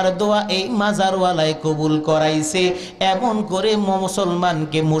 তোমার দোয়া এই মাজারওয়ালায় কবুল করাইছে, এমন করে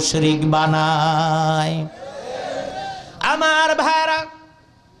মুসলমানকে মুশরিক বানায়। আমার ভাইরা,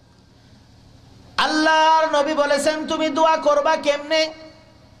 আল্লাহর নবী বলেছেন তুমি দোয়া করবা কেমনে?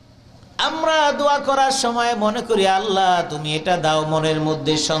 আমরা দোয়া করার সময় মনে করি আল্লাহ তুমি এটা দাও, মনের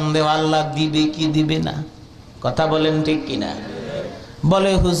মধ্যে সন্দেহ, আল্লাহ দিবে কি দিবে না। কথা বলেন ঠিক কিনা?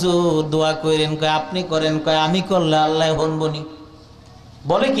 বলে হুজুর দোয়া করেন, কয় আপনি করেন, কয় আমি করলে আল্লাহ হনবনি,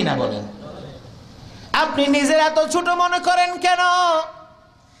 বলে কিনা বলেন? আপনি নিজের এত ছোট মনে করেন কেন?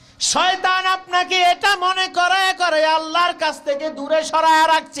 শয়তান আপনাকে এটা মনে করে আল্লাহর কাছ থেকে দূরে সরায়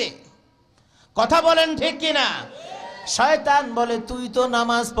রাখছে। কথা বলেন ঠিক কিনা? শয়তান বলে তুই তো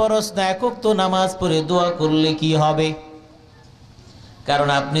নামাজ পড়স না, একক তো নামাজ পড়ে দোয়া করলে কি হবে? কারণ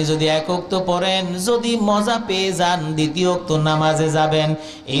আপনি যদি একক তো পড়েন, যদি মজা পেয়ে যান দ্বিতীয় তো নামাজে যাবেন।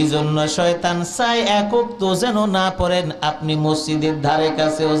 এই জন্য শয়তান চায় একক তো যেন না পড়েন, আপনি মসজিদের ধারে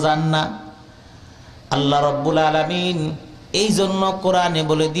কাছেও যান না। আল্লাহ রাব্বুল আলামিন এই জন্য কোরআনে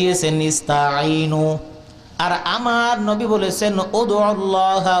বলে দিয়েছেন ইস্তাঈনু, আর আমার নবী বলেছেন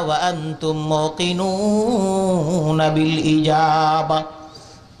উদুল্লাহা ওয়া আনতুম মুকিনুনা বিল ইজাবা।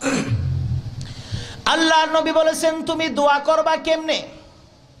 আল্লাহর নবী বলেছেন তুমি দোয়া করবা কেমনে?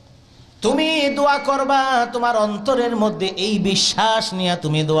 তুমি দোয়া করবা তোমার অন্তরের মধ্যে এই বিশ্বাস নিয়ে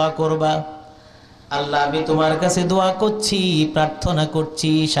তুমি দোয়া করবা, আল্লাহ আমি তোমার কাছে দোয়া করছি, প্রার্থনা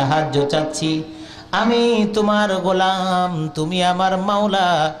করছি, সাহায্য চাচ্ছি, আমি তোমার গোলাম, তুমি আমার মাওলা,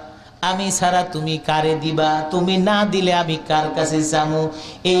 আমি ছাড়া তুমি কারে দিবা, তুমি না দিলে আমি কার কাছে যাবো।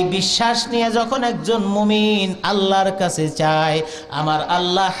 এই বিশ্বাস নিয়ে যখন একজন মুমিন আল্লাহর কাছে চায়, আমার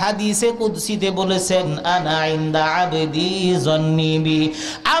আল্লাহ হাদিসে কুদসিতে বলেছেন আনা ইনদা আবদি জন্নি বি,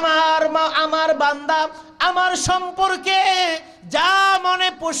 আমার বান্দা আমার সম্পর্কে যা মনে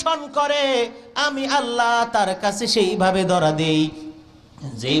পোষণ করে আমি আল্লাহ তার কাছে সেইভাবে ধরা দেই।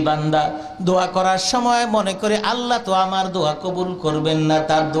 যেই বান্দা দোয়া করার সময় মনে করে আল্লাহ তো আমার দোয়া কবুল করবেন না,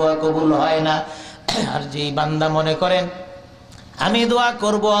 তার দোয়া কবুল হয় না। আর যেই বান্দা মনে করেন আমি দোয়া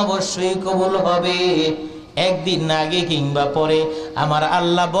করব অবশ্যই কবুল হবে, একদিন আগে কিংবা পরে আমার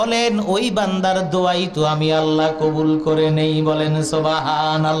আল্লাহ বলেন ওই বান্দার দোয়াই তো আমি আল্লাহ কবুল করে নেই। বলেন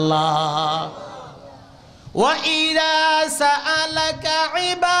সুবহানাল্লাহ। وَإِذَا سَأَلَكَ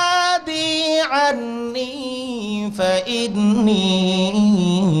عِبَادِي عَنِّي فَإِنِّي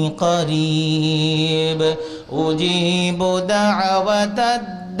قَرِيبٌ أُجِيبُ دَعْوَةَ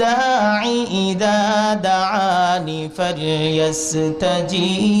الدَّاعِ إِذَا دَعَانِ فَلْيَسْتَجِيبُوا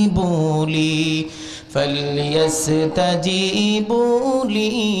لِي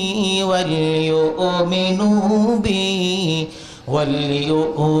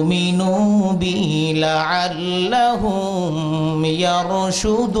وَلْيُؤْمِنُوا بِي لَعَلَّهُمْ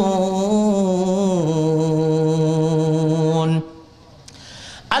يَرْشُدُونَ।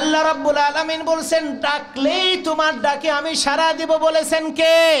 আল্লাহ রাব্বুল আলামিন বলছেন ডাকলেই তোমার ডাকে আমি সাড়া দিব, বলেছেন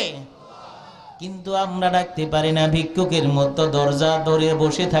কে? কিন্তু আমরা ডাকতে পারি না, ভিক্ষুকের মতো দরজা ধরে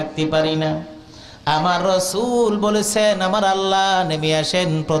বসে থাকতে পারি না। আমার রাসূল বলেছেন আমার আল্লাহ নেমে আসেন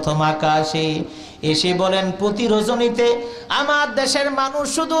প্রথম আকাশে, এসে বলেন প্রতি রজনীতে আমার দেশের মানুষ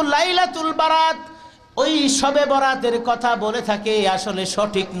শুধু লাইলাতুল বারাত ওই শবে বরাতের কথা বলে থাকে, আসলে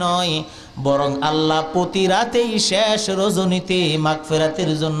সঠিক নয়, বরং আল্লাহ প্রতি রাতেই শেষ রজনীতে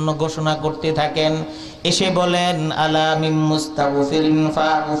মাগফিরাতের জন্য ঘোষণা করতে থাকেন। এসে বলেন আলা মিন মুস্তাগফিরিন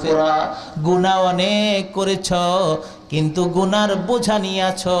ফাগফিরা, গুনাহ অনেক করেছ কিন্তু গুনার বোঝা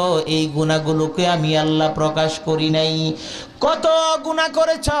নিয়েছ, এই গুনাহগুলোকে আমি আল্লাহ প্রকাশ করি নাই। কত গুনাহ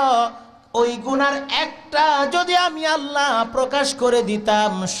করেছ, ওই গুনার একটা যদি আমি আল্লাহ প্রকাশ করে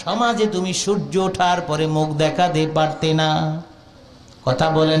দিতাম সমাজে তুমি সূর্য ওঠার পরে মুখ দেখাতে পারতে না। কথা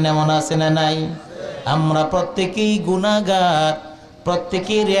বলেন এমন আছে না নাই? আমরা প্রত্যেকেই গুনাহগার,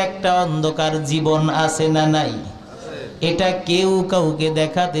 প্রত্যেকের একটা অন্ধকার জীবন আছে না নাই? এটা কেউ কাউকে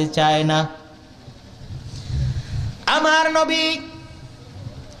দেখাতে চায় না। আমার নবী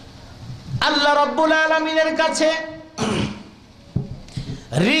আল্লাহ রাব্বুল আলামিনের কাছে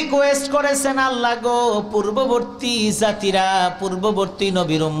রিকোয়েস্ট করেছেন আল্লাহ গো পূর্ববর্তী জাতিরা, পূর্ববর্তী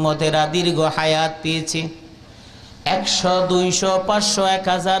নবীর উম্মতেরা দীর্ঘ হায়াত পেয়েছে, 100, 200, 500,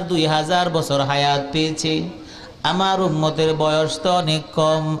 1000, 2000 বছর হায়াত পেয়েছে। আমার উম্মতের বয়স তো অনেক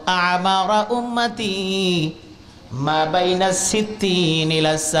কম। আমারা উম্মতি মা বাইনা 60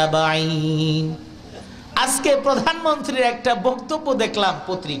 ইলা 70। আজকে প্রধানমন্ত্রীর একটা বক্তব্য দেখলাম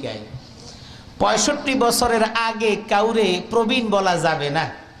পত্রিকায়, 65 বছরের আগে কাউরে প্রবীণ বলা যাবে না।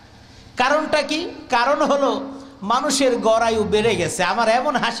 কারণটা কি? কারণ হলো মানুষের গড়ায়ু বেড়ে গেছে। আমার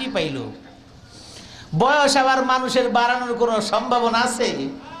এমন হাসি পাইল, বয়স আবার মানুষের বাড়ানোর কোনো সম্ভাবনা আছে?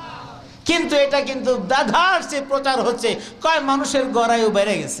 কিন্তু এটা কিন্তু দাধারসে প্রচার হচ্ছে, কয় মানুষের গড়ায়ু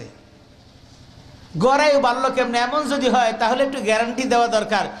বেড়ে গেছে। গড়ায়ু বাড়লো কেমনে? এমন যদি হয় তাহলে একটু গ্যারান্টি দেওয়া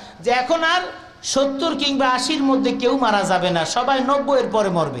দরকার যে এখন আর 70 কিংবা 80-র মধ্যে কেউ মারা যাবে না, সবাই 90-এর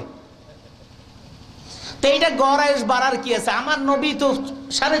পরে মরবে। তো এইটা গড়ায়ু বাড়ার কি আছে? আমার নবী তো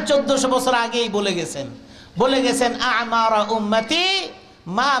 1450 বছর আগেই বলে গেছেন আমারা উম্মতি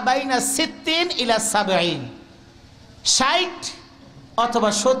মা বাইনা 60 ইলা 70, 60 অথবা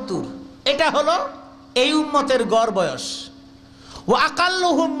 70, এটা হলো এই উম্মতের গড় বয়স। ওয়া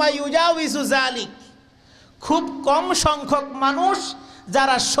আকাল্লুহুম মা ইউজাউযু যালিক, খুব কম সংখ্যক মানুষ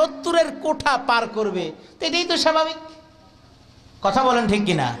যারা 70-এর কোঠা পার করবে, তো এটাই তো স্বাভাবিক। কথা বলেন ঠিক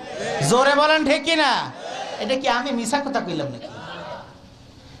কিনা? জোরে বলেন ঠিক কিনা? এটা কি আমি মিছা কথা কইলাম নাকি?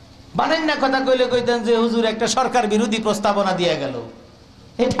 বানেন না কথা কইলে কইতেন যে হুজুর একটা সরকার বিরোধী প্রস্তাবনা দিয়ে গেল।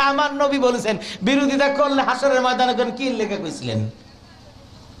 এটা আমার নবী বলেছেন, বিরোধিতা করলে হাসরের ময়দানে কোন কি লেখা কইছিলেন?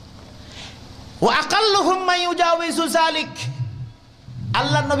 ওয়া আকাল্লুহুম মা ইউজাউযু যালিক।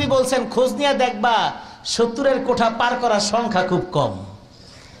 আল্লাহর নবী বলছেন খোঁজ নিয়ে দেখবা 70-এর কোঠা পার করার সংখ্যা খুব কম।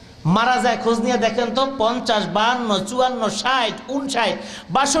 মারা যায় খোঁজ নিয়ে দেখেন তো 50, 52, 54, 60, 59,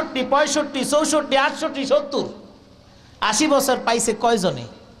 62, 65, 64, 68, 70, 80 বছর পাইছে কয়জনে?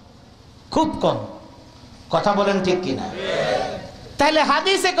 খুব কম। কথা বলেন ঠিক কিনা? তাহলে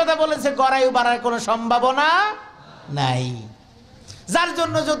হাদিসে কথা বলেছে গড়ায়ু বাড়ার কোনো সম্ভাবনা নাই, যার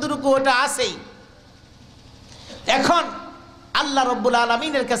জন্য যতটুকু ওটা আছেই। এখন আল্লাহ রব্বুল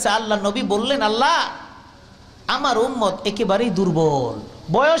আলামিনের কাছে আল্লাহ নবী বললেন, আল্লাহ আমার উম্মত একেবারেই দুর্বল,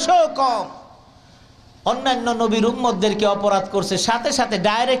 বয়সও কম, অন্যান্য নবীর উম্মতদেরকে অপরাধ করছে, সাথে সাথে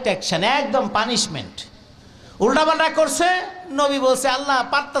ডাইরেক্ট অ্যাকশন, একদম পানিশমেন্ট, উল্টাপাল্টা করছে। নবী বলছে আল্লাহ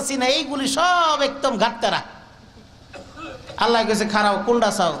পারতাছি না, এইগুলি সব একদম ঘাটতারা। আল্লাহ কাছে খারাপ কোনটা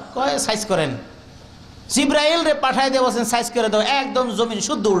চাও? কয় সাইজ করেন। জিব্রাইল রে পাঠাই দিয়ে বলছেন সাইজ করে দাও, একদম জমিন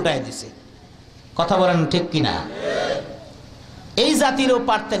শুদ্ধ উল্টাই দিছে। কথা বলেন ঠিক কিনা? এই জাতিরও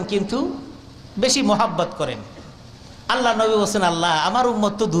পারতেন, কিন্তু বেশি মোহাব্বত করেন। আল্লাহ নবী বলছেন আল্লাহ আমার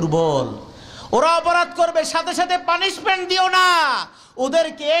উম্মত তো দুর্বল, ওরা অপরাধ করবে, সাথে সাথে পানিশমেন্ট দিও না,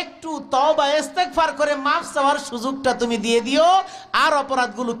 ওদেরকে একটু তওবা ইস্তেগফার করে মাফ চাওয়ার সুযোগটা তুমি দিয়ে দিও, আর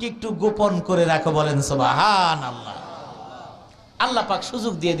অপরাধগুলোকে একটু গোপন করে রাখো। বলেন সুবহানাল্লাহ। আল্লাহ পাক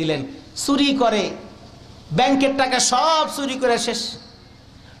সুযোগ দিয়ে দিলেন। চুরি করে, ব্যাংকের টাকা সব চুরি করে শেষ।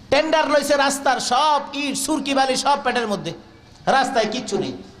 টেন্ডার লইছে রাস্তার, সব ইট সুরকি বালি সব পেটের মধ্যে, রাস্তায় কিচ্ছু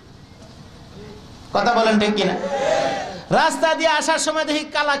নেই। কথা বলেন ঠিক কিনা? রাস্তা দিয়ে আসার সময় দেখি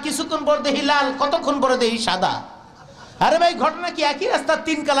কালা, কিছুক্ষণ পর দেখি লাল, কতক্ষণ পরে দেখি সাদা। আরে ভাই ঘটনা কি? একই রাস্তার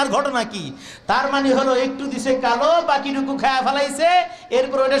 3 কালার, ঘটনা কি? তার মানে হলো একটু দিছে কালো, বাকিটুকু খায়া ফেলাইছে,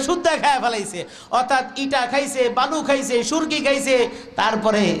 এরপর ওটা শুদ্ধ খায়া ফেলাইছে। অর্থাৎ ইটা খাইছে, বালু খাইছে, সুরকি খাইছে,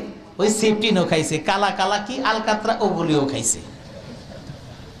 তারপরে ওই সেফটিনও খাইছে, কালা কালা কি আলকাতরা ওগুলিও খাইছে।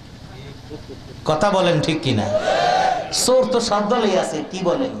 কথা বলেন ঠিক কিনা? চোর তো সব দলেই আছে, কি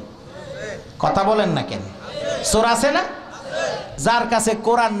বলেন? কথা বলেন না কেন? চোর আছে না? যার কাছে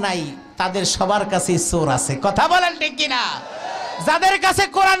কোরআন নাই তাদের সবার কাছে চোর আছে। কথা বলেন ঠিক কিনা? যাদের কাছে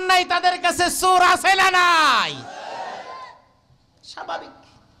কোরআন নাই তাদের কাছে চোর আছে না নাই? স্বাভাবিক।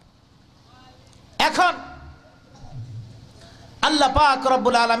 এখন আল্লাহ পাক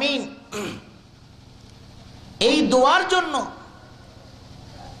রব্বুল আলামিন এই দোয়ার জন্য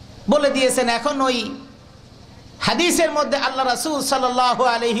বলে দিয়েছেন। এখন ওই হাদিসের মধ্যে আল্লাহ রাসূল সাল্লাল্লাহু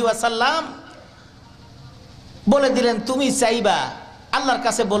আলাইহি ওয়াসাল্লাম বলে দিলেন তুমি চাইবা, আল্লাহর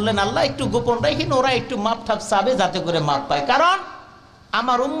কাছে বললেন আল্লাহ একটু গোপন রাখেন, ওরা একটু মাপ ঠাপ চাবে যাতে করে মাপ পায়, কারণ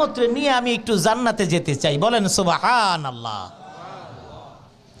আমার উম্মতরে নিয়ে আমি একটু জান্নাতে যেতে চাই। বলেন সুবহানাল্লাহ।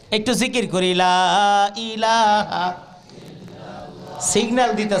 একটু জিকির করি লা ইলাহা।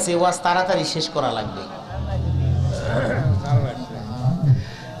 সিগন্যাল দিতেছে, ওয়াজ তাড়াতাড়ি শেষ করা লাগবে,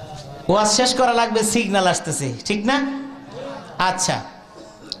 ওয়াজ শেষ করা লাগবে, সিগন্যাল আসতেছে, ঠিক না? আচ্ছা,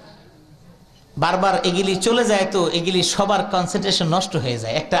 বারবার এগুলি চলে যায় তো এগুলি সবার কনসেন্ট্রেশন নষ্ট হয়ে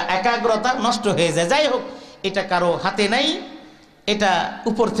যায়, একটা একাগ্রতা নষ্ট হয়ে যায়। যাই হোক, এটা কারো হাতে নাই, এটা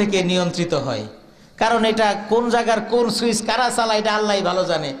উপর থেকে নিয়ন্ত্রিত হয়। কারণ এটা কোন জায়গার কোন সুইচ কারা চালায় এটা আল্লাহই ভালো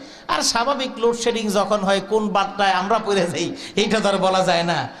জানে। আর স্বাভাবিক লোডশেডিং যখন হয় কোন বারটায় আমরা পড়ে যাই এইটা তো আর বলা যায়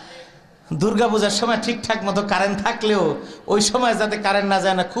না। দুর্গাপূজার সময় ঠিকঠাক মতো কারেন্ট থাকলেও ওই সময় যাতে কারেন্ট না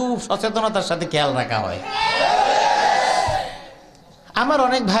যায় না, খুব সচেতনতার সাথে খেয়াল রাখা হয়। আমার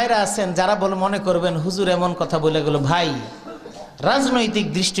অনেক ভাইরা আছেন যারা বলে মনে করবেন হুজুর এমন কথা বলে গেল। ভাই, রাজনৈতিক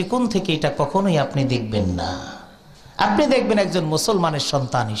দৃষ্টিকোণ থেকে এটা কখনোই আপনি দেখবেন না, আপনি দেখবেন একজন মুসলমানের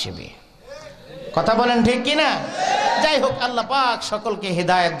সন্তান হিসেবে। কথা বলেন ঠিক কিনা? যাই হোক, আল্লাহ পাক সকলকে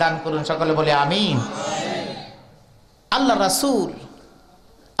হেদায়েত দান করুন, সকলে বলে আমিন। আল্লাহ রাসূল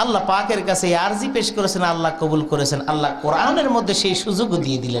আল্লাহ পাকের কাছে আরজি পেশ করেছেন, আল্লাহ কবুল করেছেন। আল্লাহ কোরআনের মধ্যে সেই সুযোগও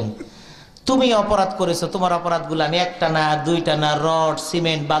দিয়ে দিলেন, তুমি অপরাধ করেছো, তোমার অপরাধগুলো আমি একটা না দুইটা না, রড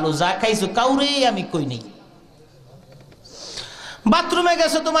সিমেন্ট বালু যা খাইছো কাউরে আমি কই নেই। বাথরুমে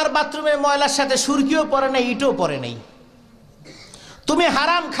গেছো, তোমার বাথরুমের ময়লার সাথে সুরকিও পড়ে নাই, ইটও পড়ে নাই। তুমি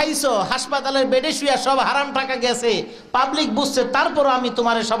হারাম খাইছো, হাসপাতালের বেডে শুয়ে সব হারাম টাকা গেছে, পাবলিক বুঝছে, তারপরও আমি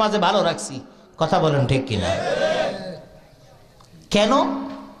তোমার সমাজে ভালো রাখছি। কথা বলেন ঠিক কিনা? কেন?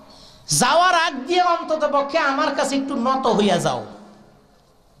 যাওয়ার আগ দিয়ে অন্তত পক্ষে আমার কাছে একটু নত হইয়া যাও।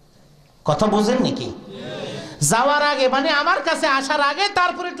 কথা বুঝেন নাকি? যাওয়ার আগে মানে আমার কাছে আসার আগে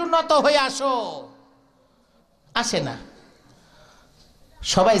তারপরে একটু নত হয়ে আসো। আসে না।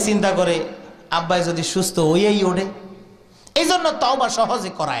 সবাই চিন্তা করে আব্বাই যদি সুস্থ হইয়াই ওঠে, এই জন্য তওবা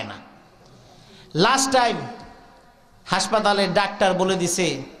সহজে করায় না। লাস্ট টাইম হাসপাতালের ডাক্তার বলে দিছে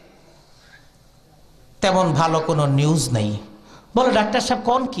তেমন ভালো কোনো নিউজ নেই। বলে ডাক্তার সাহেব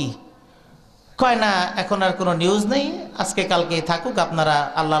কোন কি? কয় না, এখন আর কোনো নিউজ নেই, আজকে কালকে থাকুক, আপনারা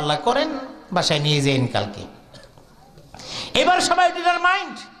আল্লাহ আল্লাহ করেন, বাসায় নিয়ে যাইন কালকে। এবার সবাই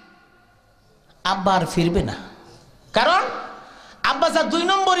ডিটারমাইন্ড আব্বা আর ফিরবে না, কারণ আব্বা যা 2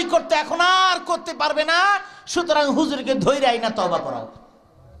 নম্বরই করতে এখন আর করতে পারবে না, সুতরাং হুজুরকে ধৈর্য না তওবা করাও।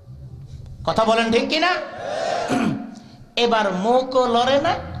 কথা বলেন ঠিক কিনা? এবার মুখও লড়ে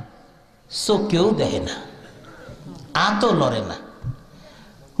না, চোখেও দেখে না, আতো লড়ে না।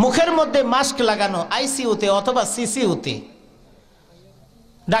 মুখের মধ্যে মাস্ক লাগানো, আইসিইউতে অথবা সিসিইউতে।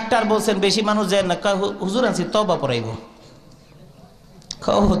 ডাক্তার বলছেন বেশি মানুষ যায় না, হুজুর আনছি তওবা পড়াইব।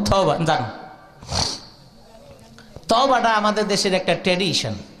 তওবা জান, তওবাটা আমাদের দেশের একটা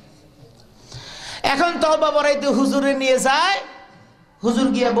ট্র্যাডিশন। এখন তওবা পড়াইতে হুজুরে নিয়ে যায়, হুজুর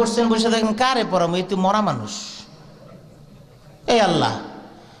গিয়া বসছেন, বসে দেখেন কারে পড়াবো, এই তো মরা মানুষ। এই আল্লাহ,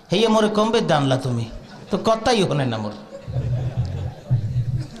 হেয়ে মোরে কমবে দানলা, তুমি তো কথাই হনে না মোর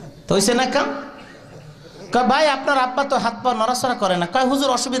তো হইছে না কাম। কয় ভাই আপনার আব্বা তো হাত পা নড়াচড়া করে না। কয় হুজুর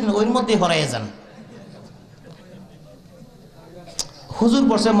অসুবিধা নেই, ওই মধ্যেই হরাইয়া যান। হুজুর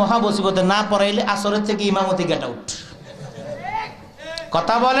পড়ছে মহাবসিবতে, না পড়াইলে আসরের থেকে ইমামতি গেট আউট।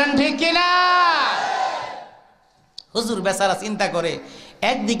 কথা বলেন ঠিক কিনা? হুজুর বেচারা চিন্তা করে,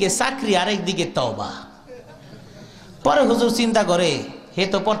 একদিকে চাকরি আর একদিকে তওবা। পরে হুজুর চিন্তা করে, হে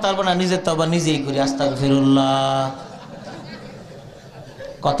তো পড়তে পারবো না, নিজের তওবা নিজেই করি, আস্তাগফিরুল্লাহ।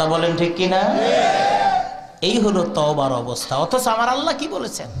 কথা বলেন ঠিক কিনা? এই হলো তওবার অবস্থা। অথচ আমার আল্লাহ কি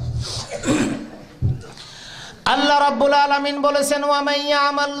বলেছেন? আল্লাহ রাব্বুল আলামিন বলেছেন, ওয়া মান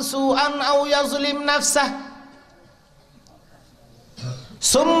ইয়ামাল সুআন আও ইয়াজলিম নাফসাহু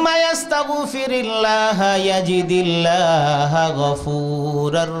সুম্মা ইয়াস্তাগফিরিল্লাহা ইয়াজিদিল্লাহা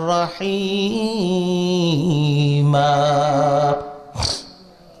গফুরার রহিমা।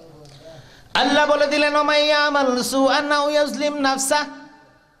 আল্লাহ বলে দিলেন, ওয়া মান ইয়ামাল সুআন আও ইয়াজলিম নাফসাহু,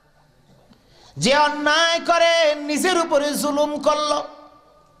 যে অন্যায় করে নিজের উপরে জুলুম করলো।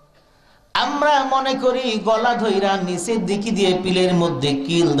 আমরা মনে করি গলা ধইরা নিচের দিকে দিয়ে পিলের মধ্যে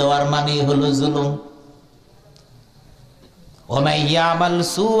কিল দেওয়ার মানে হলো জুলুম। ওয়া ইয়ামাল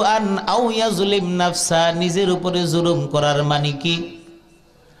সুআন আও ইয়াজলিম নাফসা, নিজের উপরে জুলুম করার মানে কি?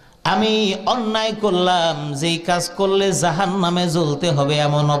 আমি অন্যায় করলাম, যেই কাজ করলে জাহান্নামে জ্বলতে হবে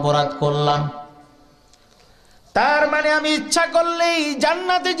এমন অপরাধ করলাম, তার মানে আমি ইচ্ছা করলেই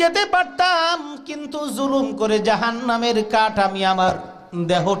জান্নাতে যেতে পারতাম, কিন্তু জুলুম করে জাহান্নামের কাঠ আমি আমার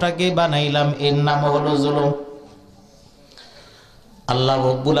দেহটাকে বানাইলাম, এর নাম হলো জুলুম। আল্লাহ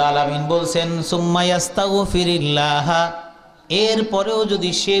রাব্বুল আলামিন বলছেন, সুম্মা ইয়াস্তাগফিরিল্লাহ, এরপরেও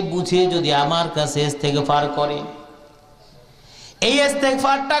যদি সে বুঝে যদি আমার কাছে ইস্তেগফার করে। এই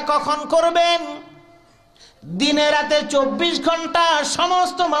ইস্তেগফারটা কখন করবেন? দিনে রাতে 24 ঘন্টা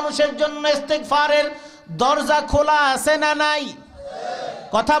সমস্ত মানুষের জন্য ইস্তেগফারের দরজা খোলা আছে না নাই?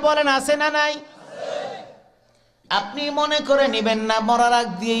 কথা বলেন, আছে না নাই? আপনি মনে করে নেবেন না মরার আগ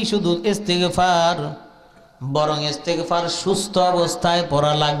দিয়েই শুধু ইস্তেগফার, বরং ইস্তেগফার সুস্থ অবস্থায়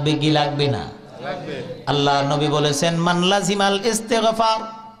পড়া লাগবে কি লাগবে না? আল্লাহ নবী বলেছেন, মান লাজিমাল ইস্তেগফার,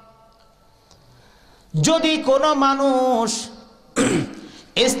 যদি কোনো মানুষ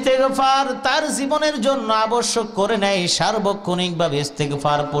ইস্তেগফার তার জীবনের জন্য আবশ্যক করে নেয়, সার্বক্ষণিকভাবে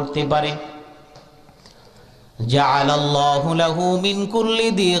ইস্তেগফার পড়তে পারে, জাআলাল্লাহু লাহু মিন কুল্লি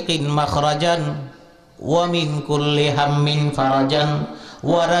দিকিন মাখরাজান ওয়া মিন কুল্লি হাম্মিন ফারাজান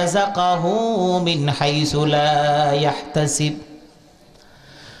ওয়া রাযাকাহু মিন হাইসু লা ইয়াহতাসিব।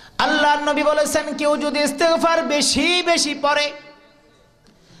 আল্লাহর নবী বলেছেন, কেউ যদি ইস্তেগফার বেশি বেশি পড়ে,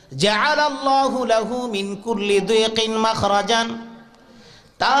 জাআলাল্লাহু লাহু মিন কুল্লি দিকিন মাখরাজান,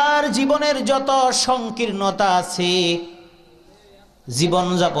 তার জীবনের যত সংকীর্ণতা আছে, জীবন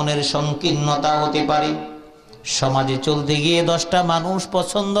যাপনের সংকীর্ণতা হতে পারে, সমাজে চলতে গিয়ে 10টা মানুষ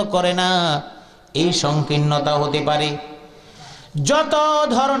পছন্দ করে না, এই সংকীর্ণতা হতে পারে, যত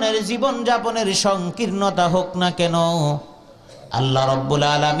ধরনের জীবন যাপনের সংকীর্ণতা হোক না কেন, আল্লাহ রাব্বুল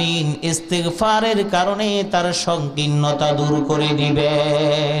আলামিন ইস্তিগফারের কারণে তার সংকীর্ণতা দূর করে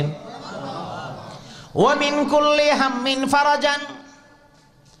দিবেন। ওয়া মিন কুল্লি হাম্মিন ফারাজান,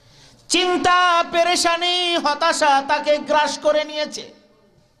 চিন্তা পেরেশানি হতাশা তাকে গ্রাস করে নিয়েছে,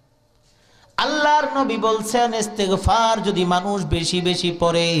 আল্লাহর নবী বলছেন ইস্তিগফার যদি মানুষ বেশি বেশি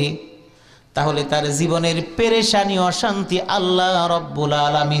পড়ে, তাহলে তার জীবনের পেরেশানি অশান্তি আল্লাহ রাব্বুল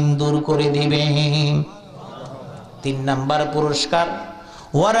আলামিন দূর করে দিবেন। 3 নাম্বার পুরস্কার,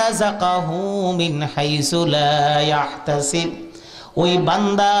 ওয়ারাযাকাহু মিন হাইসু লা ইয়াহতাসিব। ওই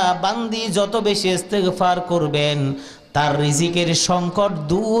বান্দা বান্দি যত বেশি ইস্তেগফার করবেন তার রিজিকের সংকট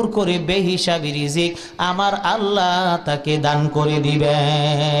দূর করে বেহিসাবি রিজিক আমার আল্লাহ তাকে দান করে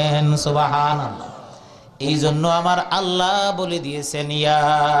দিবেন। সুবহানাল্লাহ। এই জন্য আমার আল্লাহ বলে দিয়েছেন, ইয়া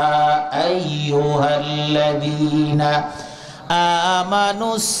আইয়ুহাল্লাযীনা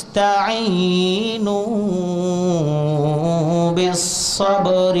আমানুস্তাঈনু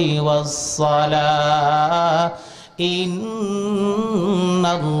বিস-সাবরি ওয়াস-সালাহ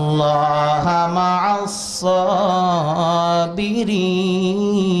ইন্নাল্লাহা মা'আস-সাবিরিন।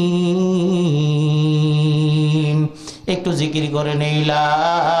 একটু জিকির করে নেই, লা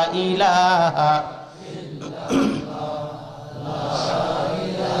ইলাহা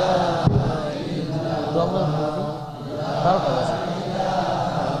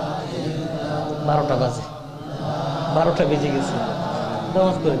বারোটা বেজে গেছে,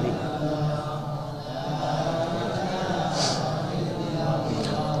 নামাজ করে দিই।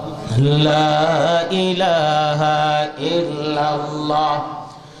 লা ইলাহা ইল্লাল্লাহ,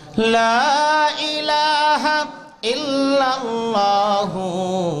 লা ইলাহা ইল্লাল্লাহু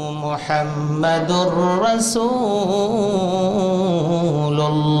মুহাম্মাদুর রাসূলুল্লাহ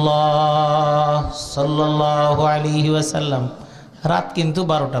সাল্লাল্লাহু আলাইহি ওয়াসাল্লাম। রাত কিন্তু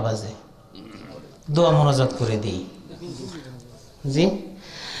 12টা বাজে, দোয়া মোনাজাত করে দিই। জি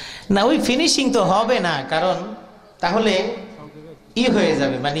না, ওই ফিনিশিং তো হবে না, কারণ তাহলে হয়ে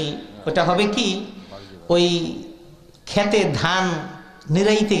যাবে, মানে ওটা হবে কি, ওই খেতে ধান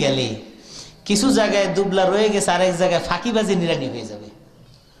নিরাইতে গেলে কিছু জায়গায় দুবলা রয়ে গেছে, আরেক জায়গায় ফাঁকিবাজি নিরানি হয়ে যাবে।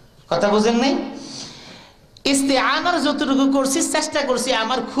 কথা বুঝেন নাই? ইস্তেআনার যতটুকু করছি, চেষ্টা করছি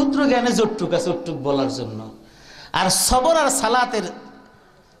আমার ক্ষুদ্র জ্ঞানে যতটুকু আছে ততটুকু বলার জন্য। আর সবর আর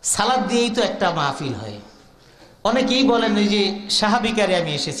সালাত দিয়েই তো একটা মাহফিল হয়। অনেকেই বলেন, এই যে সাহাবিকারে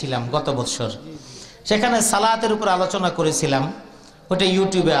আমি এসেছিলাম গত বছর, সেখানে সালাতের উপর আলোচনা করেছিলাম, ওটা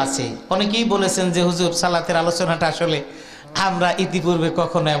ইউটিউবে আছে। অনেকেই বলেছেন যে হুজুর সালাতের আলোচনাটা আসলে আমরা ইতিপূর্বে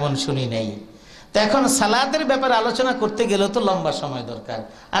কখনো এমন শুনি নাই। তো এখন সালাতের ব্যাপারে আলোচনা করতে গেলেও তো লম্বা সময় দরকার,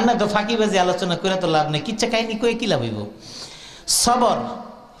 আর না তো ফাঁকিবাজি আলোচনা করে তো লাভ নেই, কিচ্ছা কাহিনী কয়ে কি লাভ হইব। সবর,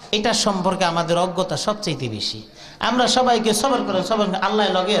 এটা সম্পর্কে আমাদের অজ্ঞতা সবচাইতে বেশি। আমরা সবাইকে সবর করে, সবর আল্লাহ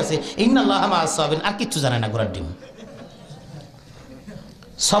লগে আছে, ইন্নাল্লাহা মা'আস-সাবিরিন, আর কিচ্ছু জানে না গোড়ার ডিম।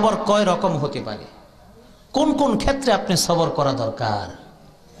 সবর কয় রকম হতে পারে, কোন কোন ক্ষেত্রে আপনি সবর করা দরকার,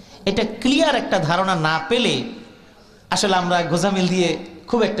 এটা ক্লিয়ার একটা ধারণা না পেলে আসলে আমরা গোজামিল দিয়ে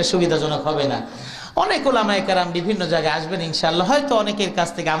খুব একটা সুবিধাজনক হবে না। অনেক ওলামায়ে কেরাম বিভিন্ন জায়গায় আসবেন ইনশাআল্লাহ, হয়তো অনেকের কাছ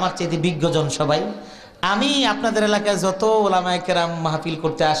থেকে আমার চেয়ে বিজ্ঞজন সবাই। আমি আপনাদের এলাকায় যত ওলামায়ে কেরাম মাহফিল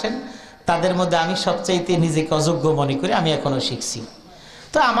করতে আসেন তাদের মধ্যে আমি সবচাইতে নিজেকে অযোগ্য মনে করি, আমি এখনো শিখছি।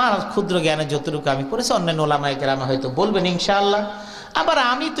 তো আমার ক্ষুদ্র জ্ঞানে যতটুকু আমি পড়েছি, অন্যান্য ওলামায়ে কেরাম হয়তো বলবেন ইনশাআল্লাহ। আবার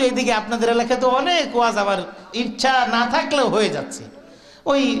আমি তো এদিকে আপনাদের এলাকায় তো অনেক ওয়াজ আমার ইচ্ছা না থাকলেও হয়ে যাচ্ছে।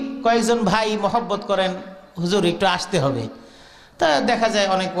 ওই কয়েকজন ভাই মহব্বত করেন, হুজুর একটু আসতে হবে, তা দেখা যায়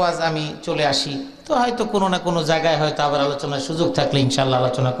অনেক ওয়াজ আমি চলে আসি। তো হয়তো কোনো না কোনো জায়গায় হয়তো আবার আলোচনার সুযোগ থাকলে ইনশাআল্লাহ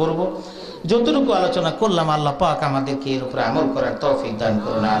আলোচনা করব। যতটুকু আলোচনা করলাম আল্লাহ পাক আমাদেরকে এর উপরে আমল করার তৌফিক দান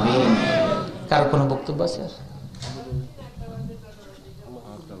করুন, আমিন। কার কোনো বক্তব্য আছে?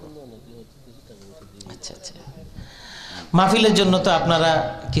 আচ্ছা আচ্ছা, মাহফিলের জন্য তো আপনারা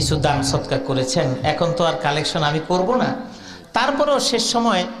কিছু দান সদকা করেছেন, এখন তো আর কালেকশন আমি করব না। তারপরেও শেষ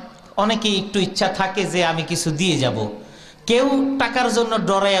সময় অনেকেই একটু ইচ্ছা থাকে যে আমি কিছু দিয়ে যাব। কেউ টাকার জন্য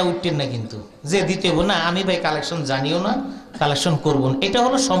ডরাইয়া উঠতেন না, কিন্তু যে দিতে না, আমি ভাই কালেকশন জানিও না, কালেকশন করব না, এটা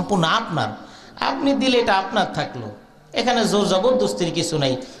হলো সম্পূর্ণ আপনার। আপনি দিলে এটা আপনার থাকলো, এখানে জোর জবরদস্তির কিছু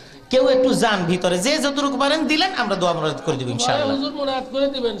নাই। কেউ একটু যান ভিতরে, যে যতটুকু পারেন দিলেন, আমরা দোয়া মোনাজাত করে দিব ইনশাআল্লাহ।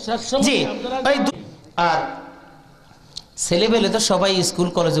 জি, আর ছেলেবেলে তো সবাই স্কুল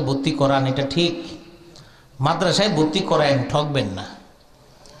কলেজে ভর্তি করান, এটা ঠিক, মাদ্রাসায় ভর্তি করায় ঠকবেন না।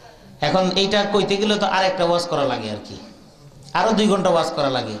 এখন এইটা কইতে গেলে তো আর একটা ওয়াজ করা লাগে, আর কি আরো 2 ঘন্টা ওয়াজ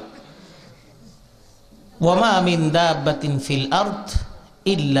করা লাগে। ওয়ামা মিন দাব্বাতিন ফিল আরদ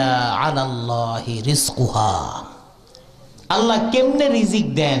ইল্লা আলাল্লাহি রিজকুহা। আল্লাহ কেমনে রিজিক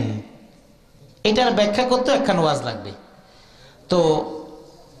দেন এটার ব্যাখ্যা করতে একখান ওয়াজ লাগবে। তো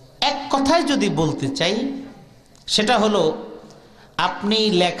এক কথায় যদি বলতে চাই, সেটা হলো আপনি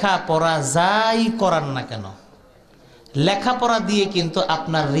লেখাপড়া যাই করান না কেন, লেখাপড়া দিয়ে কিন্তু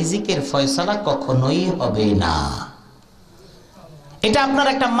আপনার রিজিকের ফয়সালা কখনোই হবে না। এটা আপনার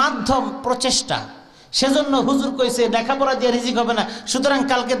একটা মাধ্যম, প্রচেষ্টা। সেজন্য হুজুর কইছে লেখাপড়া দিয়ে রিজিক হবে না, সুতরাং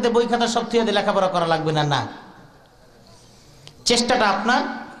কালকে বই খাতা সব থুয়ে দিয়ে লেখাপড়া করা লাগবে না। না, চেষ্টাটা আপনার,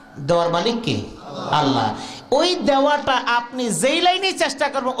 দেওয়ার মালিক কে? আল্লাহ। ওই দেওয়াটা আপনি যেই লাইনে চেষ্টা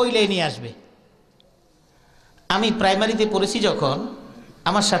করবেন ওই লাইনে আসবে। আমি প্রাইমারিতে পড়েছি যখন,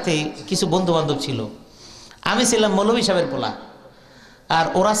 আমার সাথে কিছু বন্ধু বান্ধব ছিল, আমি ছিলাম মৌলভী সাহেবের পোলা, আর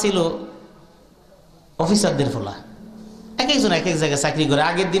ওরা ছিল অফিসারদের পোলা। এক একজন এক এক জায়গায় চাকরি করে।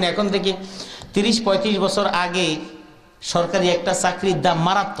 আগের দিন, এখন থেকে 30-35 বছর আগে সরকারি একটা চাকরির দাম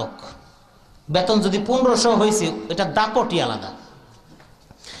মারাত্মক, বেতন যদি 1500 হয়েছে, এটা দাপটই আলাদা।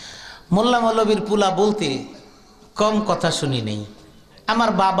 মোল্লা মৌলবীর পুলা বলতে কম কথা শুনি নেই। আমার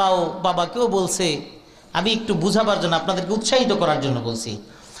বাবাকেও বলছে, আমি একটু বুঝাবার জন্য, আপনাদেরকে উৎসাহিত করার জন্য বলছি।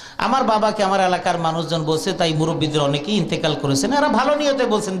 আমার বাবাকে আমার এলাকার মানুষজন বলছে, তাই মুরব্বীদের অনেকেই ইন্তেকাল করেছেন, এরা ভালো নিয়তে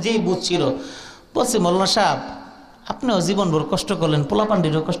বলছেন, যেই বুঝছিল বলছে, মৌলানা সাহেব আপনিও জীবনভর কষ্ট করলেন,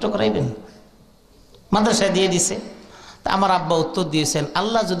 পোলাপান্ডিরও কষ্ট করাইবেন, মাদ্রাসায় দিয়ে দিছে। তা আমার আব্বা উত্তর দিয়েছেন,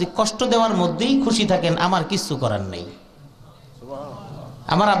 আল্লাহ যদি কষ্ট দেওয়ার মধ্যেই খুশি থাকেন, আমার কিছু করার নেই।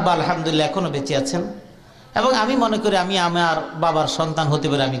 আমার আব্বা আলহামদুলিল্লাহ এখনো বেঁচে আছেন, এবং আমি মনে করি আমি আমার বাবার সন্তান হতে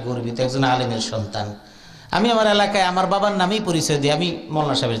পারে আমি গর্বিত, একজন আলেমের সন্তান। আমি আমার এলাকায় আমার বাবার নামেই পরিচয় দিই, আমি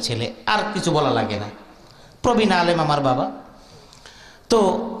মোল্লা সাহেবের ছেলে, আর কিছু বলা লাগে না। প্রবীণ আলেম আমার বাবা। তো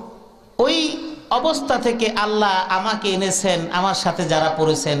ওই অবস্থা থেকে আল্লাহ আমাকে এনেছেন, আমার সাথে যারা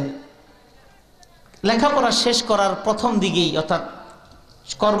পড়েছেন, লেখাপড়া শেষ করার প্রথম দিকেই, অর্থাৎ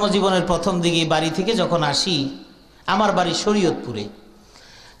কর্মজীবনের প্রথম দিকেই বাড়ি থেকে যখন আসি, আমার বাড়ি শরীয়তপুরে,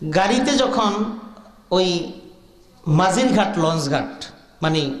 গাড়িতে যখন ওই মাঝিরঘাট লঞ্চঘাট,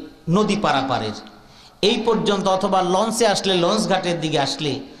 মানে নদী পারাপারের এই পর্যন্ত, অথবা লঞ্চে আসলে লঞ্চ ঘাটের দিকে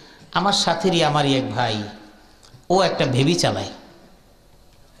আসলে, আমার সাথেরই আমারই এক ভাই, ও একটা বেবি চালায়,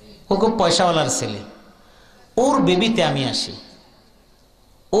 ও খুব পয়সাওয়ালার ছেলে। ওর বেবিতে আমি আসি,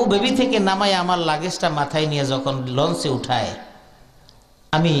 ও বেবি থেকে নামায় আমার লাগেজটা মাথায় নিয়ে যখন লঞ্চে উঠায়,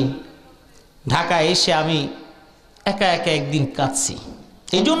 আমি ঢাকায় এসে আমি একা একা একদিন কাঁদছি।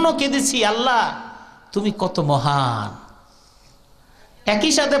 এই জন্য কেঁদেছি, আল্লাহ তুমি কত মহান।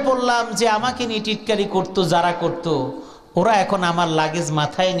 একই সাথে পড়লাম যে আমাকে নিয়ে টিটকারি করতো যারা করতো, ওরা এখন আমার লাগেজ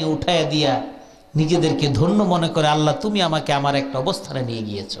মাথায় নিয়ে উঠাইয়া দিয়া নিজেদেরকে ধন্য মনে করে, আল্লাহ তুমি আমাকে আমার একটা অবস্থানে নিয়ে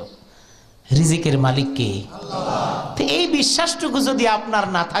গিয়েছো। রিজিকের মালিক কে? আল্লাহ। তো এই বিশ্বাসটুকু যদি আপনার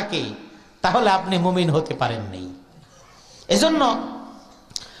না থাকে, তাহলে আপনি মুমিন হতে পারেন নাই। এজন্য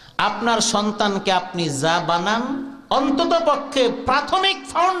আপনার সন্তানকে আপনি যা বানান, অন্তত পক্ষে প্রাথমিক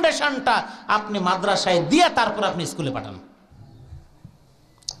ফাউন্ডেশনটা আপনি মাদ্রাসায় দিয়া তারপর আপনি স্কুলে পাঠান,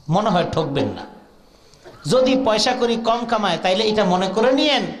 মনে হয় ঠকবেন না। যদি পয়সা করি কম কামায়, তাইলে এটা মনে করে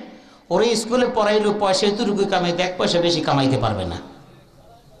নিয়েন, ওরে স্কুলে পড়াইলো পয়সা এতটুকু কামাইতে 1 পয়সা বেশি কামাইতে পারবে না,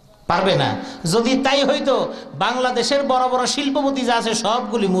 পারবে না। যদি তাই হইতো, বাংলাদেশের বড় বড় শিল্পপতি যা আছে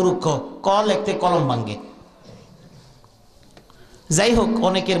সবগুলি মূর্খ, ক লিখতে কলম ভাঙ্গে। যাই হোক,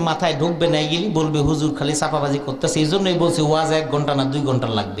 অনেকের মাথায় ঢুকবে না, গেলি বলবে হুজুর খালি চাপাবাজি করতেছে। এই জন্যই বলছে ওয়াজ 1 ঘন্টা না 2 ঘন্টা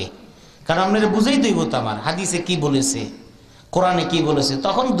লাগবে, কারণ আপনারা বুঝেই দইব তো আমার হাদিসে কি বলেছে, কোরআনে কি বলেছে।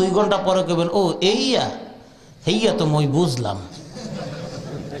 তখন 2 ঘন্টা পরে কইবেন, ও হেইয়া তো মই বুঝলাম।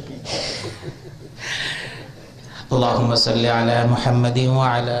 আল্লাহুম্মা সাল্লি আলা মুহাম্মাদিন ওয়া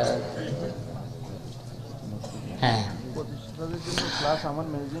আলা। হ্যাঁ, ক্লাস আমার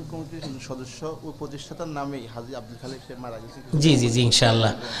ম্যানেজিং কমিটির সদস্য ও প্রতিষ্ঠাতার নামেই হাজী আব্দুল খালেক সাহেব মারা গেছে। জি জি জি,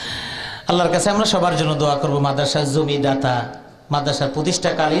 ইনশাআল্লাহ। আল্লাহর কাছে আমরা সবার জন্য দোয়া করব, মাদ্রাসার জমিদাতা, মাদ্রাসার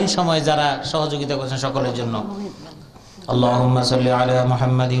প্রতিষ্ঠাকালীন সময় যারা সহযোগিতা করেছেন সকলের জন্য। আল্লাহুম্মা সাল্লি আলা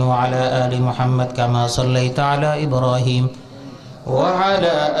মুহাম্মাদিন ওয়া আলা আলি মুহাম্মাদ কামা সাল্লাইতা আলা ইব্রাহিম ওয়া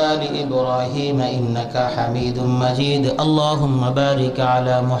আলা আলি ইব্রাহিম ইন্নাকা হামিদুম মাজিদ। আল্লাহুম্মা বারিক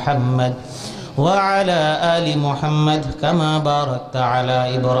আলা মুহাম্মাদ وعلى آل محمد كما باركت على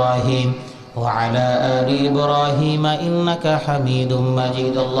إبراهيم وعلى آل إبراهيم إنك حميد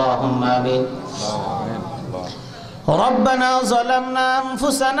مجيد. اللهم آمين. ربنا ظلمنا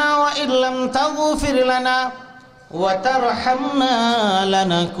أنفسنا وإن لم تغفر لنا وترحمنا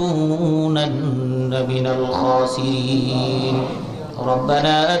لنكونن من الخاسرين.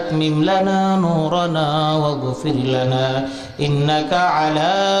 ربنا أتمم لنا نورنا واغفر لنا إنك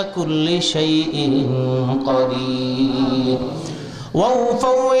على كل شيء قدير.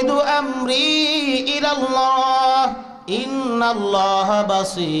 وأفوض أمري إلى الله إن الله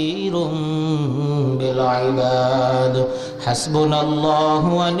بصير بالعباد. حسبنا الله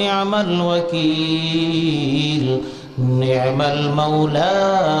ونعم الوكيل نعم المولى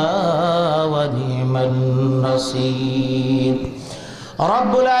ونعم النصير.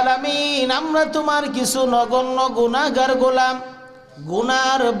 রব্বুল আলামিন, আমরা তোমার কিছু নগণ্য গুনাহগার গোলাম,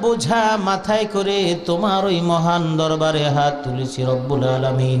 গুনার বোঝা মাথায় করে তোমার ওই মহান দরবারে হাত তুলেছি। রব্বুল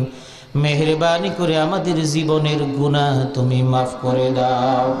আলামিন, মেহেরবানি করে আমাদের জীবনের গুনাহ তুমি মাফ করে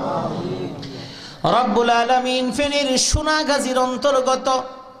দাও। রব্বুল আলামিন, ফেনীর সোনাগাজীর অন্তর্গত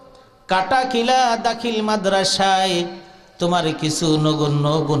কাটাকিলা দাখিল মাদ্রাসায় তোমার কিছু নগণ্য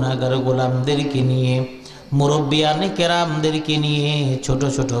গুনাহগার গোলামদেরকে নিয়ে মুরব্বিয়ানে কেরামদেরকে নিয়ে, ছোট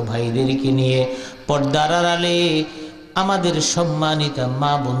ছোট ভাইদেরকে নিয়ে, পর্দার আড়ালে আমাদের সম্মানিতা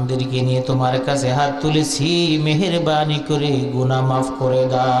মা বোনদেরকে নিয়ে তোমার কাছে হাত তুলেছি, মেহেরবানি করে গুনাহ মাফ করে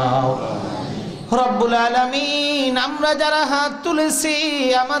দাও রব্বুল আলামিন। আমরা যারা হাত তুলেছি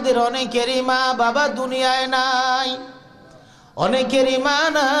আমাদের অনেকেরই মা বাবা দুনিয়ায় নাই, অনেকেরই মা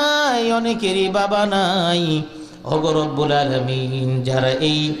নাই, অনেকেরই বাবা নাই। ওগো রব্বুল আলামিন, যারা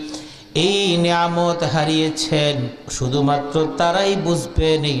এই নিয়ামত হারিয়েছেন শুধুমাত্র তারাই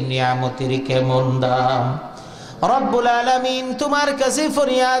বুঝবেন এই নিয়ামতের কেমন দাম। রব্বুল আলামিন, তোমার কাছে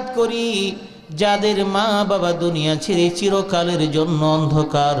ফরিয়াদ করি, যাদের মা বাবা দুনিয়া ছেড়ে চিরকালের জন্য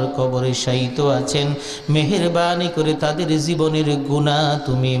অন্ধকার কবরে শায়িত আছেন, মেহেরবানি করে তাদের জীবনের গুনাহ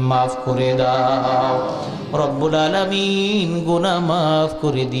তুমি মাফ করে দাও রব্বুল আলামিন। গুনাহ মাফ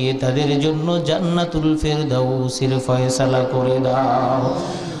করে দিয়ে তাদের জন্য জান্নাতুল ফেরদাউসের ফয়সালা করে দাও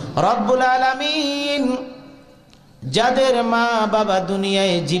রব্বুল আলামিন। যাদের মা বাবা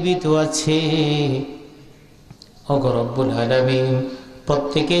দুনিয়ায় জীবিত আছে, ওগো রব্বুল আলামিন,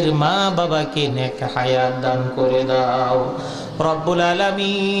 প্রত্যেকের মা বাবাকে নেক হায়াত দান করে দাও রব্বুল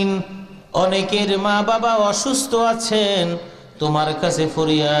আলামিন। অনেকের মা বাবা অসুস্থ আছেন, তোমার কাছে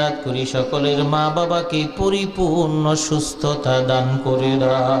ফরিয়াদ করি সকলের মা বাবাকে পরিপূর্ণ সুস্থতা দান করে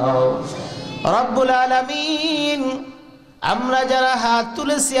দাও রব্বুল আলামিন। আমরা যারা হাত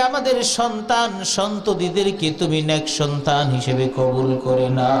তুলেছি আমাদের সন্তান সন্ততিদেরকে তুমি নেক সন্তান হিসেবে কবুল করে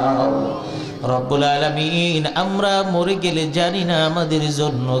নাও রব্বুল আলামিন। আমরা মরে গেলে জানি না আমাদের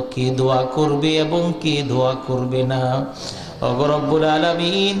জন্য কে দোয়া করবে এবং কে দোয়া করবে না। ওগো রব্বুল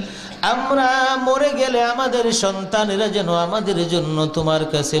আলামিন, আমরা মরে গেলে আমাদের সন্তানেরা যেন আমাদের জন্য তোমার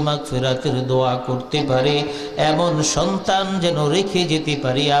কাছে মাগফিরাতের দোয়া করতে পারে, এমন সন্তান যেন রেখে যেতে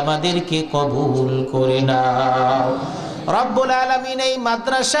পারি, আমাদেরকে কবুল করে নাও রব্বুল আলামিন। এই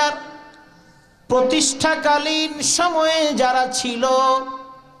মাদ্রাসার প্রতিষ্ঠাকালীন সময়ে যারা ছিল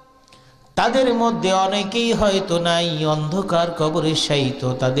তাদের মধ্যে অনেকেই হয়তো নাই, অন্ধকার কবরে শায়িত,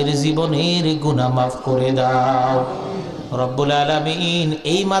 তাদের জীবনের গুনাহ মাফ করে দাও রব্বুল আলামিন।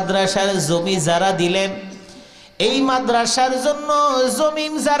 এই মাদ্রাসার জমি যারা দিলেন, এই মাদ্রাসার জন্য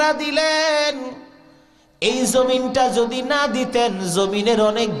জমিন যারা দিলেন, এই জমিনটা যদি না দিতেন জমিনের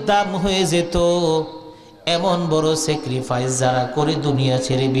অনেক দাম হয়ে যেত। এমন বড় স্যাক্রিফাইস যারা করে দুনিয়া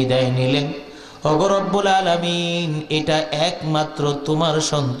ছেড়ে বিদায় নিলেন, ওগো রব্বুল আলামিন, এটা একমাত্র তোমার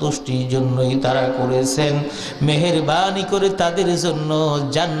সন্তুষ্টির জন্যই তারা করেছেন। মেহেরবানি করে তাদের জন্য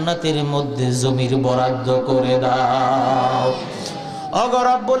জান্নাতের মধ্যে জমির বরাদ্দ করে দাও ওগো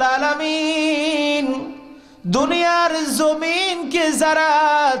রব্বুল আলামিন। দুনিয়ার জমিনকে যারা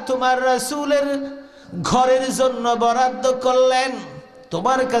তোমার রাসূলের ঘরের জন্য বরাদ্দ করলেন,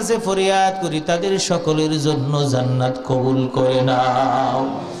 তোমার কাছে ফরিয়াদ করি তাদের সকলের জন্য জান্নাত কবুল করে নাও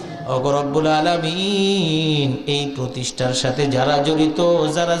ওগো রব্বুল আলামিন। এই প্রতিষ্ঠার সাথে যারা জড়িত,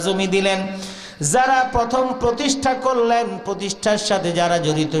 যারা জমি দিলেন, যারা প্রথম প্রতিষ্ঠা করলেন, প্রতিষ্ঠার সাথে যারা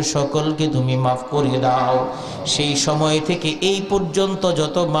জড়িত সকলকে তুমি মাফ করে দাও। সেই সময় থেকে এই পর্যন্ত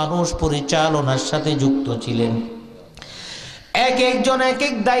যত মানুষ পরিচালনার সাথে যুক্ত ছিলেন, এক একজন এক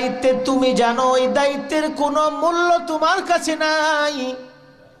এক দায়িত্বে, তুমি জানো ওই দায়িত্বের কোনো মূল্য তোমার কাছে নাই,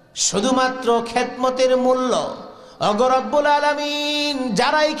 শুধুমাত্র খেদমতের মূল্য। ওগো রব্বুল আলামিন,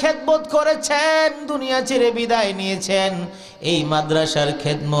 যারাই খেদমত করেছেন, দুনিয়া ছেড়ে বিদায় নিয়েছেন, এই মাদ্রাসার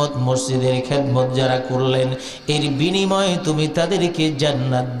খেদমত, মসজিদের খেদমত যারা করলেন, এর বিনিময়ে তুমি তাদেরকে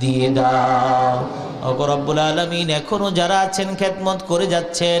জান্নাত দিয়ে দাও ওগো রব্বুল আলামিন। এখনো যারা আছেন খেদমত করে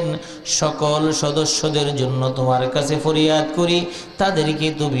যাচ্ছেন, সকল সদস্যদের জন্য তোমার কাছে ফরিয়াদ করি, তাদেরকে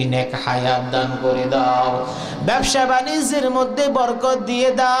তুমি নেক হায়াত দান করে দাও, ব্যবসা বাণিজ্যের মধ্যে বরকত দিয়ে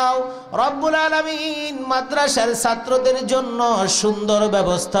দাও রব্বুল আলামিন। মাদ্রাসার ছাত্রদের জন্য সুন্দর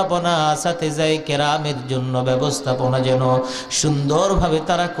ব্যবস্থাপনা, আসাতিজায়ে কেরামের জন্য ব্যবস্থাপনা যেন সুন্দরভাবে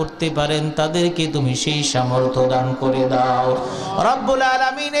তারা করতে পারেন, তাদেরকে তুমি সেই সামর্থ্য দান করে দাও রব্বুল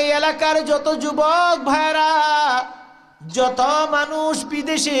আলামিন। এই এলাকার যত যুবক ভাইরা, যত মানুষ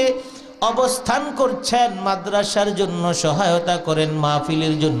বিদেশে অবস্থান করছেন, মাদ্রাসার জন্য সহায়তা করেন,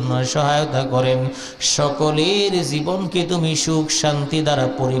 মাহফিলের জন্য সহায়তা করেন, সকলের জীবনকে তুমি সুখ শান্তি দ্বারা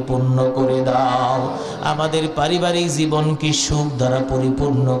পরিপূর্ণ করে দাও। আমাদের পারিবারিক জীবনকে সুখ দ্বারা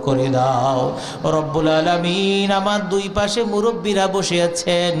পরিপূর্ণ করে দাও রব্বুল আলামিন। আমার দুই পাশে মুরব্বীরা বসে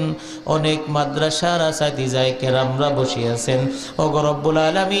আছেন, অনেক মাদ্রাসার আসাতিজায়ে কেরামরা বসে আছেন, ওগো রব্বুল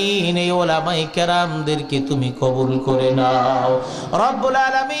আলামিন, এই ওলামায়ে কেরামদেরকে তুমি কবুল করে নাও রব্বুল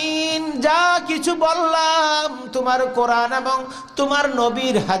আলামিন। যা কিছু বললাম তোমার কোরআন এবং তোমার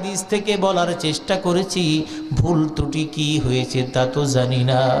নবীর হাদিস থেকে বলার চেষ্টা করেছি, ভুল ত্রুটি কি হয়েছে তা তো জানি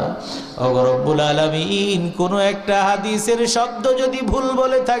না। ওগো রব্বুল আলামিন, কোনো একটা হাদিসের শব্দ যদি ভুল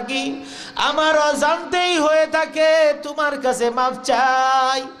বলে থাকি, আমার অজান্তেই হয়ে থাকে, তোমার কাছে মাফ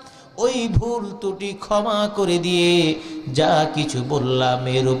চাই। ওই ভুল ত্রুটি ক্ষমা করে দিয়ে যা কিছু বললাম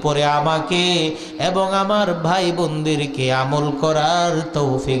এর উপরে আমাকে এবং আমার ভাই বোনদেরকে আমল করার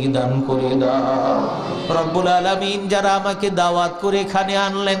তৌফিক দান করে দাও। রব্বুল আলামিন, যারা আমাকে দাওয়াত করে এখানে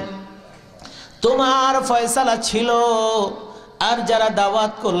আনলেন, তোমার ফয়সালা ছিল, আর যারা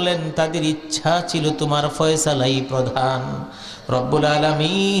দাওয়াত করলেন তাদের ইচ্ছা ছিল, তোমার ফয়সালাই প্রধান। রব্বুল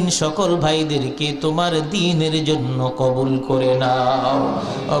আলামিন, সকল ভাইদেরকে তোমার দ্বীনের জন্য কবুল করে নাও।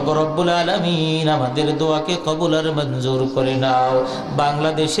 ওগো রব্বুল আলামিন, আমাদের দোয়াকে কবুল আর মঞ্জুর করে নাও।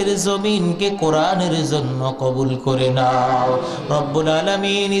 বাংলাদেশের জমিনকে কোরআনের জন্য কবুল করে নাও। রব্বুল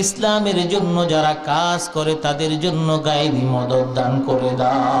আলামিন, ইসলামের জন্য যারা কাজ করে তাদের জন্য গায়েবী মদদ দান করে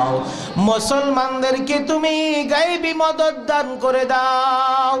দাও। মুসলমানদেরকে তুমি গায়েবী মদদ দান করে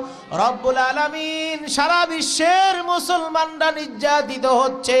দাও। রব্বুল আলামিন, সারা বিশ্বের মুসলমানরা নির্যাতিত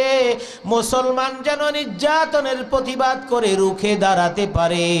হচ্ছে, মুসলমান যেন নির্যাতনের প্রতিবাদ করে রুখে দাঁড়াতে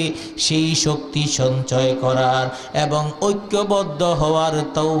পারে, সেই শক্তি সঞ্চয় করার এবং ঐক্যবদ্ধ হওয়ার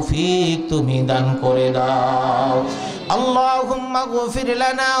তৌফিক তুমি দান করে দাও। আল্লাহুম্মা গফির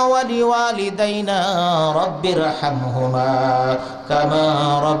লানা ওয়া লিওয়ালিদাইনা রাব্বিরহামহুমা কামা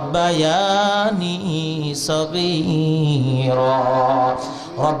রাব্বায়ানি সগীরা।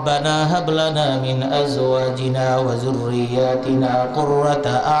 ربنا هب لنا من أزواجنا وذرياتنا قرة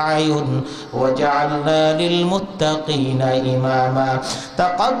أعين واجعلنا للمتقين إماما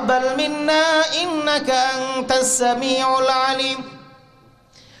تقبل منا إنك أنت السميع العليم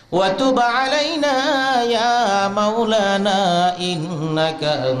وتب علينا يا مولانا إنك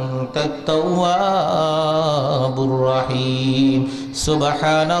أنت التواب الرحيم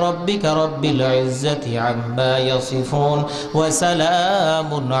سبحان ربك رب العزة عما يصفون وسلام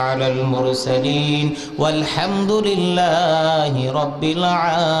على المرسلين والحمد لله رب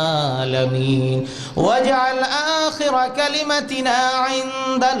العالمين واجعل آخر كلمتنا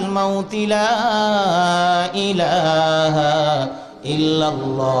عند الموت لا إله إلا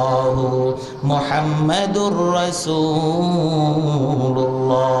الله محمد رسول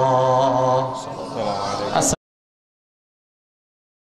الله.